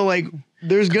 so like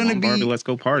there's going to be Barbie, let's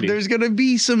go party. There's going to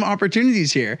be some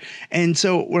opportunities here. And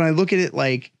so when I look at it,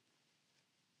 like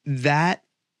that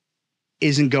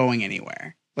isn't going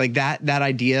anywhere. Like that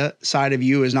idea side of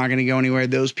you is not going to go anywhere.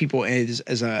 Those people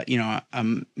as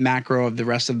a macro of the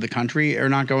rest of the country are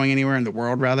not going anywhere, in the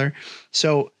world rather.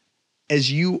 So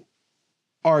as you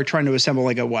are trying to assemble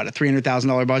like a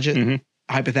 $300,000 budget, mm-hmm.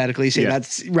 hypothetically, say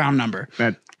that's round number.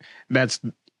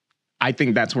 I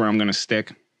think that's where I'm going to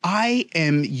stick. I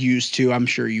am used to, I'm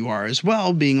sure you are as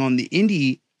well, being on the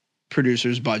indie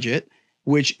producer's budget,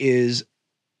 which is,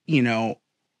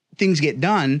 things get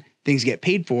done, things get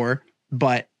paid for,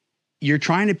 but you're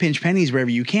trying to pinch pennies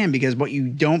wherever you can, because what you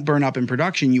don't burn up in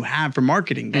production, you have for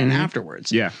marketing then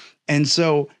afterwards. Yeah. And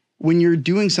so when you're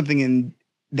doing something in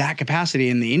that capacity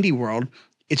in the indie world,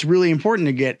 it's really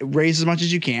important to raise as much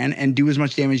as you can and do as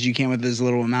much damage as you can with as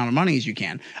little amount of money as you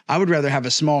can. I would rather have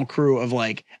a small crew of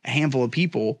like a handful of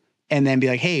people and then be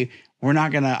like, hey, I'm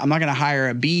not going to hire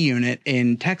a B unit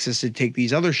in Texas to take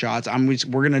these other shots.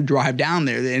 We're going to drive down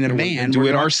there in a van. Do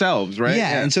it ourselves, right?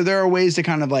 Yeah. And so there are ways to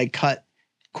kind of like cut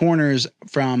corners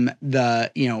from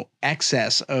the,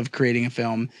 excess of creating a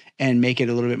film and make it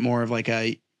a little bit more of like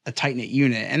a tight-knit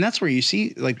unit. And that's where you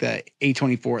see like the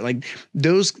A24, like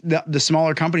the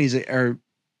smaller companies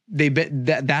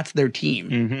that's their team.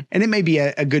 Mm-hmm. And it may be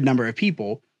a good number of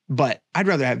people, but I'd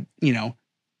rather have,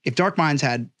 if Dark Minds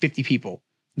had 50 people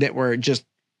that were just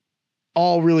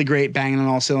all really great, banging on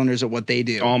all cylinders at what they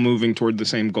do. All moving toward the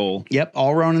same goal. Yep.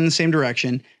 All rowing in the same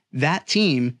direction. That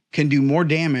team can do more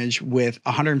damage with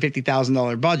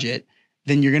 $150,000 budget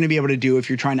than you're going to be able to do if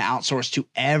you're trying to outsource to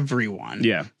everyone.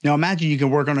 Yeah. Now imagine you can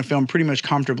work on a film pretty much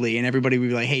comfortably and everybody would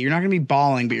be like, hey, you're not going to be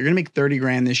balling, but you're going to make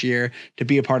 $30,000 this year to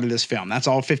be a part of this film. That's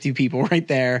all 50 people right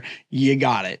there. You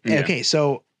got it. Yeah. Okay.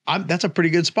 So that's a pretty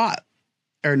good spot.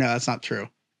 Or no, that's not true.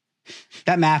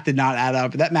 That math did not add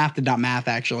up. That math did not math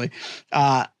actually.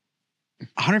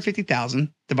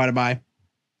 150,000 divided by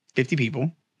 50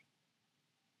 people.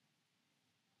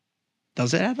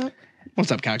 Does it add up?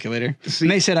 What's up, calculator? See,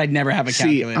 and they said I'd never have a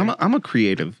calculator. I'm a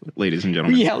creative, ladies and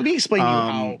gentlemen. Yeah, let me explain to you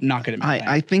how not good at math.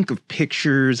 I think of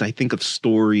pictures, I think of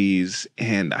stories,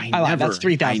 and I that's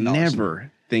 $3,000. I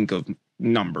never think of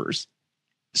numbers.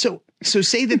 So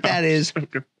say that is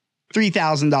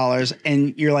 $3,000,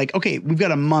 and you're like, okay, we've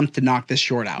got a month to knock this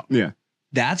short out. Yeah.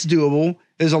 That's doable.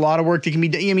 There's a lot of work that can be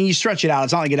done. I mean, you stretch it out.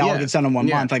 It's not like it all gets done in 1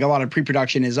 month. Like a lot of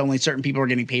pre-production is only certain people are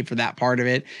getting paid for that part of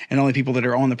it. And only people that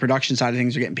are on the production side of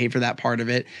things are getting paid for that part of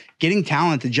it. Getting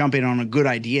talent to jump in on a good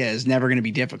idea is never going to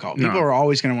be difficult. People are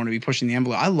always going to want to be pushing the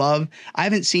envelope. I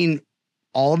haven't seen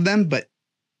all of them, but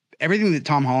everything that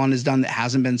Tom Holland has done that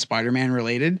hasn't been Spider-Man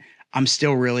related, I'm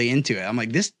still really into it. I'm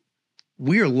like,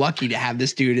 we're lucky to have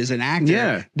this dude as an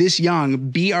actor, this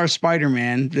young, be our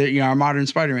Spider-Man, our modern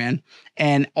Spider-Man,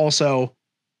 and also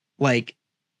like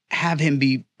have him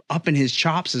be up in his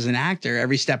chops as an actor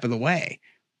every step of the way.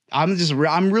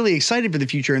 I'm really excited for the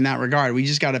future in that regard. We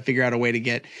just got to figure out a way to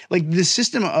get like the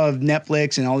system of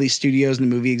Netflix and all these studios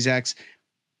and the movie execs.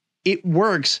 It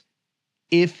works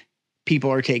if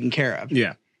people are taken care of.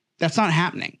 Yeah. That's not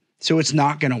happening. So it's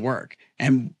not going to work.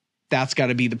 And that's got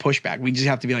to be the pushback. We just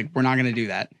have to be like, we're not going to do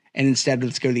that. And instead,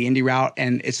 let's go the indie route.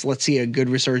 And let's see a good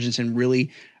resurgence in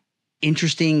really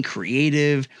interesting,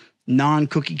 creative,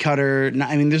 non-cookie cutter.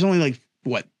 I mean, there's only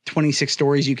 26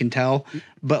 stories you can tell,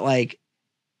 but like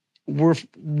we're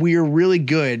really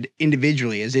good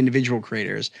individually as individual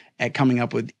creators at coming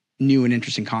up with new and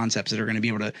interesting concepts that are going to be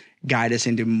able to guide us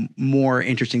into more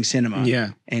interesting cinema. Yeah.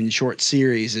 And short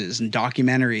series and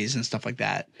documentaries and stuff like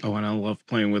that. Oh, and I love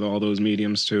playing with all those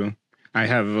mediums too. I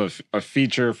have a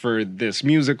feature for this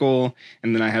musical,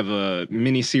 and then I have a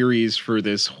mini series for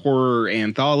this horror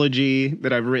anthology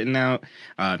that I've written out.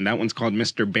 That one's called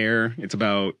Mr. Bear. It's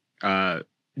about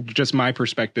just my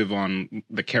perspective on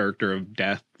the character of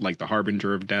death, like the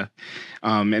harbinger of death.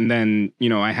 And then,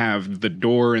 I have The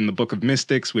Door in the Book of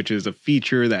Mystics, which is a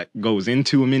feature that goes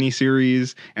into a mini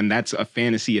series, and that's a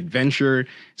fantasy adventure.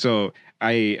 So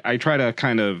I try to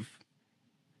kind of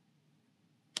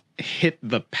hit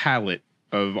the palette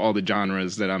of all the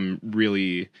genres that I'm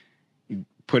really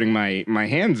putting my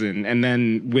hands in. And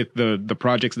then with the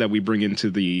projects that we bring into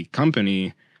the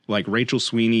company, Like Rachel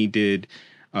Sweeney did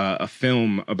a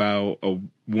film about a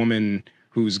woman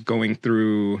who's going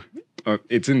through.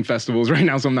 It's in festivals right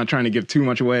now, so I'm not trying to give too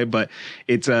much away, but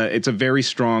it's a very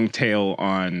strong tale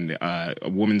on a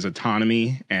woman's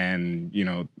autonomy and, you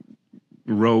know,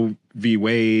 Roe v.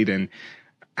 Wade and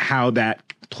how that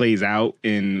plays out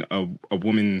in a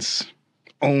woman's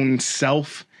own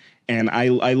self. And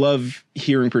I love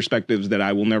hearing perspectives that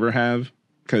I will never have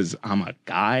because I'm a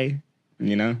guy,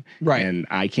 you know? Right. And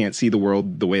I can't see the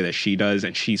world the way that she does.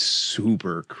 And she's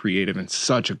super creative and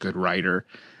such a good writer.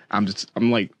 I'm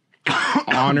like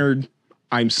honored.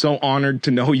 I'm so honored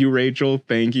to know you, Rachel.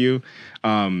 Thank you.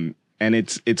 And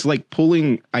it's like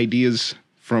pulling ideas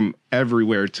from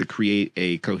everywhere to create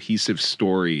a cohesive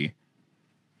story.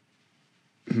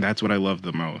 That's what I love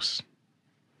the most.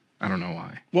 I don't know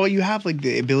why. Well, you have like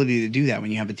the ability to do that when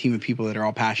you have a team of people that are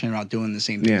all passionate about doing the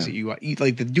same things that you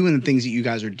like, doing the things that you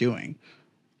guys are doing.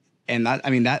 And that, I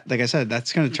mean, that, like I said,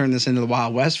 that's going to turn this into the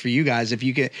Wild West for you guys. If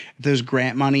there's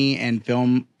grant money and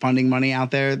film funding money out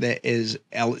there that is,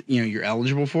 you're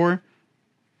eligible for,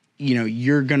 you know,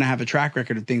 you're going to have a track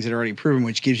record of things that are already proven,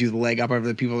 which gives you the leg up over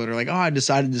the people that are like, oh, I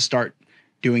decided to start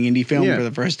doing indie film for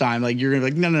the first time. Like, you're going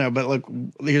to be like, no, but look,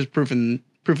 here's proof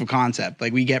of concept.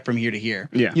 Like, we get from here to here.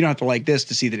 Yeah. You don't have to like this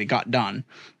to see that it got done.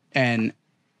 And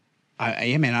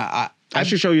I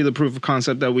should show you the proof of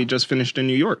concept that we just finished in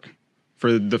New York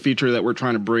for the feature that we're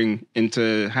trying to bring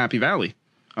into Happy Valley.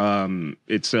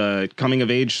 It's a coming of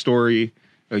age story.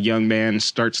 A young man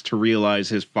starts to realize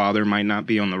his father might not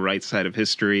be on the right side of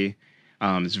history.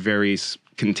 It's very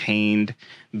contained.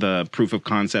 The proof of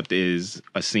concept is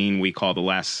a scene we call the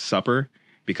Last Supper,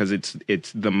 because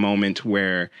it's the moment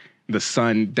where the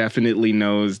son definitely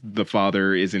knows the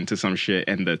father is into some shit,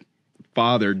 and the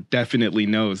father definitely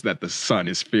knows that the son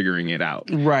is figuring it out.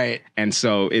 Right. And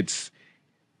so it's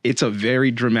a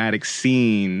very dramatic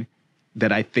scene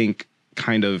that I think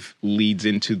kind of leads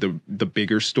into the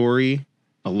bigger story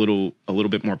a little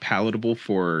bit more palatable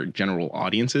for general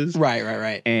audiences.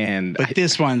 Right. But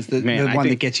this one's the one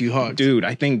that gets you hooked. Dude,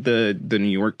 I think the New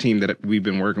York team that we've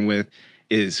been working with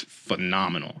is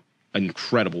phenomenal.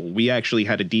 Incredible. We actually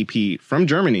had a DP from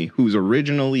Germany who's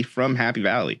originally from Happy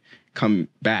Valley come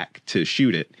back to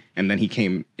shoot it. And then he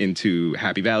came into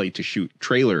Happy Valley to shoot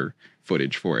trailer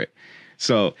footage for it.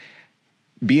 So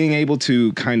being able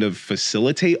to kind of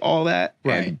facilitate all that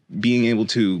and being able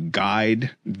to guide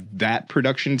that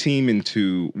production team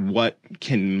into what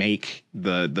can make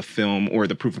the film or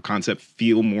the proof of concept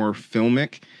feel more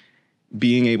filmic,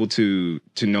 being able to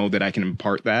know that I can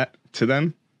impart that to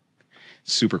them,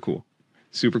 super cool.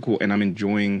 Super cool. And I'm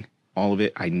enjoying all of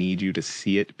it. I need you to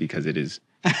see it because it is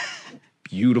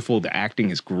beautiful. The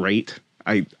acting is great.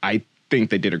 I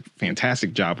think they did a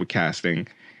fantastic job with casting.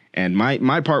 And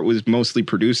my part was mostly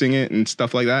producing it and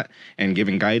stuff like that and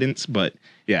giving guidance. But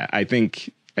yeah, I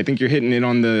think you're hitting it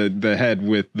on the head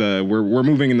with we're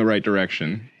moving in the right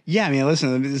direction. Yeah, I mean,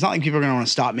 listen, it's not like people are going to want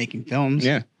to stop making films.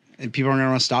 Yeah. And people are going to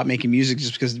want to stop making music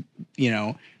just because,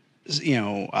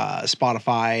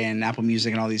 Spotify and Apple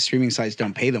Music and all these streaming sites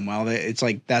don't pay them well. It's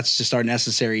like that's just our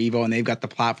necessary evil, and they've got the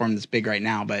platform that's big right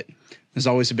now, but there's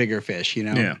always a bigger fish, you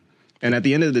know? Yeah. And at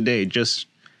the end of the day, just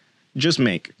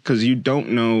make, because you don't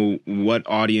know what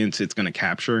audience it's going to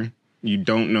capture. You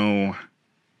don't know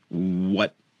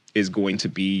what is going to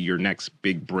be your next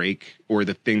big break or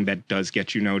the thing that does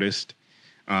get you noticed.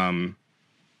 But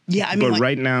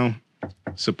right now,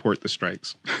 support the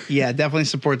strikes. Yeah, definitely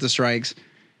support the strikes.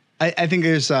 I think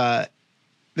there's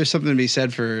something to be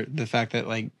said for the fact that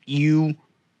like you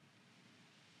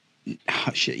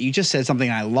just said something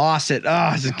and I lost it.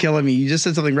 Oh, it's just killing me. You just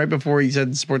said something right before you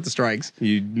said support the strikes.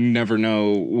 You never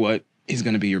know what is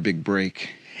going to be your big break.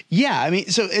 Yeah, I mean,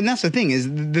 and that's the thing is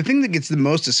the thing that gets the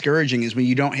most discouraging is when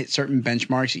you don't hit certain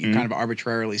benchmarks that you kind of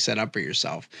arbitrarily set up for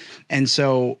yourself. And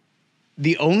so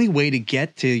the only way to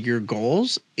get to your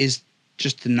goals is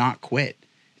just to not quit.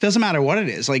 It doesn't matter what it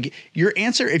is. Like your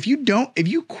answer, if you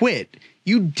quit,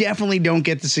 you definitely don't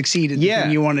get to succeed at the thing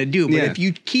you want to do. But if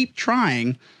you keep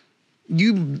trying,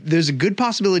 there's a good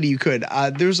possibility you could.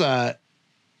 There's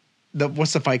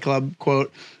what's the Fight Club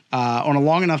quote? On a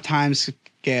long enough time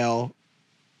scale,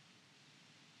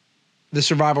 the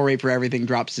survival rate for everything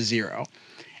drops to 0.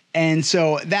 And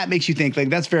so that makes you think like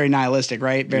that's very nihilistic,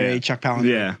 right? Very Chuck Palahniuk.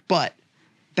 Yeah. But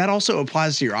that also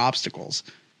applies to your obstacles.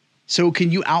 So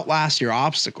can you outlast your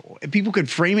obstacle? If people could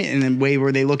frame it in a way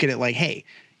where they look at it like, hey,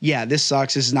 yeah, this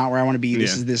sucks. This is not where I want to be.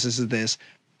 This is this.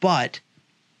 But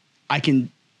I can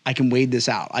wade this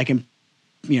out. I can,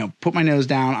 put my nose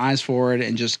down, eyes forward,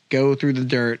 and just go through the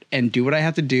dirt and do what I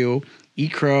have to do.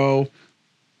 Eat crow,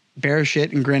 bear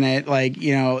shit and grin it. Like,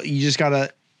 you just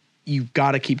gotta you've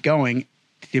got to keep going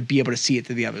to be able to see it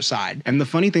to the other side. And the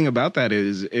funny thing about that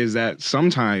is that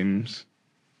sometimes,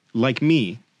 like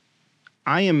me,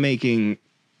 I am making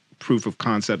proof of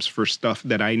concepts for stuff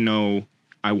that I know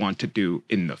I want to do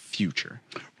in the future.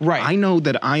 Right. I know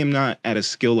that I am not at a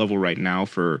skill level right now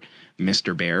for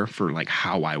Mr. Bear, for like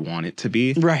how I want it to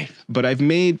be. Right. But I've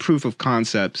made proof of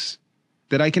concepts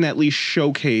that I can at least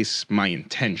showcase my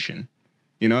intention,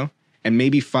 you know? And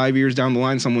maybe 5 years down the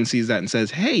line, someone sees that and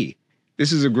says, hey,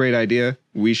 this is a great idea.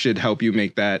 We should help you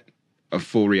make that a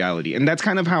full reality. And that's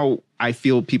kind of how I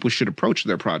feel people should approach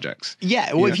their projects.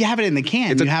 Yeah. Well, if you have it in the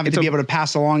can, you have it to be able to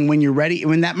pass along when you're ready.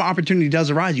 When that opportunity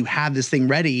does arise, you have this thing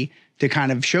ready to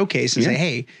kind of showcase and say,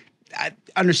 hey, I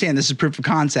understand this is proof of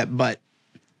concept, but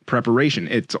preparation.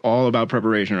 It's all about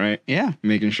preparation, right? Yeah.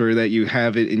 Making sure that you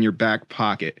have it in your back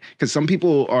pocket. Because some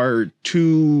people are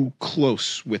too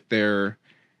close with their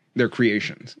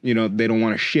creations. You know, they don't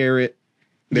want to share it.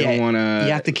 They don't want to.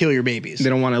 You have to kill your babies. They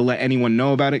don't want to let anyone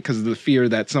know about it because of the fear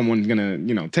that someone's going to,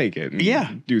 you know, take it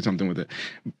and do something with it.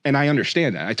 And I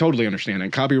understand that. I totally understand.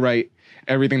 And copyright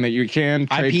everything that you can.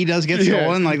 IP does get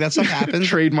stolen. Like that stuff happens.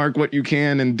 Trademark what you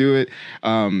can and do it.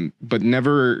 But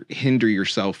never hinder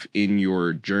yourself in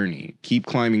your journey. Keep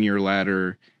climbing your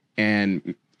ladder.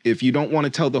 And if you don't want to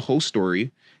tell the whole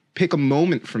story, pick a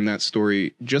moment from that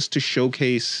story just to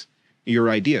showcase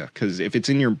your idea, because if it's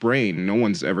in your brain, no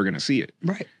one's ever going to see it.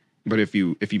 Right. But if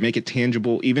you make it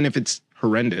tangible, even if it's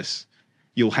horrendous,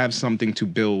 you'll have something to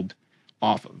build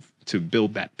off of, to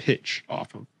build that pitch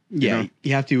off of. Yeah,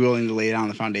 you have to be willing to lay down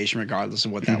the foundation regardless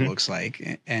of what that looks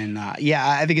like. And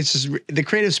I think it's just the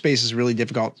creative space is really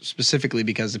difficult, specifically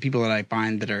because the people that I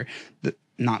find that are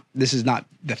this is not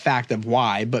the fact of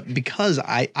why, but because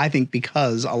I think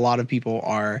because a lot of people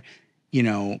are, you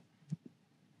know,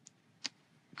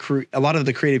 a lot of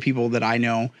the creative people that I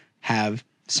know have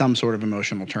some sort of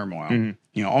emotional turmoil. Mm-hmm.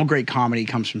 You know, all great comedy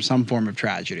comes from some form of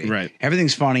tragedy. Right.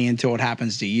 Everything's funny until it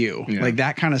happens to you. Yeah. Like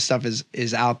that kind of stuff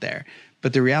is out there.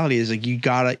 But the reality is like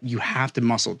you have to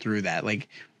muscle through that. Like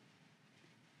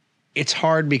it's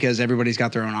hard because everybody's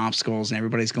got their own obstacles and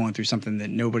everybody's going through something that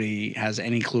nobody has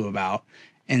any clue about.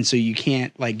 And so you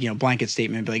can't like, you know, blanket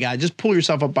statement, be like, just pull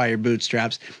yourself up by your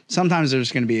bootstraps. Sometimes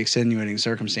there's going to be extenuating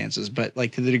circumstances, but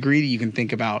like to the degree that you can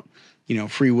think about, you know,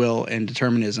 free will and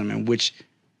determinism, and which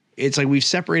it's like we've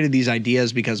separated these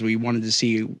ideas because we wanted to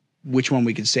see which one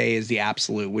we could say is the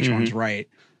absolute, which one's right.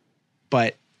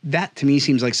 But that to me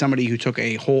seems like somebody who took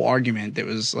a whole argument that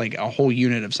was like a whole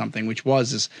unit of something, which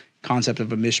was this concept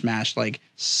of a mishmash, like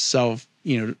self,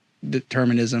 you know,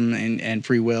 determinism and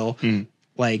free will,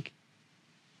 like,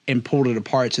 and pulled it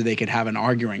apart so they could have an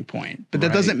arguing point. But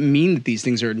that doesn't mean that these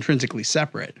things are intrinsically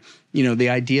separate. You know, the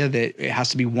idea that it has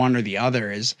to be one or the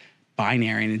other is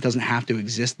binary, and it doesn't have to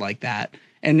exist like that.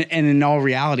 And in all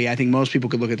reality, I think most people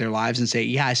could look at their lives and say,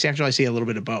 yeah, I see a little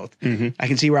bit of both. Mm-hmm. I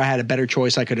can see where I had a better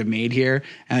choice I could have made here.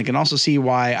 And I can also see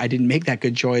why I didn't make that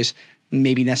good choice,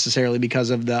 maybe necessarily because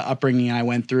of the upbringing I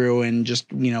went through and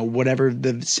just, you know, whatever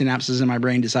the synapses in my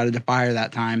brain decided to fire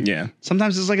that time. Yeah.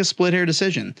 Sometimes it's like a split hair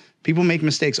decision. People make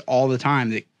mistakes all the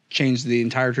time that change the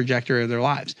entire trajectory of their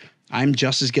lives. I'm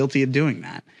just as guilty of doing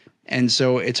that. And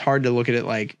so it's hard to look at it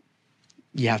like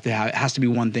you have to have, it has to be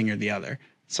one thing or the other.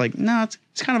 It's like, no,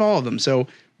 it's kind of all of them. So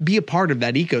be a part of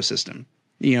that ecosystem,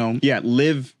 you know? Yeah.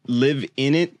 Live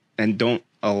in it and don't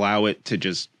allow life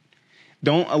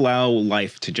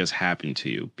to just happen to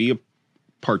you. Be a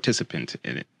participant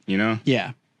in it, you know?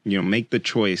 Yeah. You know, make the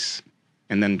choice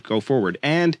and then go forward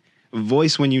and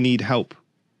voice when you need help.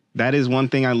 That is one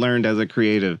thing I learned as a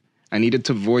creative. I needed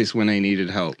to voice when I needed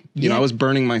help. You know, I was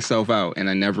burning myself out and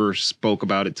I never spoke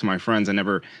about it to my friends. I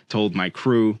never told my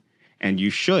crew, and you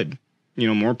should. You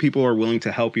know, more people are willing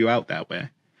to help you out that way.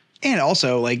 And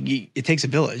also, like, it takes a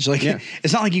village. Like,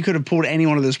 it's not like you could have pulled any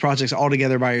one of those projects all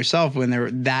together by yourself when they're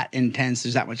that intense.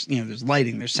 There's that much, you know, there's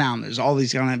lighting, there's sound, there's all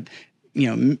these kind of,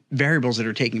 you know, variables that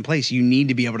are taking place. You need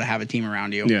to be able to have a team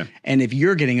around you. Yeah. And if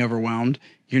you're getting overwhelmed,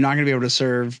 you're not going to be able to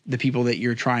serve the people that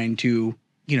you're trying to,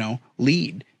 you know,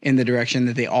 lead in the direction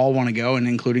that they all want to go, and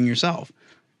including yourself.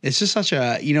 It's just such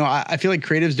a, you know, I feel like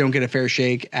creatives don't get a fair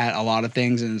shake at a lot of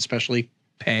things, and especially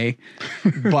pay.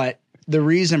 But the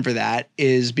reason for that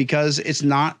is because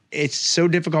it's so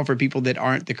difficult for people that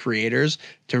aren't the creators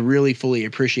to really fully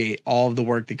appreciate all of the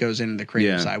work that goes into the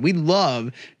creative side. We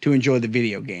love to enjoy the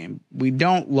video game. We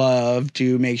don't love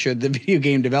to make sure the video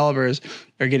game developers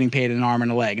are getting paid an arm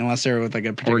and a leg, unless they're with like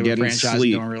a particular franchise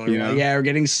sleep, doing really well. Yeah, or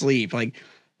getting sleep. Like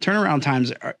turnaround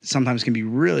times sometimes can be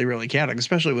really, really chaotic,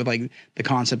 especially with like the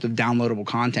concept of downloadable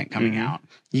content coming out.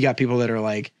 You got people that are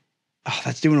like, oh,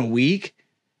 that's doing a week.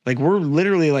 Like we're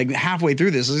literally like halfway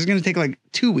through this. This is going to take like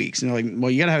 2 weeks. And they're like, well,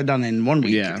 you got to have it done in 1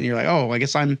 week. Yeah. And you're like, oh, I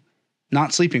guess I'm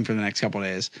not sleeping for the next couple of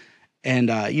days. And,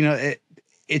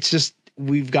 it's just,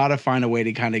 we've got to find a way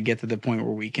to kind of get to the point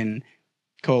where we can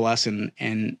coalesce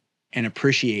and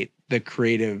appreciate the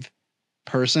creative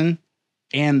person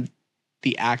and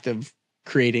the act of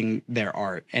creating their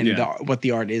art and what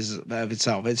the art is of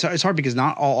itself. It's hard because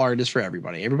not all art is for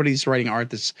everybody. Everybody's writing art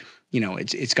that's,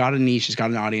 it's got a niche, it's got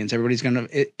an audience. Everybody's and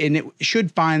it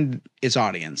should find its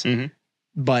audience. Mm-hmm.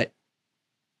 But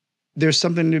there's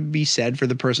something to be said for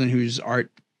the person whose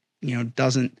art,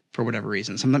 doesn't, for whatever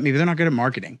reason. Maybe they're not good at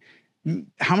marketing.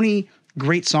 How many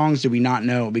great songs do we not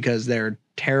know because they're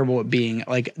terrible at being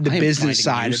like the business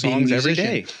side of being every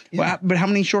day? Yeah. But how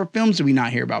many short films do we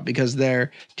not hear about because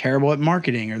they're terrible at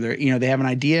marketing, or they have an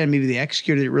idea and maybe they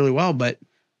executed it really well, but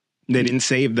they didn't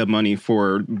save the money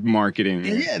for marketing.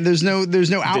 Yeah, there's no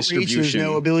outreach, there's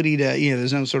no ability to,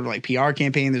 there's no sort of like PR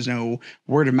campaign, there's no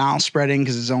word of mouth spreading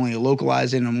because it's only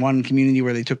localized in one community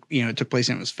where they took place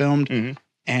and it was filmed. Mm-hmm.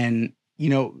 And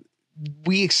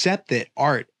we accept that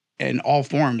art in all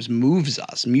forms moves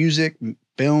us, music,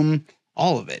 film,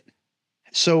 all of it.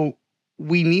 So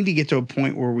we need to get to a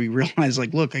point where we realize,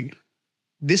 like, look, like,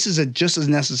 this is just as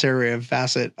necessary a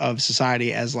facet of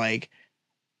society as like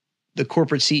the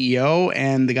corporate CEO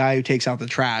and the guy who takes out the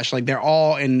trash. Like, they're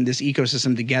all in this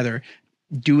ecosystem together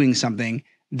doing something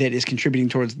that is contributing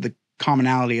towards the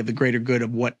commonality of the greater good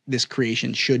of what this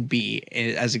creation should be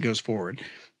as it goes forward.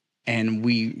 And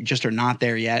we just are not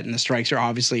there yet. And the strikes are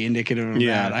obviously indicative of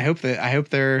that. I hope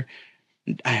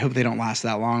they don't last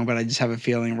that long, but I just have a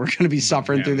feeling we're going to be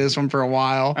suffering through this one for a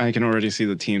while. I can already see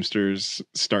the Teamsters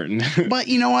starting. But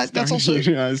you know what? That's also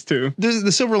too.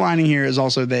 The silver lining here is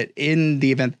also that in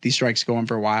the event that these strikes go on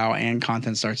for a while and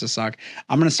content starts to suck,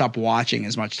 I'm going to stop watching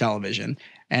as much television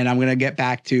and I'm going to get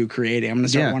back to creating. I'm going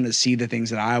to start wanting to see the things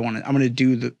that I want to. I'm going to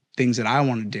do the things that I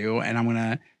want to do, and I'm going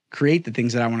to create the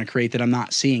things that I want to create that I'm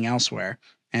not seeing elsewhere.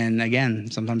 And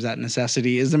again, sometimes that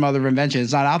necessity is the mother of invention.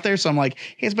 It's not out there. So I'm like,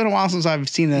 hey, it's been a while since I've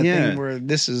seen that thing where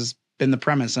this has been the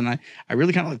premise. And I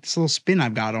really kind of like this little spin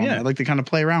I've got on it. I'd like to kind of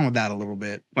play around with that a little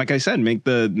bit. Like I said, make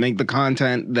the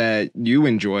content that you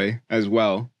enjoy as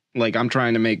well. Like, I'm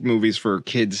trying to make movies for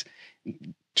kids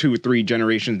 2 or 3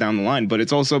 generations down the line, but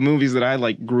it's also movies that I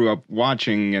like grew up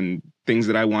watching and things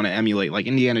that I want to emulate, like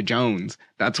Indiana Jones.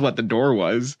 That's what The Door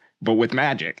was, but with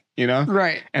magic,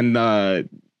 Right. And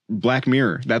Black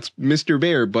Mirror, that's Mr.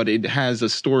 Bear, but it has a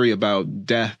story about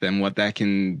death and what that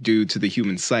can do to the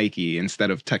human psyche instead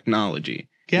of technology.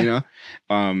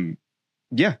 I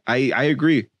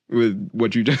agree with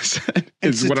what you just said.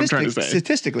 Is what I'm trying to say.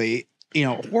 Statistically,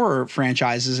 horror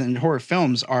franchises and horror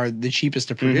films are the cheapest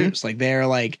to produce. Mm-hmm. Like, they're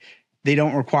like, they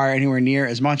don't require anywhere near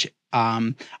as much.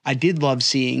 I did love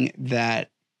seeing that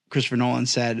Christopher Nolan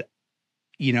said,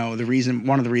 one of the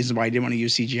reasons why I didn't want to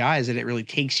use CGI is that it really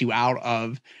takes you out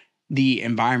of the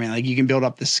environment. Like, you can build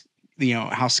up this,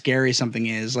 how scary something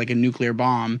is, like a nuclear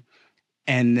bomb.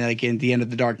 And like in the end of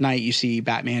The Dark Knight, you see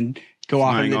Batman go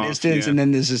off in the distance and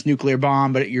then there's this nuclear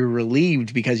bomb, but you're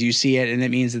relieved because you see it. And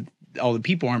it means that all the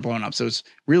people aren't blown up. So it's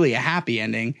really a happy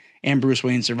ending, and Bruce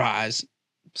Wayne survives.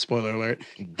 Spoiler alert.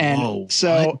 And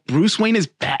so Bruce Wayne is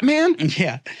Batman?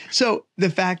 Yeah. So the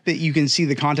fact that you can see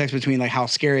the context between like how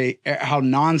scary, how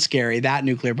non-scary that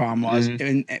nuclear bomb was,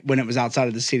 and when it was outside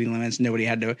of the city limits, nobody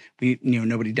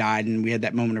died. And we had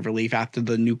that moment of relief after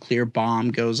the nuclear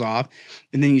bomb goes off.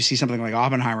 And then you see something like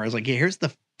Oppenheimer. I was like, yeah, here's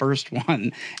the first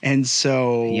one. And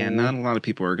so not a lot of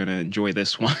people are going to enjoy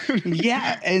this one.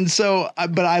 Yeah. And so,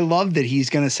 but I love that he's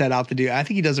going to set out to do, I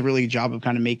think he does a really good job of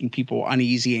kind of making people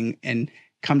uneasy and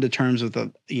come to terms with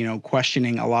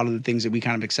questioning a lot of the things that we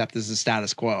kind of accept as the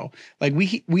status quo. Like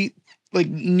we like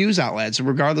news outlets,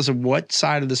 regardless of what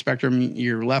side of the spectrum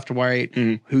you're left, right,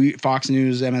 who Fox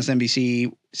News,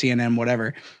 MSNBC, CNN,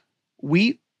 whatever,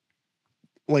 we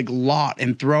like lot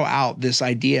and throw out this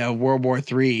idea of World War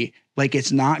III. Like,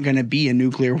 it's not going to be a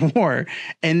nuclear war.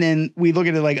 And then we look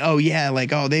at it like, oh yeah,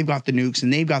 like, oh, they've got the nukes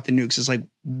and they've got the nukes. It's like,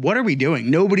 what are we doing?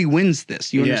 Nobody wins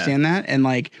this. You understand that? And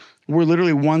like, we're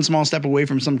literally one small step away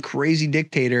from some crazy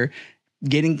dictator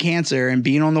getting cancer and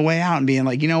being on the way out and being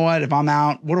like, you know what, if I'm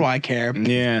out, what do I care?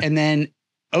 Yeah. And then,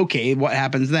 okay, what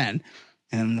happens then?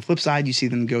 And on the flip side, you see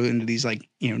them go into these like,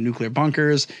 nuclear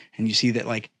bunkers, and you see that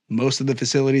like most of the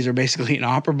facilities are basically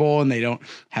inoperable and they don't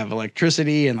have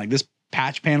electricity, and like this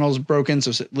patch panel is broken.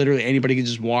 So literally anybody can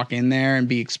just walk in there and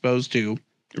be exposed to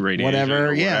radiation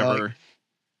whatever. Yeah. Like,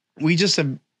 we just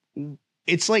have,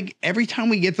 it's like every time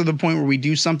we get to the point where we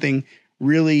do something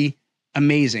really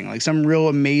amazing, like some real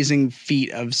amazing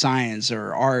feat of science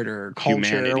or art or culture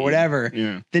Humanity. or whatever.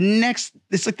 Yeah.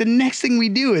 It's like the next thing we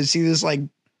do is see this like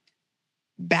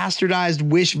bastardized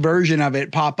Wish version of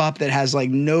it pop up that has like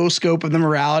no scope of the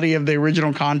morality of the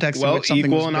original context. Well, in which something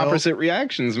equal was and built. opposite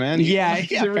reactions, man. Yeah,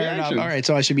 Equal yeah, and opposite fair enough. reactions. All right,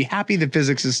 so I should be happy that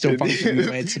physics is still functioning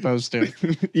the way it's supposed to.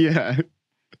 Yeah.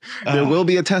 There will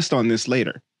be a test on this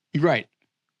later. Right.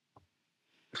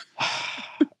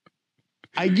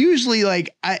 I usually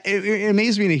like, it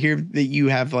amazes me to hear that you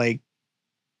have like,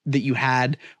 that you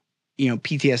had,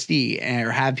 PTSD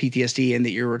or have PTSD and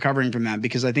that you're recovering from that,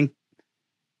 because I think,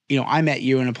 I met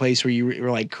you in a place where you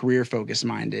were like career focused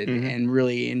minded and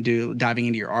really into diving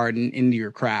into your art and into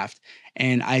your craft.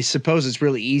 And I suppose it's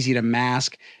really easy to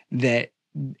mask that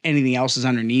anything else is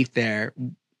underneath there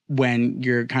when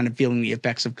you're kind of feeling the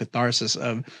effects of catharsis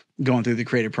of going through the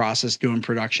creative process, doing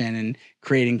production and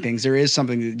creating things. There is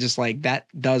something that just like that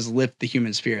does lift the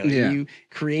human spirit. Like when you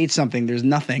create something, there's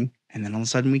nothing. And then all of a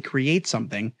sudden we create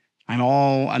something.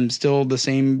 I'm still the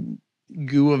same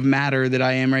goo of matter that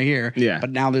I am right here. Yeah.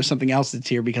 But now there's something else that's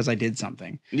here because I did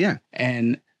something. Yeah.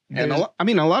 And a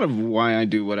lot of why I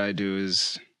do what I do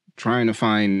is trying to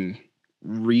find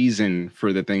reason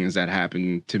for the things that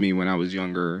happened to me when I was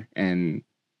younger, and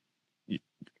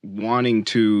wanting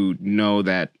to know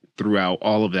that throughout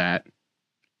all of that,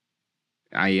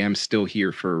 I am still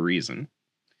here for a reason.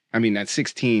 I mean, at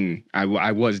 16,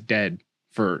 I was dead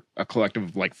for a collective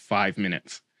of like 5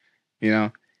 minutes,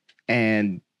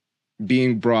 and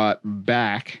being brought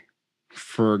back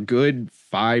for a good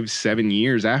 5-7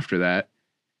 years after that,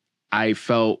 I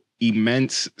felt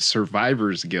immense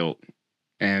survivor's guilt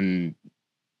and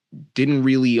didn't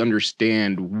really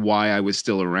understand why I was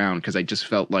still around, because I just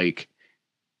felt like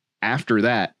after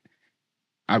that,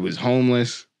 I was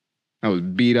homeless. I was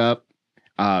beat up.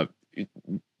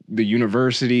 The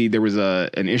university, there was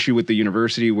an issue with the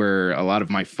university where a lot of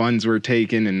my funds were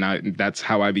taken, and that's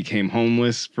how I became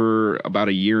homeless for about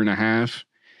a year and a half.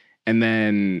 And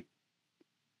then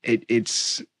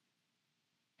it's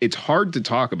hard to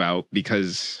talk about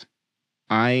because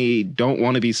I don't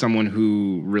want to be someone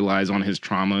who relies on his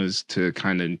traumas to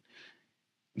kind of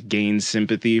gain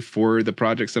sympathy for the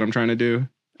projects that I'm trying to do.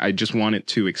 I just want it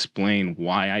to explain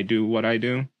why I do what I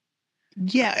do.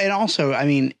 Yeah, and also, I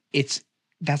mean,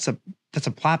 that's a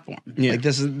platform. Yeah. Like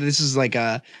this is like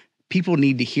people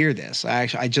need to hear this.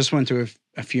 I just went to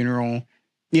a funeral.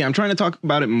 Yeah, I'm trying to talk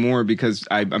about it more because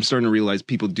I'm starting to realize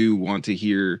people do want to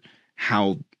hear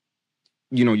how,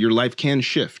 your life can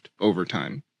shift over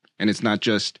time. And it's not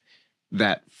just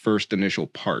that first initial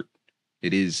part.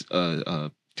 It is a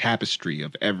tapestry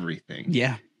of everything.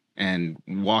 Yeah. And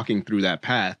walking through that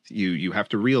path, you have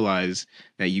to realize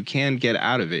that you can get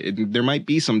out of it. There might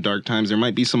be some dark times. There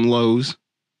might be some lows.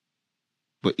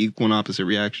 But equal and opposite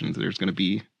reactions. There's going to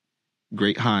be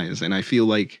great highs. And I feel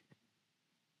like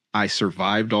I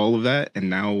survived all of that. And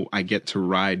now I get to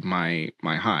ride my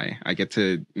high. I get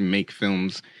to make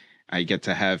films. I get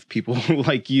to have people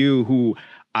like you who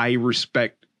I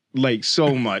respect like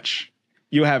so much.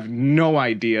 You have no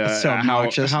idea so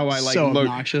obnoxious. how I like so look.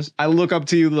 Obnoxious. I look up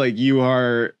to you like you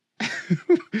are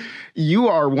you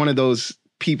are one of those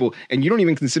people, and you don't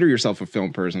even consider yourself a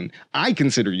film person. I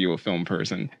consider you a film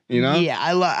person, Yeah,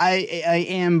 I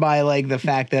am by like the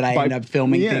fact that I end up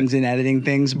filming things and editing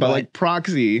things, but like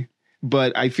proxy.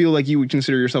 But I feel like you would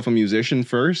consider yourself a musician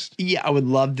first. Yeah, I would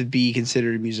love to be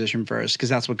considered a musician first because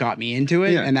that's what got me into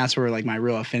it, and that's where like my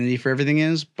real affinity for everything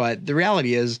is. But the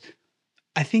reality is,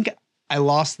 I think I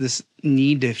lost this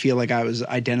need to feel like I was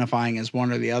identifying as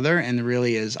one or the other, and the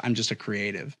really is I'm just a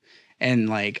creative, and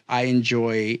like I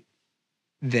enjoy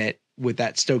that with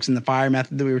that Stokes in the fire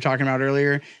method that we were talking about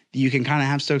earlier. You can kind of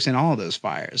have Stokes in all of those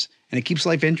fires, and it keeps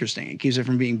life interesting. It keeps it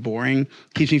from being boring.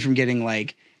 Keeps me from getting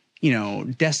like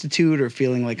destitute or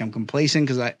feeling like I'm complacent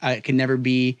because I can never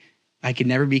be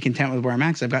content with where I'm at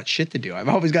because I've got shit to do. I've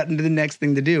always gotten to the next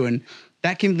thing to do, and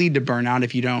that can lead to burnout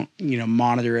if you don't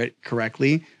monitor it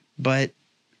correctly. But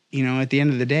at the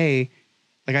end of the day,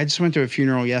 like I just went to a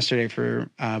funeral yesterday for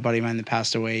a buddy of mine that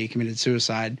passed away. He committed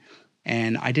suicide,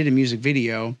 and I did a music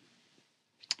video.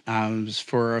 It was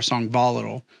for a song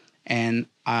 "Volatile," and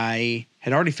I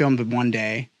had already filmed it one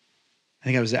day.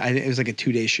 It was like a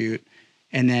 2-day shoot,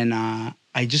 and then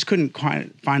I just couldn't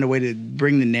quite find a way to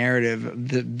bring the narrative of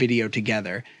the video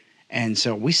together. And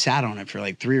so we sat on it for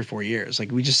like 3 or 4 years.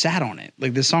 Like we just sat on it.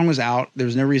 Like the song was out. There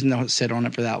was no reason to sit on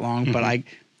it for that long, but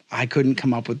I couldn't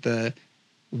come up with the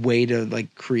way to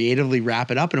like creatively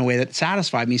wrap it up in a way that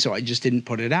satisfied me. So I just didn't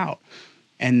put it out.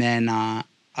 And then I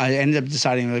ended up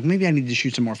deciding like maybe I need to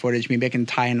shoot some more footage. Maybe I can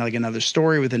tie in like another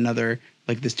story with another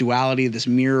like this duality, this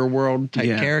mirror world type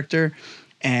character.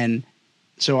 And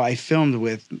so I filmed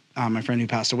with my friend who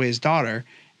passed away, his daughter,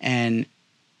 and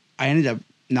I ended up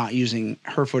not using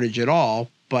her footage at all,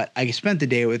 but I spent the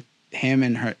day with him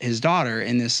and his daughter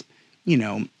in this, you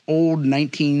know, old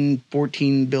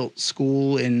 1914 built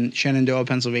school in Shenandoah,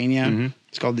 Pennsylvania. Mm-hmm.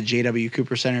 It's called the J.W.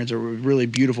 Cooper Center. It's a really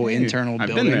beautiful internal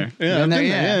building. I've been there. Yeah, I've been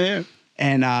there. Yeah.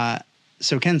 And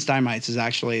so Ken Steinmeitz is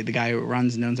actually the guy who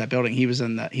runs and owns that building. He's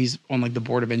on like the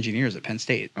board of engineers at Penn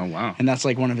State. Oh, wow. And that's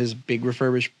like one of his big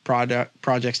refurbished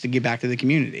projects to give back to the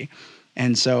community.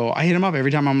 And so I hit him up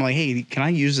every time. I'm like, hey, can I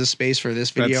use this space for this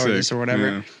video or this or whatever?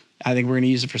 Yeah. I think we're going to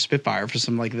use it for Spitfire for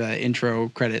some like the intro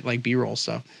credit, like B-roll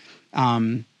stuff.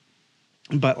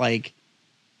 But like,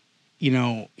 you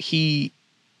know, he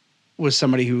was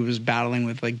somebody who was battling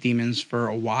with like demons for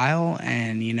a while.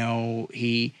 And, you know,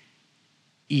 you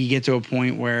get to a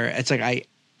point where it's like,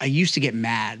 I used to get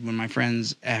mad when my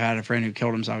friends, I had a friend who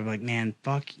killed himself. I'd be like, man,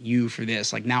 fuck you for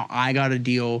this. Like now I got to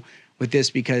deal with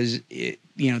this because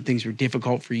you know, things were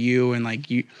difficult for you and like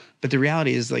you, but the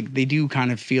reality is like they do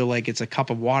kind of feel like it's a cup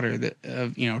of water that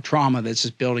you know, trauma that's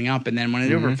just building up, and then when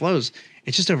it overflows,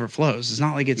 it just overflows. It's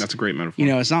not like that's a great metaphor.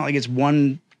 You know, it's not like it's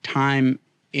one time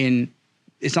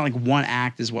it's not like one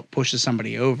act is what pushes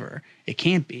somebody over. It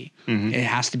can't be. Mm-hmm. It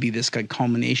has to be this like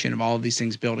culmination of all of these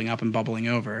things building up and bubbling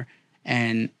over.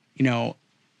 And you know,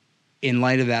 in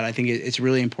light of that, I think it's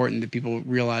really important that people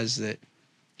realize that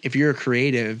if you're a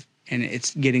creative and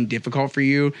it's getting difficult for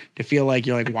you to feel like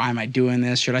you're like, why am I doing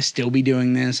this? Should I still be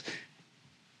doing this?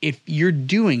 If you're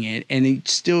doing it and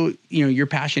it's still, you know, your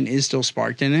passion is still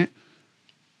sparked in it,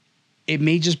 it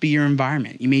may just be your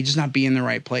environment. You may just not be in the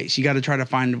right place. You got to try to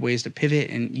find ways to pivot,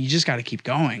 and you just got to keep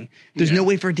going. There's no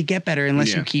way for it to get better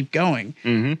unless you keep going.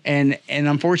 Mm-hmm. And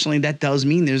unfortunately, that does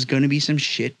mean there's going to be some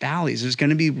shit valleys. There's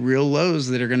going to be real lows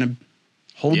that are going to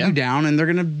hold you down, and they're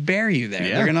going to bury you there.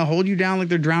 They're going to hold you down like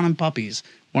they're drowning puppies.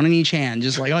 One in each hand,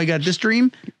 just like, oh, you got this dream?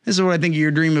 This is what I think of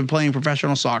your dream of playing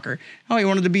professional soccer. Oh, you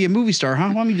wanted to be a movie star, huh?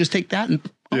 Why don't you just take that and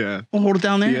we'll hold it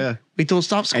down there? Yeah. Wait till it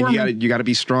stops squirming. And you got to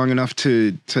be strong enough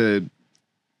to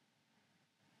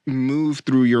move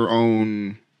through your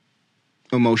own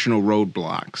emotional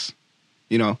roadblocks,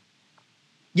 you know?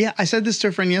 Yeah, I said this to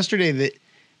a friend yesterday that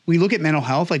we look at mental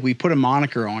health, like we put a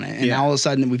moniker on it, and now all of a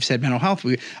sudden we've said mental health.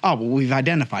 We've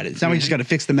identified it. So now we just got to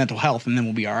fix the mental health, and then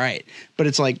we'll be all right. But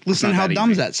it's like, listen to how dumb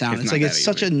does that sound? It's like it's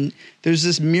such there's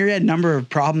this myriad number of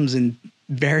problems and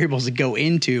variables that go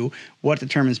into what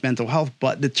determines mental health.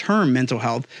 But the term mental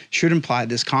health should imply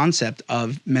this concept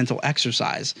of mental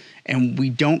exercise, and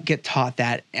we don't get taught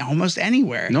that almost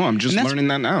anywhere. No, I'm just learning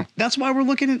that now. That's why we're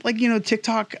looking at, like, you know,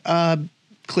 TikTok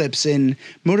clips and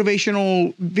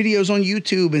motivational videos on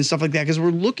YouTube and stuff like that, because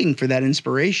we're looking for that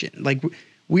inspiration. Like,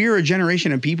 we are a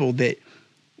generation of people that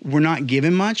we're not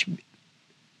given much,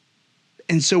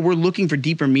 and so we're looking for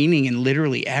deeper meaning in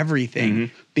literally everything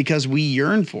because we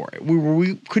yearn for it.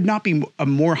 We could not be a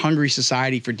more hungry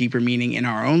society for deeper meaning in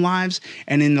our own lives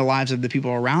and in the lives of the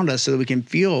people around us, so that we can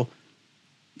feel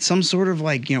some sort of,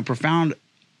 like, you know, profound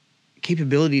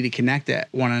capability to connect at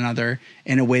one another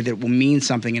in a way that will mean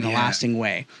something in a lasting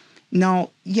way. Now,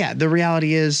 the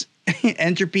reality is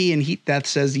entropy and heat death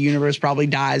says the universe probably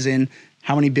dies in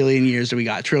how many billion years do we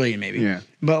got? Trillion, maybe. Yeah.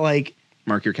 But, like,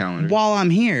 mark your calendar. While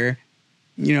I'm here,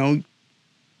 you know,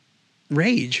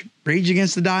 rage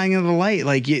against the dying of the light.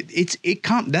 Like,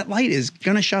 that light is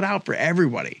gonna shut out for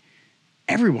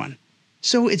everyone.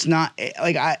 So it's not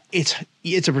like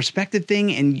it's a perspective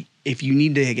thing, and if you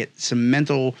need to get some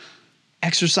mental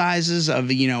exercises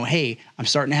of, you know, hey, I'm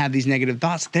starting to have these negative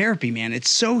thoughts, therapy, man, it's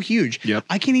so huge. Yep.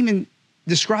 I can't even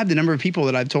describe the number of people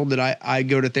that I've told that I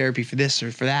go to therapy for this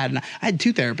or for that. And I had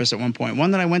two therapists at one point.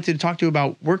 One that I went to talk to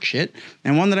about work shit,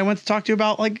 and one that I went to talk to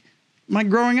about, like, my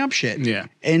growing up shit. Yeah.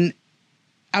 And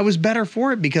I was better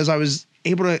for it because I was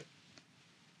able to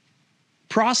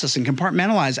process and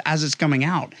compartmentalize as it's coming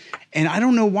out. And I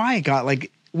don't know why it got,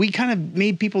 like, we kind of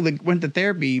made people that went to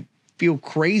therapy feel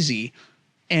crazy.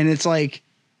 And it's like,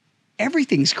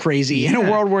 everything's crazy in a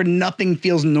world where nothing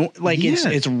feels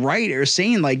it's right or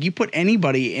sane. Like, you put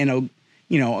anybody in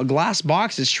a glass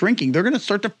box is shrinking, they're going to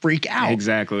start to freak out.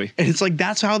 Exactly. And it's like,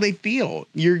 that's how they feel.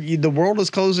 The world is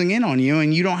closing in on you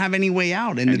and you don't have any way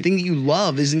out. And the thing that you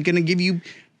love isn't going to give you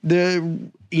the,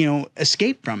 you know,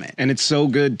 escape from it. And it's so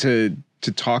good to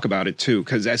talk about it too.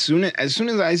 Cause as soon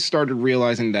as I started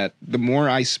realizing that the more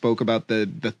I spoke about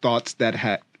the thoughts that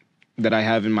I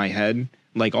have in my head,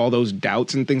 like all those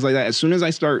doubts and things like that, as soon as I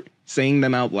start saying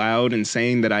them out loud and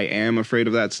saying that I am afraid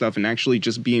of that stuff and actually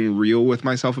just being real with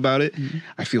myself about it,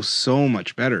 I feel so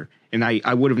much better. And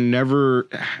I would have never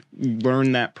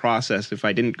learned that process if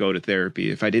I didn't go to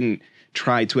therapy, if I didn't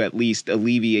try to at least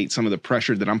alleviate some of the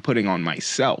pressure that I'm putting on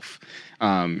myself,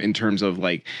 in terms of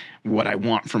like what I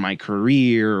want for my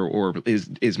career, or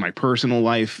is my personal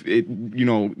life,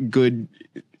 good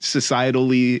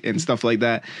societally and stuff like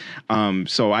that.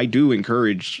 So I do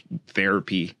encourage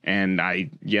therapy, and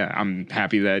I'm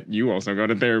happy that you also go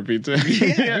to therapy too.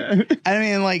 Yeah. I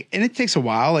mean, like, and it takes a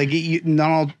while. Like, not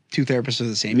all two therapists are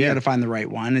the same. You got to find the right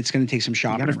one. It's going to take some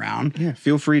shopping around. Yeah.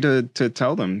 Feel free to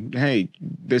tell them, hey,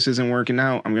 this isn't working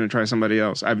out. I'm going to try somebody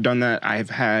else. I've done that. I've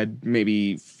had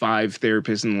maybe 5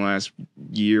 therapists in the last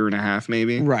year and a half,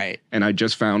 maybe. Right. And I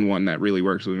just found one that really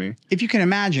works with me. If you can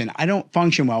imagine, I don't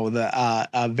function well with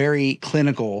a very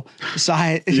clinical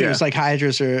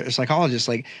psychiatrist or psychologist.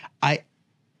 Like,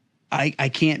 I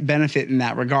can't benefit in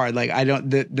that regard. Like, I don't,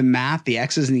 the math, the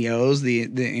X's and the O's,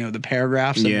 the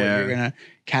paragraphs of what you're going to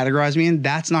categorize me in,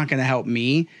 that's not going to help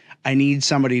me. I need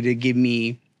somebody to give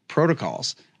me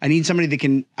protocols. I need somebody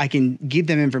that I can give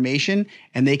them information,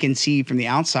 and they can see from the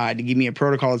outside to give me a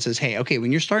protocol that says, hey, okay,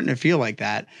 when you're starting to feel like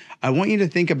that, I want you to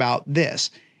think about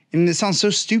this. And it sounds so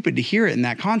stupid to hear it in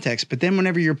that context. But then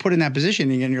whenever you're put in that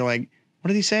position and you're like, what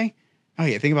did he say? Oh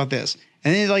yeah, think about this.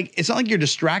 And then it's not like you're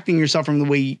distracting yourself from the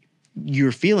way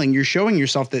you're feeling. You're showing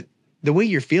yourself that the way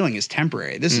you're feeling is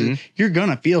temporary. This is, you're going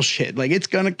to feel shit. Like, it's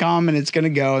going to come and it's going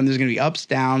to go, and there's going to be ups,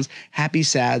 downs, happy,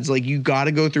 sads. Like, you got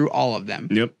to go through all of them.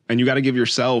 Yep. And you got to give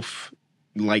yourself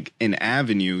like an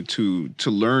avenue to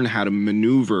learn how to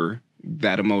maneuver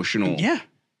that emotional,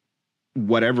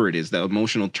 whatever it is, the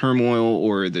emotional turmoil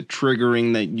or the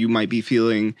triggering that you might be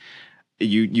feeling.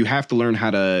 You have to learn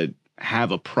how to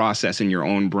have a process in your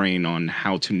own brain on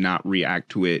how to not react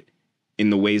to it in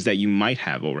the ways that you might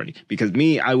have already. Because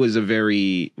I was a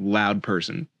very loud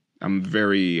person. I'm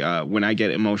very, when I get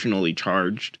emotionally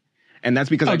charged, and that's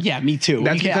because me too.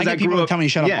 That's because I grew up. Tell me to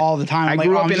shut up all the time. I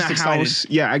grew up in a house.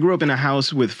 Yeah, I grew up in a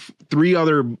house with 3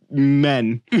 other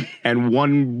men and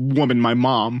 1 woman, my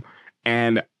mom,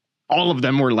 and all of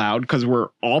them were loud because we're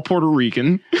all Puerto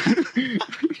Rican.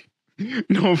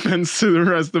 No offense to the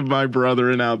rest of my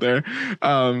brethren out there,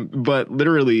 but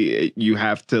literally, you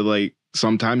have to like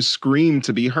sometimes scream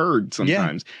to be heard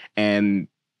sometimes. And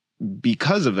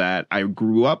because of that, I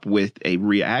grew up with a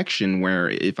reaction where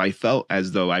if I felt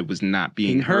as though I was not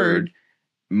being heard,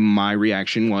 my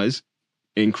reaction was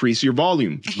increase your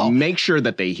volume. Make sure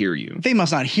that they hear you. They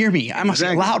must not hear me. I must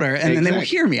get louder, and then they will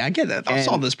hear me. I get it. I'll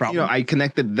solve this problem. I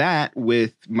connected that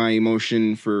with my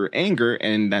emotion for anger,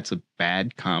 and that's a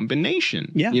bad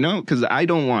combination. Yeah. Because I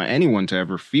don't want anyone to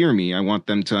ever fear me. I want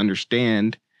them to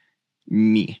understand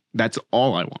me. That's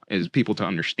all I want, is people to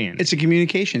understand. It's a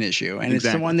communication issue, and it's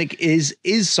the one that is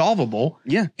solvable.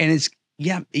 Yeah. And it's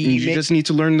you just need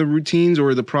to learn the routines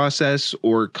or the process,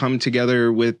 or come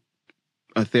together with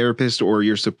a therapist or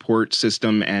your support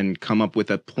system and come up with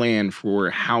a plan for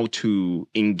how to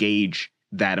engage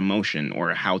that emotion,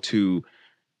 or how to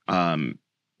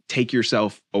take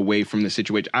yourself away from the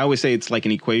situation. I always say it's like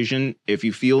an equation. If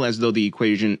you feel as though the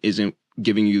equation isn't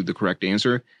giving you the correct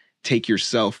answer, take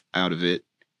yourself out of it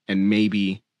and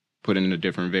maybe put in a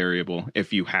different variable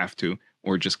if you have to,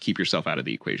 or just keep yourself out of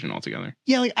the equation altogether.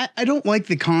 Yeah, like I don't like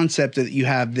the concept that you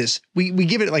have this. We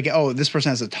give it like, oh, this person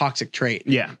has a toxic trait.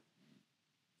 Yeah.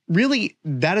 Really,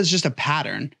 that is just a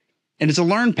pattern, and it's a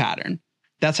learned pattern.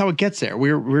 That's how it gets there.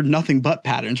 We're nothing but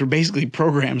patterns. We're basically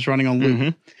programs running on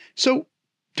loop. So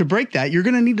to break that, you're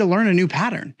going to need to learn a new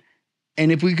pattern.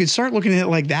 And if we could start looking at it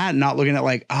like that, and not looking at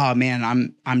like, oh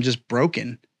man, I'm just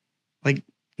broken. Like,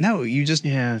 no, you just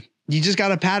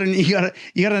got a pattern. You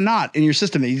got a knot in your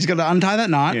system. You just got to untie that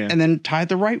knot and then tie it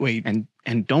the right way.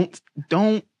 And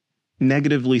don't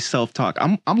negatively self-talk.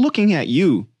 I'm looking at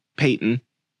you, Peyton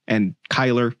and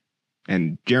Kyler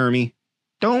and Jeremy.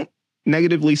 Don't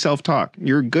negatively self-talk.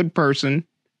 You're a good person.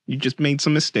 You just made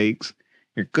some mistakes.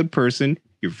 You're a good person.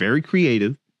 You're very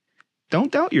creative.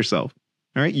 Don't doubt yourself.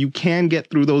 All right. You can get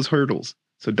through those hurdles.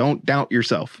 So don't doubt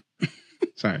yourself.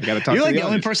 Sorry, I got to talk. You're like the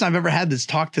only person I've ever had that's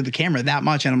talked to the camera that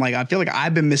much, and I'm like, I feel like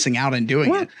I've been missing out on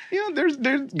doing it. Yeah, there's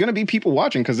gonna be people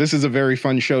watching because this is a very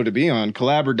fun show to be on.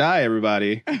 Collab or die,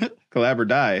 everybody. Collab or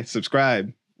die.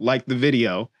 Subscribe, like the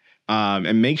video,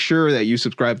 and make sure that you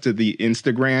subscribe to the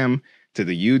Instagram, to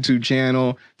the YouTube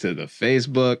channel, to the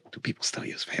Facebook. Do people still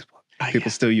use Facebook?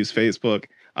 People still use Facebook,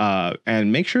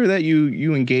 and make sure that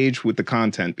you engage with the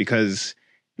content, because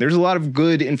there's a lot of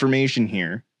good information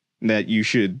here that you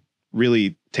should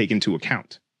really take into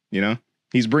account.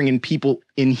 He's bringing people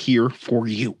in here for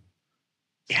you.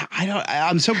 Yeah,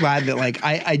 I'm so glad that like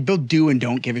I both do and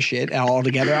don't give a shit all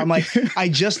together. I'm like, I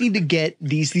just need to get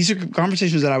these are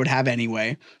conversations that I would have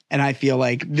anyway. And I feel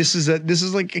like this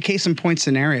is like a case in point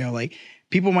scenario. Like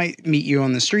people might meet you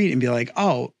on the street and be like,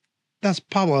 oh, that's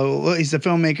Pablo. He's the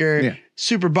filmmaker,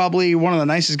 super bubbly, one of the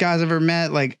nicest guys I've ever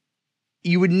met. Like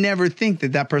you would never think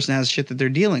that person has shit that they're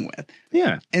dealing with.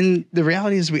 Yeah. And the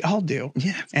reality is we all do.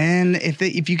 Yeah. And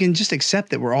if you can just accept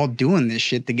that we're all doing this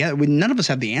shit together, none of us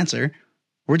have the answer.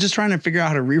 We're just trying to figure out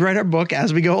how to rewrite our book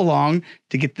as we go along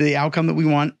to get the outcome that we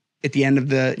want at the end of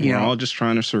the, We're all just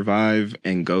trying to survive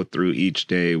and go through each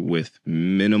day with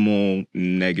minimal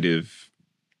negative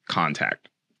contact.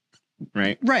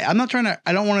 Right. Right. I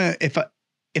don't want to,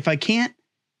 if I can't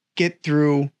get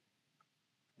through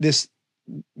this,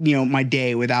 my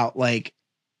day without like,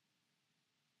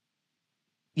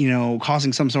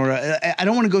 causing some sort of, I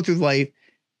don't want to go through life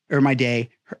or my day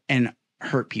and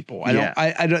hurt people. I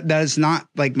don't, that is not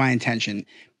like my intention.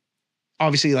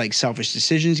 Obviously like selfish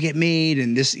decisions get made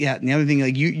and this, and the other thing,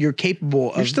 like you're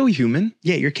capable of. You're still human.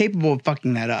 Yeah. You're capable of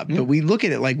fucking that up, but we look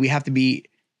at it like we have to be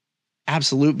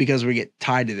absolute because we get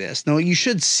tied to this. No, you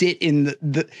should sit in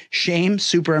the shame.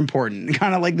 Super important.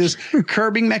 Kind of like this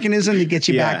curbing mechanism that gets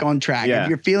you back on track. Yeah. If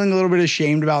you're feeling a little bit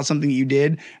ashamed about something you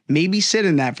did, maybe sit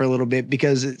in that for a little bit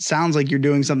because it sounds like you're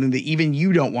doing something that even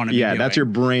you don't want to be doing. That's your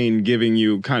brain giving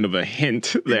you kind of a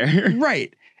hint there.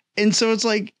 Right. And so it's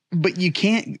like, but you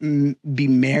can't be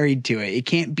married to it. It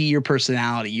can't be your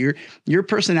personality. Your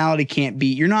personality can't be,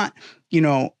 you're not,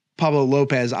 Pablo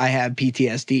Lopez, I have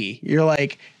PTSD. You're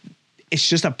like, it's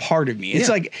just a part of me. It's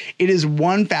like, it is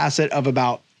one facet of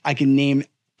I can name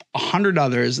 100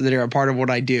 others that are a part of what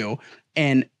I do.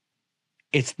 And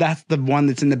that's the one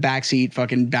that's in the backseat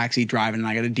driving and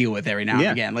I got to deal with every now and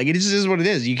again. Like it just is what it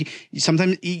is.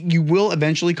 Sometimes you will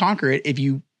eventually conquer it if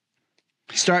you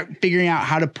start figuring out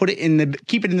how to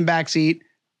keep it in the backseat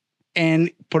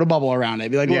and put a bubble around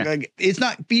it. Be like, look, like, it's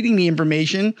not feeding me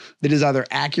information that is either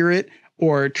accurate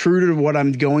or true to what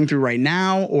I'm going through right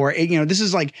now, or this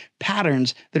is like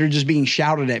patterns that are just being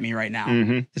shouted at me right now.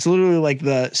 Mm-hmm. It's literally like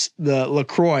the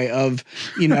LaCroix of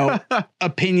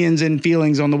opinions and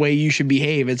feelings on the way you should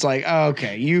behave. It's like, oh,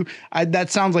 okay, that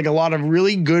sounds like a lot of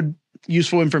really good,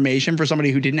 useful information for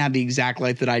somebody who didn't have the exact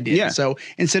life that I did. Yeah. So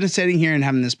instead of sitting here and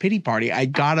having this pity party, I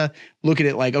gotta look at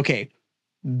it like, okay,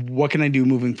 what can I do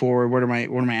moving forward? What are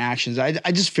my actions? I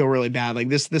just feel really bad. Like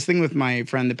this thing with my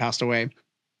friend that passed away.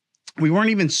 We weren't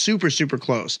even super, super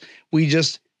close. We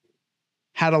just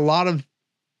had a lot of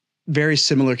very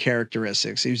similar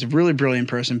characteristics. He was a really brilliant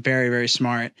person, very, very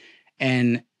smart.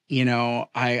 And,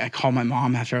 I called my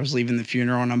mom after I was leaving the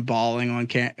funeral and I'm bawling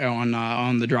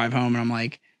on the drive home. And I'm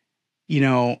like,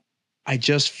 I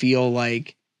just feel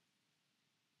like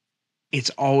it's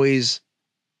always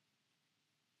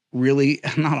really,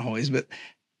 not always, but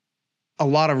a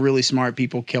lot of really smart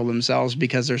people kill themselves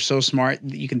because they're so smart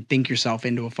that you can think yourself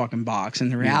into a fucking box.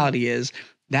 And the reality is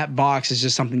that box is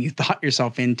just something you thought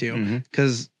yourself into,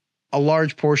 because a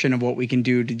large portion of what we can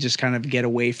do to just kind of get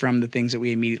away from the things that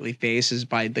we immediately face is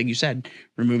by, like you said,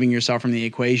 removing yourself from the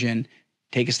equation,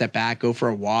 take a step back, go for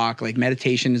a walk. Like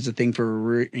meditation is a thing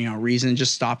for a reason,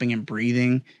 just stopping and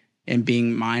breathing and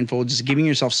being mindful, just giving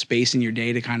yourself space in your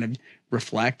day to kind of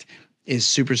reflect is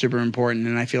super, super important.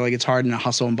 And I feel like it's hard in a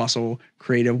hustle and bustle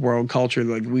creative world culture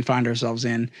like we find ourselves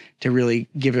in to really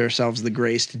give ourselves the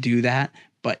grace to do that.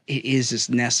 But it is this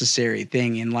necessary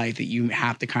thing in life that you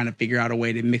have to kind of figure out a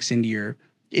way to mix into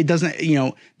it doesn't,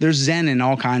 there's Zen in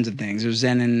all kinds of things. There's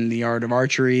Zen in the art of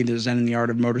archery. There's Zen in the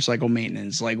art of motorcycle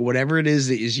maintenance. Like whatever it is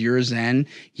that is your Zen,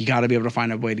 you got to be able to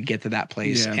find a way to get to that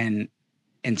place and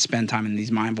spend time in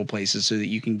these mindful places so that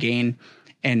you can gain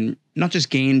and not just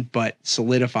gain, but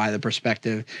solidify the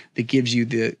perspective that gives you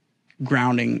the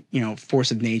grounding,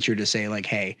 force of nature to say like,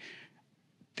 hey,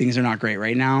 things are not great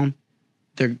right now.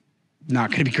 They're not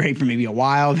going to be great for maybe a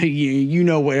while.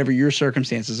 Whatever your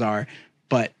circumstances are,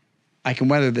 but I can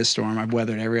weather this storm. I've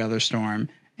weathered every other storm.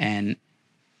 And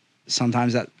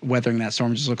sometimes that weathering that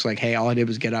storm just looks like, hey, all I did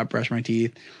was get up, brush my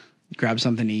teeth, grab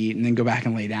something to eat, and then go back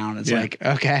and lay down. It's like,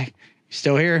 okay,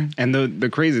 still here. And the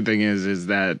crazy thing is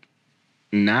that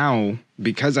now,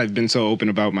 because I've been so open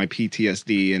about my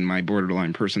PTSD and my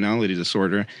borderline personality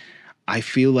disorder, I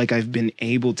feel like I've been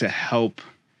able to help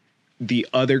the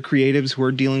other creatives who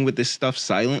are dealing with this stuff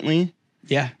silently.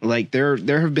 Yeah. Like there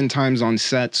have been times on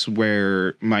sets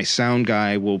where my sound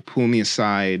guy will pull me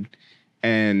aside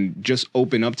and just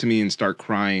open up to me and start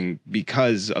crying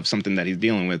because of something that he's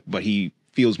dealing with, but he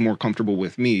feels more comfortable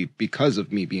with me because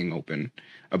of me being open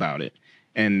about it.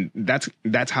 And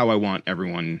that's how I want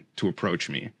everyone to approach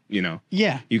me,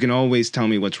 Yeah. You can always tell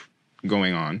me what's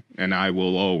going on, and I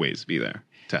will always be there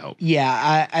to help.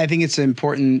 Yeah, I think it's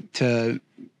important to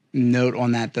note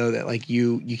on that though, that like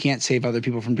you can't save other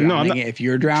people from drowning if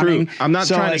you're drowning. True. I'm not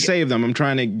trying to save them. I'm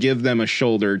trying to give them a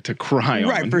shoulder to cry on.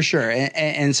 Right, for sure.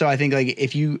 And so I think like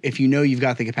if you know you've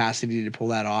got the capacity to pull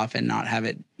that off and not have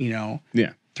it,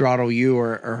 throttle you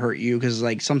or hurt you, because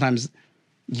like sometimes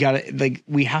you gotta, like,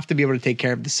 we have to be able to take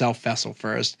care of the self vessel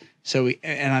first. So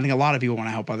and I think a lot of people want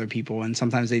to help other people, and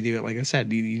sometimes they do it, like I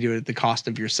said, you do it at the cost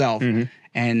of yourself. Mm-hmm.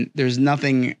 And there's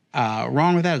nothing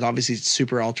wrong with that. It's obviously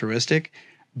super altruistic.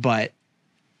 But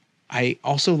I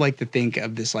also like to think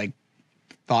of this like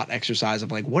thought exercise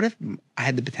of like, what if I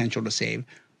had the potential to save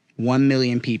 1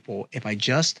 million people if I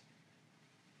just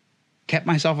kept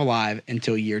myself alive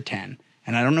until year 10?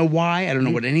 And I don't know why. I don't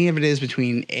know what any of it is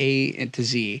between A and to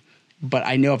Z. But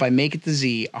I know if I make it to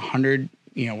Z, 100,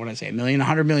 what did I say? A million,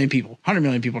 100 million people, 100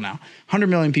 million people now, 100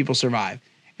 million people survive.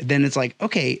 Then it's like,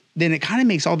 okay, then it kind of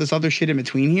makes all this other shit in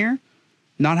between here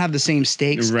not have the same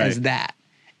stakes as that.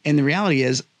 And the reality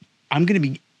is, I'm going to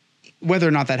be, whether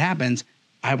or not that happens,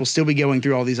 I will still be going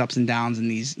through all these ups and downs and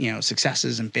these,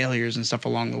 successes and failures and stuff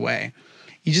along the way.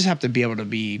 You just have to be able to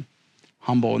be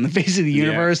humble in the face of the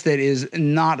universe that is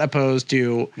not opposed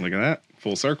to, look at that,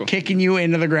 full circle, kicking you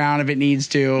into the ground if it needs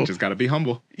to. You just got to be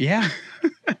humble. Yeah.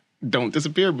 Don't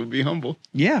disappear, but be humble.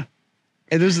 Yeah.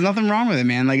 And there's nothing wrong with it,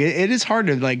 man. Like it is hard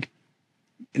to like,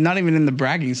 not even in the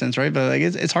bragging sense, right? But like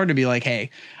it's hard to be like, hey,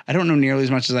 I don't know nearly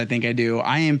as much as I think I do.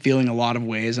 I am feeling a lot of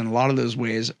ways, and a lot of those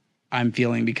ways I'm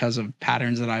feeling because of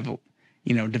patterns that I've,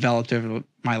 developed over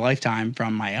my lifetime,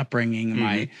 from my upbringing,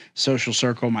 my social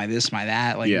circle, my this, my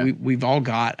that. Like we've all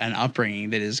got an upbringing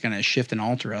that is going to shift and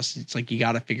alter us. It's like you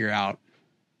got to figure out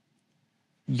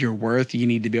your worth. You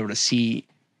need to be able to see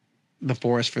the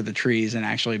forest for the trees and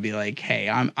actually be like, hey,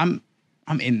 I'm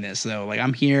in this though. Like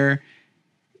I'm here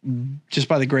just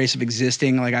by the grace of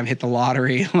existing. Like I've hit the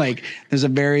lottery. Like there's a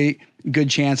very good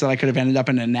chance that I could have ended up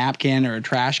in a napkin or a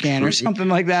trash can or something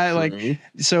like that. Like,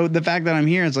 so the fact that I'm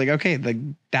here, it's like, okay, like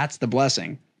that's the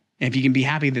blessing. And if you can be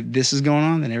happy that this is going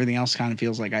on, then everything else kind of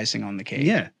feels like icing on the cake.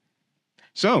 Yeah.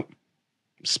 So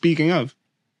speaking of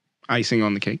icing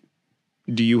on the cake,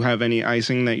 do you have any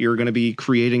icing that you're going to be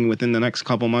creating within the next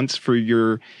couple months for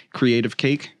your creative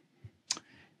cake?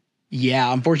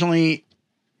 Yeah, unfortunately,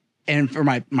 and for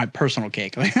my personal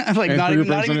cake, like not even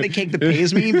the cake that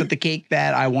pays me, but the cake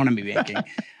that I want to be making.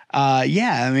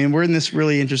 Yeah, I mean, we're in this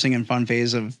really interesting and fun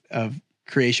phase of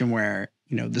creation where,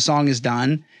 the song is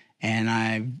done and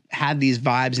I've had these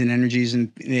vibes and energies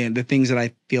and the things that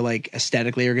I feel like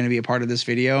aesthetically are going to be a part of this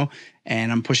video.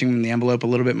 And I'm pushing the envelope a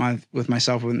little bit with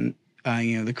myself with,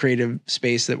 the creative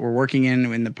space that we're working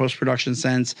in the post-production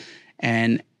sense.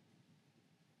 And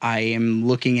I am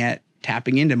looking at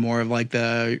tapping into more of like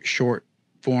the short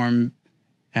form,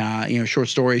 short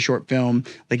story, short film.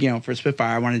 Like, for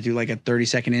Spitfire, I want to do like a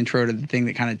 30-second intro to the thing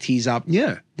that kind of tees up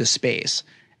the space.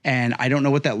 And I don't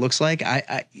know what that looks like.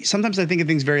 I sometimes I think of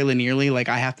things very linearly. Like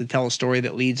I have to tell a story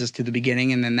that leads us to the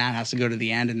beginning and then that has to go to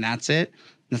the end and that's it.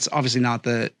 That's obviously not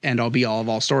the end all be all of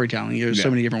all storytelling. There's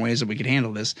so many different ways that we could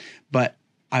handle this, but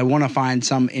I want to find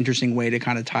some interesting way to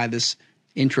kind of tie this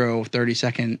intro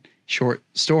 30-second short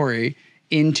story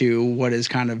into what is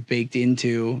kind of baked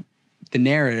into the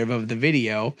narrative of the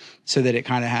video so that it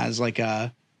kind of has like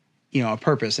a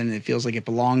purpose and it feels like it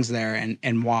belongs there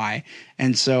and why.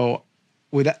 And so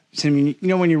with that, so, I mean,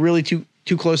 when you're really too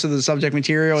close to the subject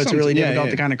material, it's really difficult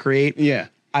to kind of create. Yeah.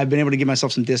 I've been able to give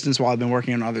myself some distance while I've been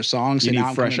working on other songs. So now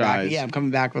I'm fresh eyes. Yeah, I'm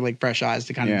coming back with like fresh eyes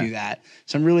to kind of do that.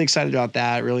 So I'm really excited about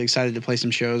that. Really excited to play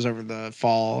some shows over the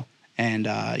fall and,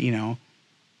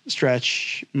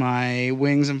 stretch my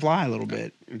wings and fly a little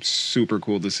bit. It's super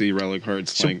cool to see Relic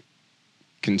Hearts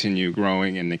continue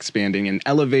growing and expanding and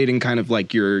elevating kind of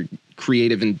like your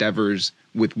creative endeavors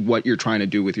with what you're trying to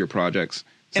do with your projects.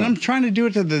 So. And I'm trying to do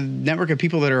it to the network of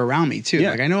people that are around me too.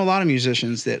 Like I know a lot of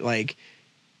musicians that like,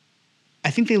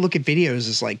 I think they look at videos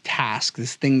as like task,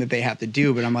 this thing that they have to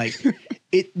do. But I'm like,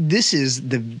 this is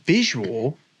the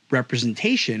visual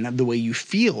representation of the way you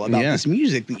feel about this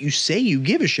music that you say you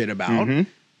give a shit about. Mm-hmm.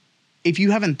 If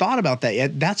you haven't thought about that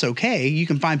yet, that's okay. You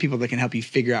can find people that can help you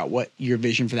figure out what your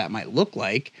vision for that might look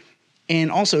like.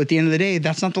 And also at the end of the day,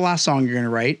 that's not the last song you're going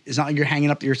to write. It's not like you're hanging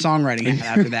up your songwriting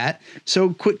after that.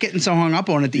 So quit getting so hung up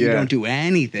on it that you don't do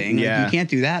anything. Like, you can't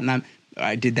do that. And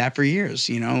I did that for years,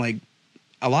 like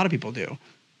a lot of people do.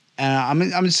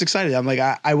 I'm just excited. I'm like,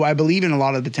 I believe in a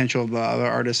lot of the potential of the other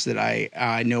artists that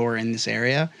I know are in this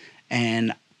area.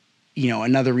 And,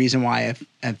 another reason why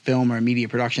a film or a media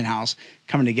production house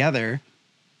coming together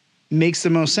makes the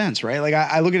most sense, right? Like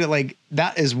I look at it like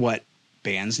that is what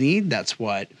bands need. That's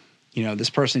what this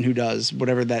person who does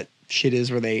whatever that shit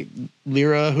is where they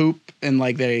lyra hoop and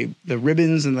like the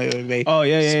ribbons and they spin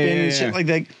and shit like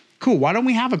that. Cool. Why don't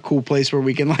we have a cool place where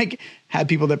we can like have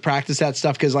people that practice that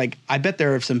stuff? Cause like, I bet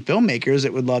there are some filmmakers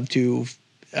that would love to,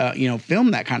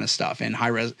 film that kind of stuff in high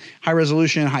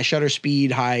resolution, high shutter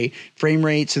speed, high frame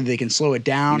rate so that they can slow it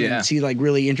down and see like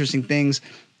really interesting things.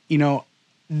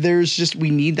 We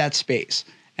need that space.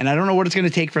 And I don't know what it's going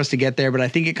to take for us to get there, but I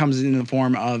think it comes in the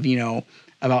form of,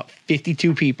 about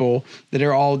 52 people that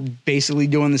are all basically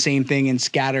doing the same thing and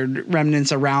scattered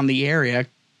remnants around the area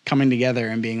coming together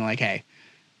and being like, hey,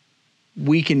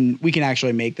 we can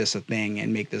actually make this a thing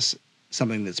and make this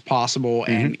something that's possible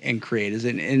and create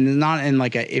and not in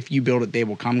like a, if you build it, they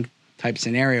will come type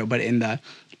scenario, but in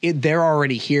they're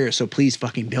already here. So please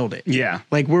fucking build it. Yeah.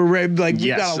 Like we've got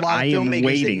a lot of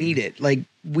filmmakers that need it. Like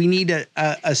we need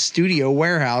a studio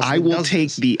warehouse. I will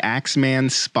take the Axeman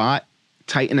spot,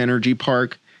 Titan Energy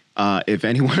Park. If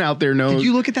anyone out there knows, did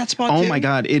you look at that spot? Oh my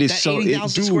God. It is that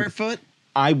 80,000 square foot.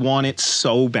 I want it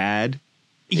so bad.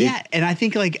 Yeah, and I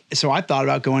think so I thought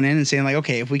about going in and saying like,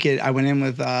 okay, if we could, I went in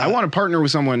with. I want to partner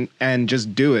with someone and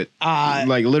just do it,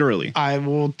 like literally. I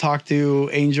will talk to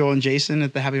Angel and Jason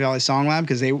at the Happy Valley Song Lab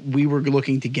because we were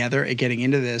looking together at getting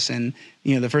into this, and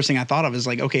the first thing I thought of is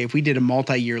like, okay, if we did a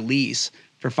multi-year lease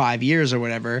for 5 years or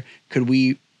whatever, could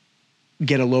we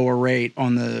get a lower rate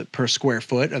on the per square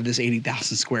foot of this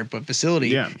 80,000 square foot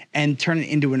facility and turn it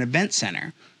into an event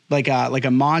center? Like a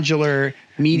modular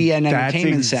media and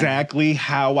entertainment center. That's exactly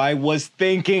how I was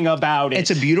thinking about it.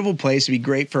 It's a beautiful place. It'd be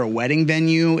great for a wedding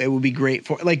venue. It would be great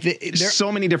for there's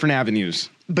so many different avenues.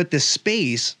 But the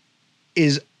space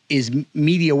is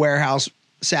media warehouse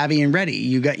savvy and ready.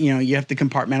 You got you have to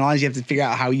compartmentalize. You have to figure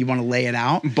out how you want to lay it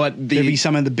out. But there'd be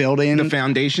some of the building, the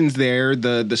foundations there,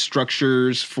 the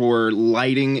structures for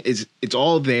lighting it's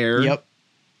all there. Yep.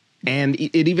 And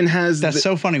it even has. That's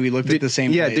so funny. We looked at the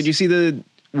same. Yeah. Place. Did you see the?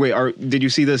 Did you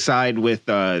see the side with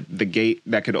the gate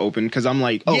that could open? Because I'm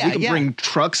like, we could bring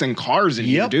trucks and cars in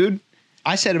here, dude.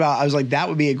 I was like, that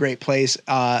would be a great place.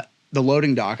 The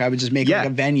loading dock. I would just make like a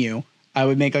venue. I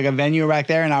would make like a venue back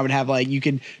there, and I would have like, you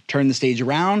could turn the stage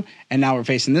around, and now we're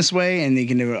facing this way, and you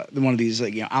can do one of these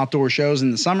like outdoor shows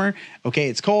in the summer. Okay,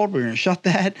 it's cold. We're gonna shut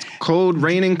that. Cold,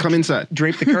 raining, come inside.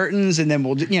 Drape the curtains, and then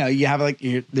we'll you have like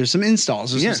there's some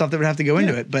installs. There's some stuff that would have to go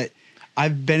into it, but.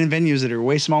 I've been in venues that are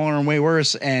way smaller and way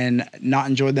worse and not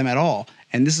enjoyed them at all.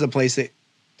 And this is a place that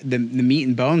the meat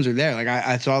and bones are there. Like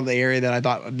I saw the area that I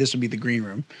thought this would be the green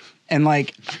room. And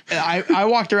like, I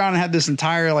walked around and had this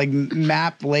entire like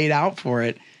map laid out for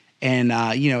it. And,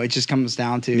 it just comes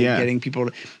down to getting people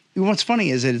to, what's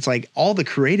funny is that it's like all the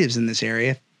creatives in this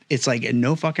area, it's like a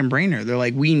no fucking brainer. They're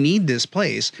like, we need this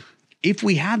place. If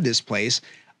we had this place,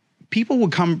 people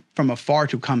would come from afar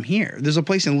to come here. There's a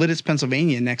place in Lititz,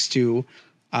 Pennsylvania next to,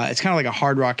 it's kind of like a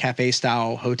Hard Rock Cafe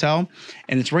style hotel.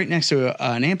 And it's right next to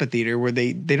an amphitheater where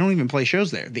they don't even play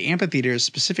shows there. The amphitheater is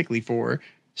specifically for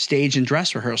stage and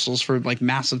dress rehearsals for like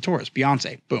massive tours.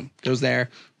 Beyonce, boom, goes there.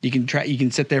 You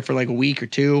can sit there for like a week or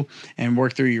two and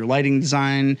work through your lighting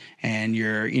design and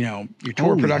your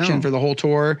tour production for the whole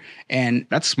tour. And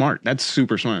that's smart. That's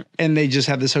super smart. And they just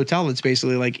have this hotel that's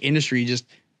basically like industry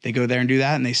they go there and do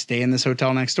that, and they stay in this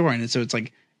hotel next door. And so it's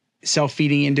like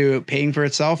self-feeding into paying for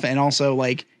itself. And also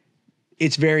like,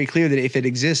 it's very clear that if it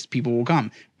exists, people will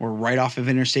come. We're right off of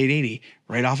Interstate 80,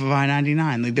 right off of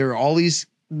I-99. Like there are all these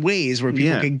ways where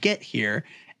people can get here.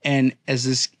 And as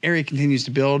this area continues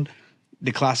to build,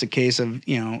 the classic case of,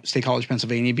 State College,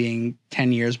 Pennsylvania being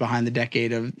 10 years behind the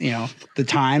decade of, the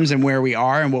times and where we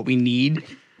are and what we need.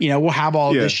 We'll have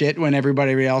all this shit when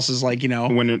everybody else is like,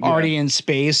 already in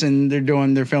space and they're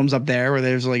doing their films up there where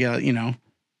there's like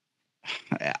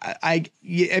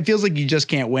it feels like you just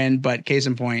can't win, but case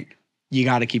in point, you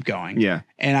got to keep going. Yeah.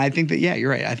 And I think that, you're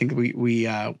right. I think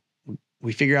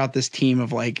we figure out this team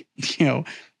of like,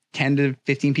 10 to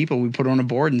 15 people we put on a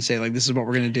board and say like, this is what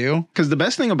we're going to do. Because the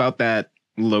best thing about that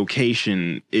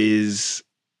location is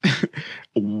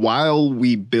while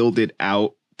we build it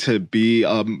out to be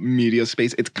a media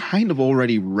space, it's kind of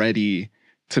already ready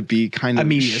to be kind of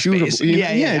shootable. Space.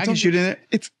 Yeah, I can shoot in it.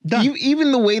 It's done.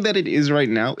 Even the way that it is right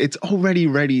now, it's already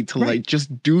ready to like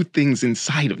just do things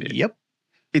inside of it. Yep.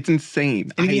 It's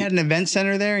insane. And if you had an event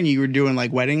center there and you were doing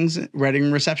like wedding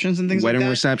receptions and things like that. Wedding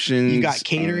receptions. You got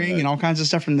catering and all kinds of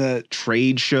stuff from the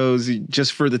trade shows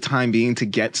just for the time being to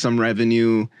get some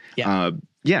revenue. Yeah.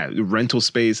 Rental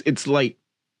space. It's like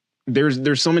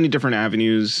there's so many different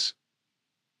avenues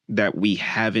that we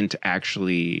haven't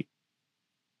actually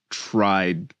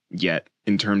tried yet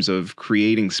in terms of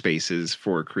creating spaces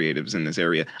for creatives in this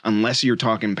area, unless you're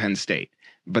talking Penn State.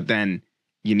 But then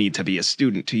you need to be a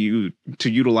student to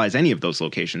utilize any of those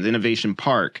locations. Innovation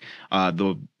Park,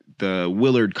 the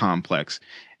Willard Complex.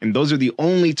 And those are the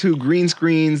only 2 green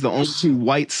screens, the only 2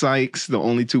 white sites, the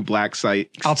only 2 black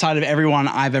sites. Outside of everyone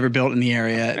I've ever built in the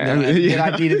area that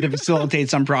I've needed to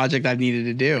facilitate some project I've needed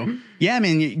to do. Yeah, I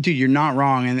mean, dude, you're not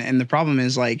wrong. And the problem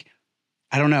is, like,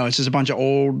 I don't know. It's just a bunch of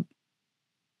old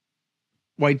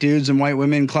white dudes and white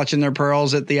women clutching their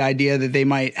pearls at the idea that they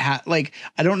might have, like,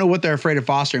 I don't know what they're afraid of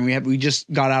fostering. We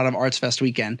just got out of Arts Fest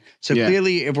weekend. So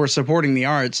clearly, if we're supporting the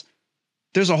arts,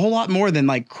 there's a whole lot more than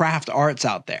like craft arts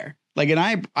out there. Like,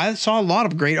 and I saw a lot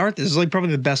of great art. This is like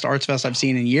probably the best Arts Fest I've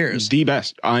seen in years. The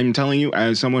best. I'm telling you,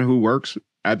 as someone who works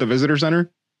at the visitor center,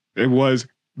 it was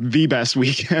the best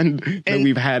weekend that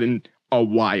we've had in a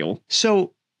while.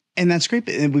 So, and that's great.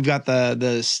 And we've got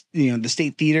the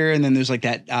State Theater, and then there's like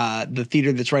that the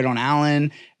theater that's right on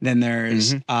Allen. Then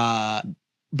there's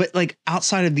but like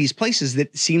outside of these places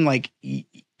that seem like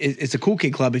it's a cool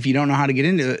kid club. If you don't know how to get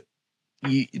into it,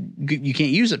 you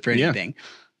can't use it for anything. Yeah.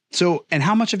 So, and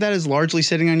how much of that is largely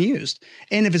sitting unused?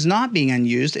 And if it's not being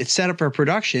unused, it's set up for a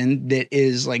production that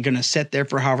is like going to sit there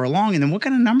for however long. And then what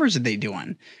kind of numbers are they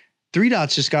doing? 3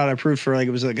 Dots just got approved for like,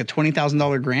 it was like a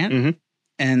 $20,000 grant.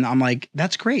 And I'm like,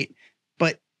 that's great.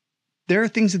 But there are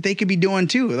things that they could be doing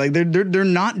too. Like they're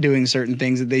not doing certain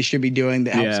things that they should be doing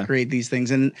that helps create these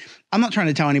things. And I'm not trying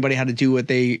to tell anybody how to do what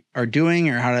they are doing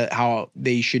or how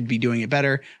they should be doing it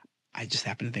better. I just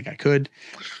happen to think I could.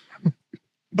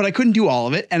 But I couldn't do all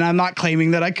of it, and I'm not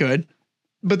claiming that I could.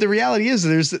 But the reality is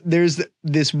there's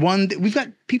this one, we've got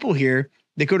people here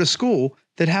that go to school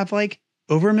that have like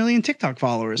over 1 million TikTok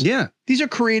followers. Yeah. These are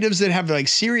creatives that have like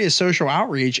serious social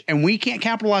outreach, and we can't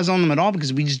capitalize on them at all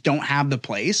because we just don't have the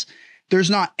place. There's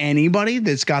not anybody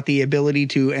that's got the ability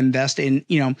to invest in,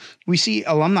 we see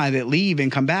alumni that leave and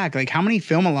come back. Like, how many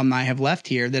film alumni have left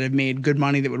here that have made good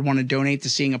money that would want to donate to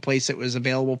seeing a place that was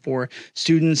available for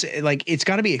students? Like, it's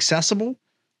got to be accessible,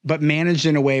 but managed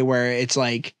in a way where it's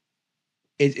like,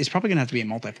 it's probably going to have to be a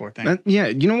multi-floor thing.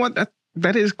 You know what?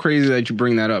 That is crazy that you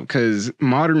bring that up, because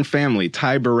Modern Family,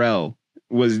 Ty Burrell,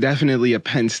 was definitely a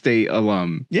Penn State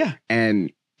alum. Yeah.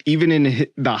 And even in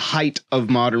the height of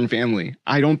Modern Family,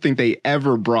 I don't think they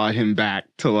ever brought him back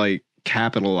to like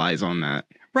capitalize on that.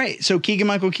 Right. So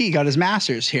Keegan-Michael Key got his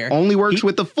master's here. Only works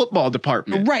with the football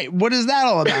department. Right. What is that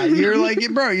all about? You're like,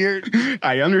 bro,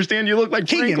 I understand you look like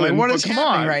Keegan. Franklin, like, what is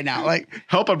happening right now? Like,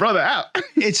 help a brother out.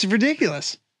 It's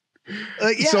ridiculous.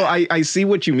 So I see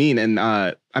what you mean. And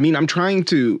I mean, I'm trying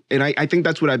to, and I think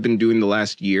that's what I've been doing the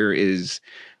last year, is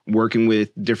working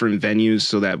with different venues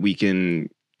so that we can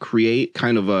create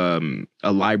kind of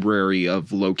a library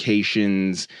of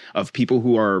locations of people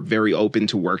who are very open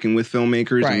to working with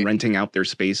filmmakers and renting out their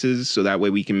spaces. So that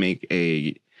way we can make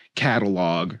a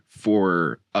catalog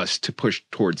for us to push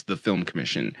towards the film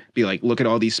commission. Be like, look at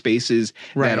all these spaces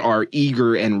that are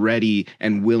eager and ready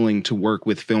and willing to work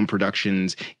with film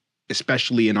productions,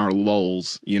 especially in our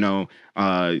lulls,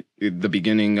 the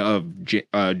beginning of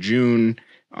June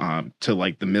to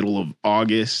like the middle of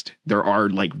August. There are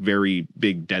like very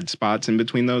big dead spots in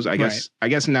between those. I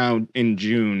guess now in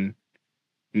June,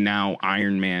 now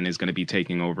Iron Man is going to be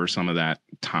taking over some of that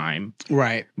time.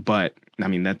 Right. But I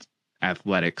mean, that's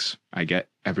athletics. I get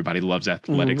everybody loves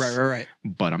athletics. Right.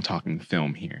 But I'm talking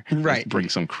film here. Right. Let's bring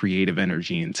some creative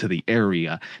energy into the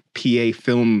area. PA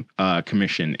Film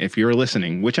Commission, if you're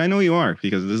listening, which I know you are,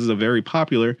 because this is a very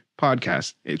popular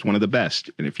podcast. It's one of the best.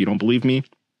 And if you don't believe me,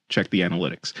 check the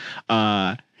analytics.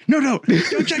 No, don't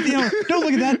check the analytics. Don't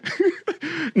look at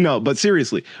that. No, but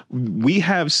seriously, we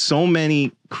have so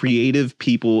many creative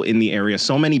people in the area,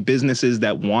 so many businesses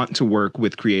that want to work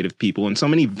with creative people, and so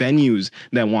many venues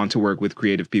that want to work with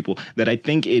creative people, that I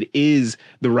think it is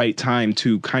the right time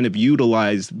to kind of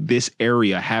utilize this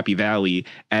area, Happy Valley,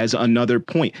 as another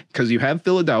point. Because you have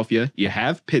Philadelphia, you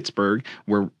have Pittsburgh,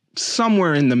 where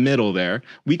somewhere in the middle there,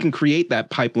 we can create that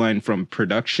pipeline from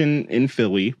production in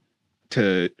Philly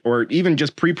to, or even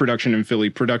just pre-production in Philly,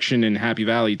 production in Happy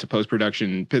Valley, to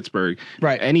post-production in Pittsburgh.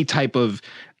 Right. Any type of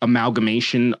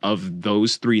amalgamation of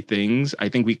those three things, I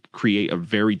think we create a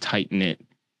very tight-knit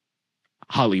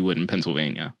Hollywood in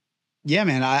Pennsylvania. Yeah,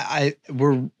 man.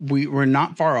 We're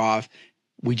not far off.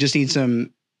 We just need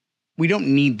we don't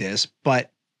need this, but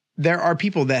there are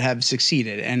people that have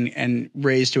succeeded and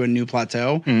raised to a new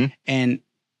plateau. Mm-hmm. And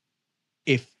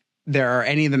if there are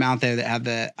any of them out there that have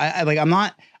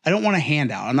I don't want a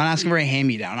handout. I'm not asking for a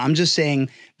hand-me-down. I'm just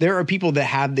saying there are people that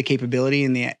have the capability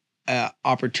and the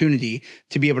opportunity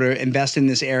to be able to invest in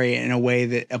this area in a way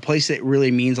that a place that really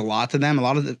means a lot to them. A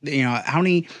lot of how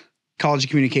many college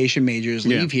communication majors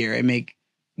leave here and make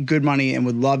good money and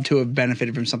would love to have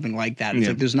benefited from something like that. It's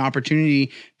like there's an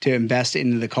opportunity to invest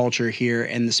into the culture here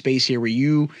and the space here where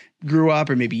you grew up,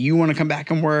 or maybe you want to come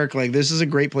back and work. Like, this is a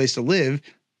great place to live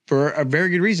for a very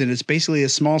good reason. It's basically a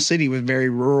small city with very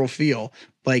rural feel.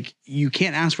 Like, you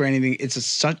can't ask for anything.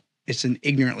 It's an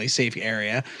ignorantly safe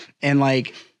area. And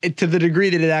like, to the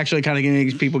degree that it actually kind of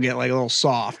makes people get like a little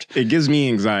soft. It gives me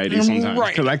anxiety sometimes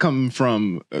because I come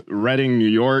from Reading, New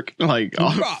York, like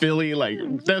Philly, like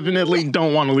definitely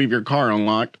don't want to leave your car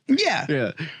unlocked. Yeah.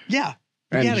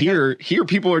 And here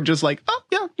people are just like, oh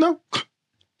yeah, no,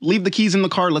 leave the keys in the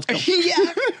car. Let's go.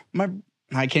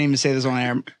 I can't even say this on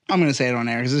air. I'm going to say it on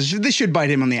air because this should bite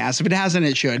him on the ass. If it hasn't,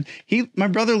 it should. My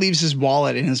brother leaves his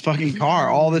wallet in his fucking car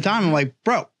all the time. I'm like,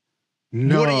 bro,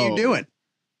 what are you doing?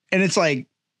 And it's like,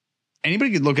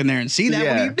 anybody could look in there and see that.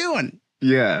 What are you doing?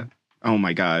 Yeah. Oh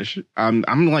my gosh. I'm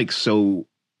like so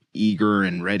eager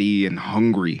and ready and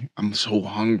hungry. I'm so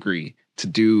hungry to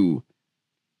do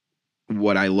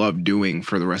what I love doing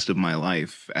for the rest of my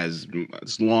life as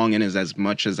long and as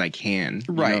much as I can.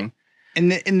 Right. You know?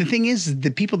 And the thing is,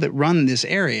 the people that run this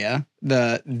area,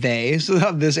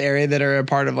 of this area that are a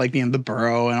part of like, the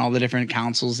borough and all the different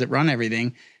councils that run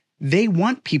everything, they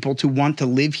want people to want to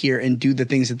live here and do the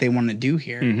things that they want to do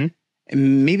here. Mm-hmm.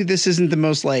 And maybe this isn't the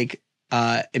most like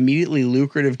immediately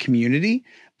lucrative community,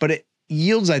 but it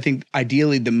yields, I think,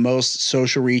 ideally the most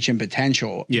social reach and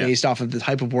potential based off of the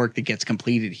type of work that gets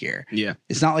completed here. Yeah.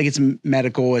 It's not like it's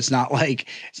medical. It's not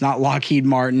Lockheed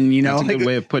Martin, That's a good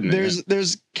way of putting it.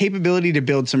 There's capability to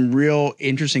build some real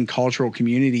interesting cultural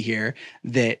community here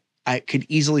that I could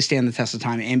easily stand the test of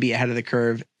time and be ahead of the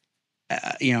curve,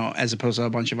 as opposed to a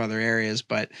bunch of other areas.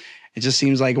 But it just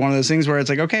seems like one of those things where it's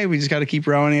like, okay, we just got to keep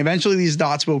rowing. Eventually these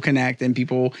dots will connect and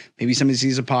maybe somebody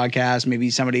sees a podcast, maybe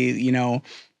somebody,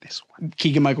 this one,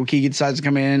 Michael Keegan decides to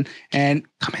come in and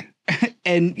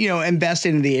invest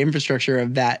into the infrastructure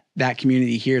of that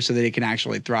community here so that it can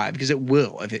actually thrive, because it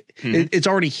will. If it's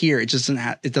already here, it doesn't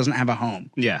have a home.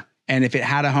 Yeah. And if it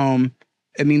had a home,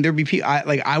 I mean, there'd be people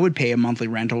I would pay a monthly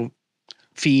rental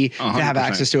fee 100%. To have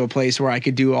access to a place where I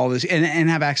could do all this and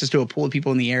have access to a pool of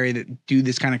people in the area that do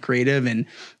this kind of creative. And,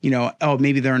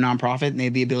 maybe they're a nonprofit and they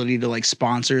have the ability to like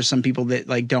sponsor some people that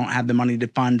like don't have the money to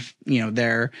fund,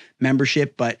 their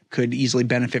membership, but could easily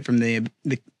benefit from the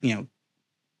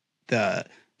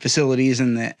facilities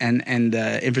and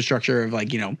the infrastructure of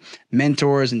like,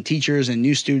 mentors and teachers and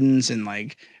new students and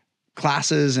like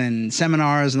classes and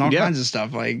seminars and all kinds of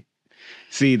stuff. Like,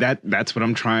 see, that's what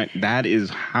I'm trying. That is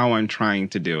how I'm trying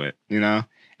to do it,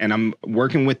 and I'm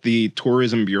working with the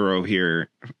tourism bureau here.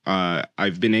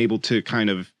 I've been able to kind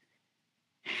of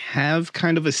have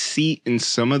a seat in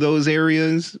some of those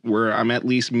areas where I'm at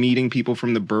least meeting people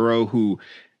from the borough who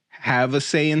have a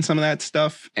say in some of that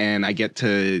stuff. And I get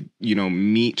to,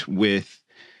 meet with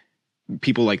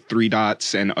people like Three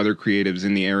Dots and other creatives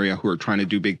in the area who are trying to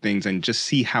do big things and just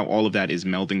see how all of that is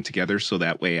melding together. So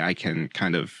that way I can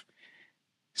kind of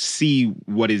see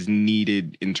what is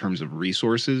needed in terms of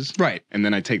resources. Right. And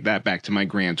then I take that back to my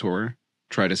grantor,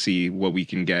 try to see what we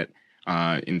can get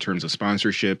in terms of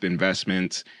sponsorship,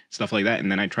 investments, stuff like that.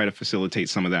 And then I try to facilitate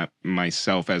some of that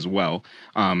myself as well.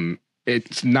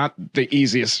 It's not the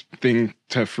easiest thing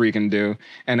to freaking do.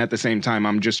 And at the same time,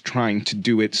 I'm just trying to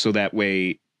do it so that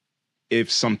way, if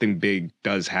something big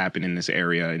does happen in this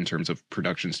area in terms of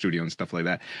production studio and stuff like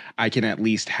that, I can at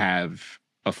least have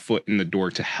a foot in the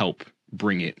door to help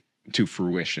bring it to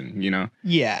fruition,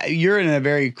 Yeah, you're in a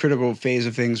very critical phase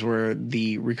of things where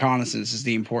the reconnaissance is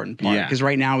the important part. Because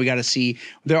right now we got to see,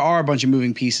 there are a bunch of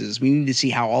moving pieces. We need to see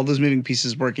how all those moving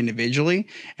pieces work individually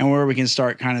and where we can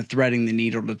start kind of threading the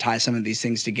needle to tie some of these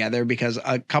things together, because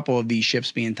a couple of these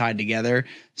ships being tied together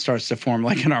starts to form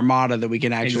like an armada that we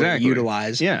can actually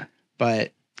utilize. Yeah.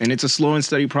 And it's a slow and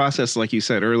steady process, like you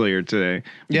said earlier today.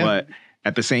 Yeah. But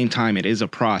at the same time, it is a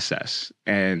process.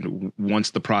 And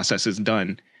once the process is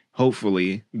done,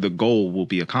 hopefully the goal will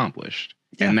be accomplished.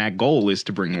 Yeah. And that goal is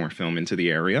to bring more film into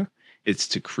the area. It's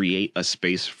to create a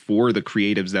space for the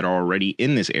creatives that are already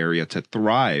in this area to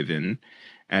thrive in,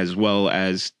 as well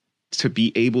as to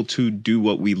be able to do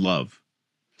what we love.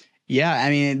 Yeah. I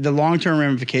mean, the long-term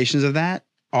ramifications of that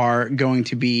are going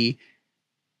to be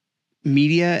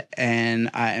media, and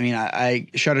I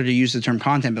shudder to use the term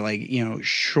content, but like,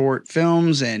 short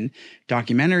films and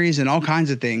documentaries and all kinds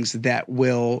of things that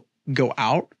will go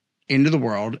out into the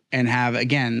world and have,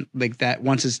 again, like that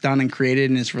once it's done and created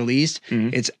and it's released,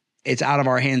 it's out of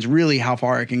our hands really how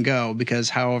far it can go, because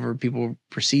however people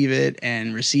perceive it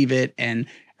and receive it and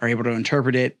are able to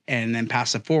interpret it and then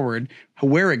pass it forward,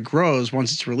 where it grows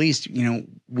once it's released,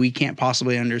 we can't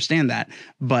possibly understand that.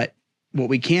 But what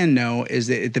we can know is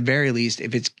that at the very least,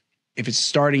 if it's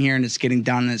starting here and it's getting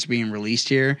done and it's being released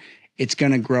here, it's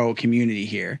going to grow a community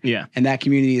here. Yeah. And that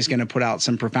community is going to put out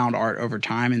some profound art over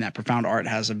time. And that profound art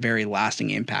has a very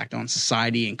lasting impact on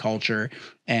society and culture.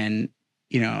 And,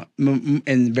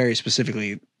 and very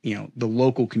specifically, the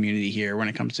local community here when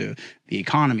it comes to the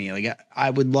economy. Like, I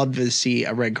would love to see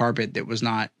a red carpet that was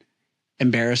not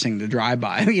embarrassing to drive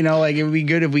by. It would be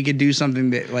good if we could do something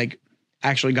that like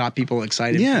actually got people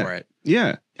excited for it.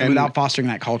 Yeah. And without fostering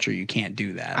that culture, you can't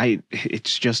do that.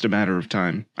 It's just a matter of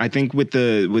time. I think with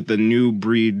the new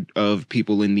breed of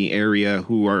people in the area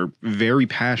who are very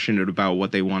passionate about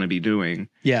what they want to be doing.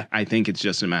 Yeah. I think it's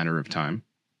just a matter of time.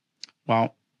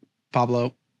 Well,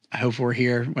 Pablo, I hope we're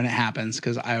here when it happens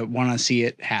because I want to see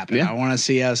it happen. Yeah. I want to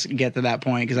see us get to that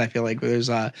point because I feel like there's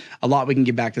a lot we can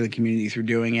give back to the community through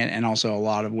doing it, and also a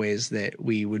lot of ways that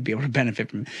we would be able to benefit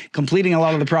from completing a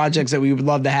lot of the projects that we would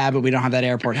love to have, but we don't have that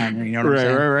airport hunger. You know what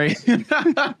I'm saying?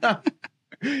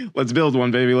 Right. Let's build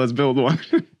one, baby. Let's build one.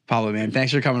 Pablo, man,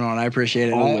 thanks for coming on. I appreciate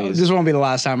it. Always. This won't be the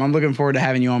last time. I'm looking forward to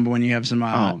having you on, but when you have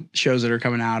some shows that are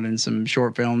coming out and some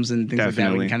short films and things like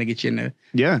that, we can kind of get you into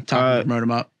talk and promote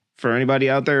them up. For anybody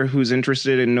out there who's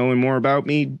interested in knowing more about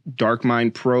me, Dark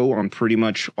Mind Pro on pretty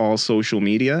much all social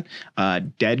media.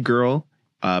 Dead Girl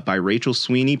by Rachel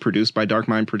Sweeney, produced by Dark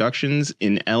Mind Productions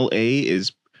in LA,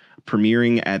 is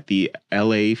premiering at the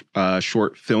LA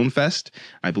Short Film Fest.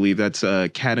 I believe that's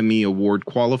Academy Award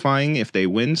qualifying if they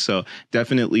win. So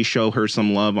definitely show her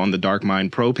some love on the Dark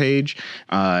Mind Pro page,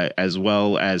 as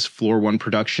well as Floor One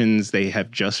Productions. They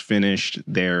have just finished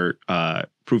their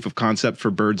proof of concept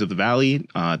for Birds of the Valley,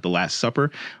 The Last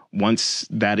Supper. Once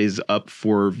that is up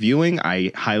for viewing,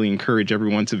 I highly encourage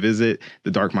everyone to visit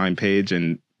the Dark Mind page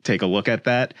and take a look at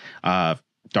that.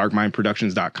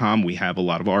 darkmindproductions.com. We have a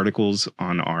lot of articles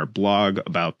on our blog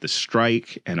about the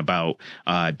strike and about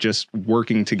just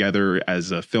working together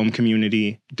as a film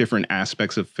community, different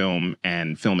aspects of film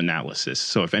and film analysis.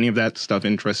 So if any of that stuff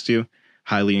interests you,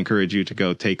 highly encourage you to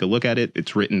go take a look at it.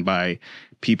 It's written by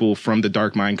people from the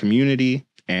Dark Mind community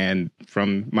and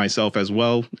from myself as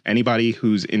well. Anybody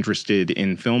who's interested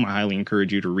in film, I highly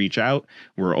encourage you to reach out.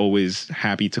 We're always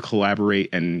happy to collaborate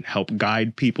and help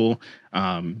guide people.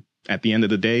 At the end of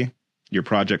the day, your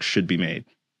project should be made.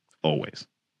 Always.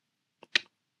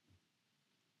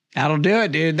 That'll do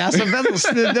it, dude. That's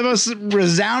the most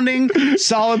resounding,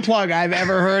 solid plug I've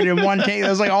ever heard in one take. That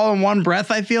was like all in one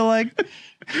breath, I feel like.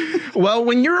 Well,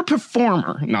 when you're a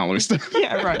performer, no, let me stop.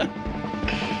 Yeah, right.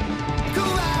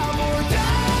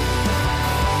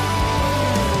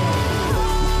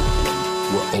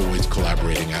 We're always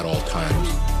collaborating at all times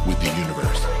with the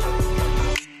universe.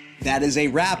 That is a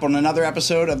wrap on another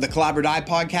episode of the Collab or Die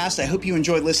podcast. I hope you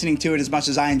enjoyed listening to it as much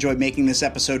as I enjoyed making this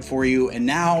episode for you. And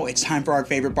now it's time for our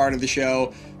favorite part of the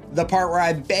show, the part where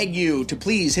I beg you to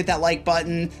please hit that like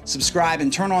button, subscribe,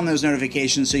 and turn on those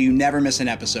notifications so you never miss an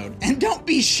episode. And don't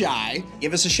be shy.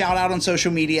 Give us a shout out on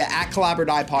social media at Collab or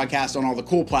Die podcast on all the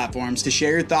cool platforms to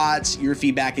share your thoughts, your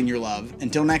feedback, and your love.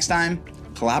 Until next time,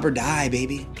 Collab or Die,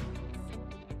 baby.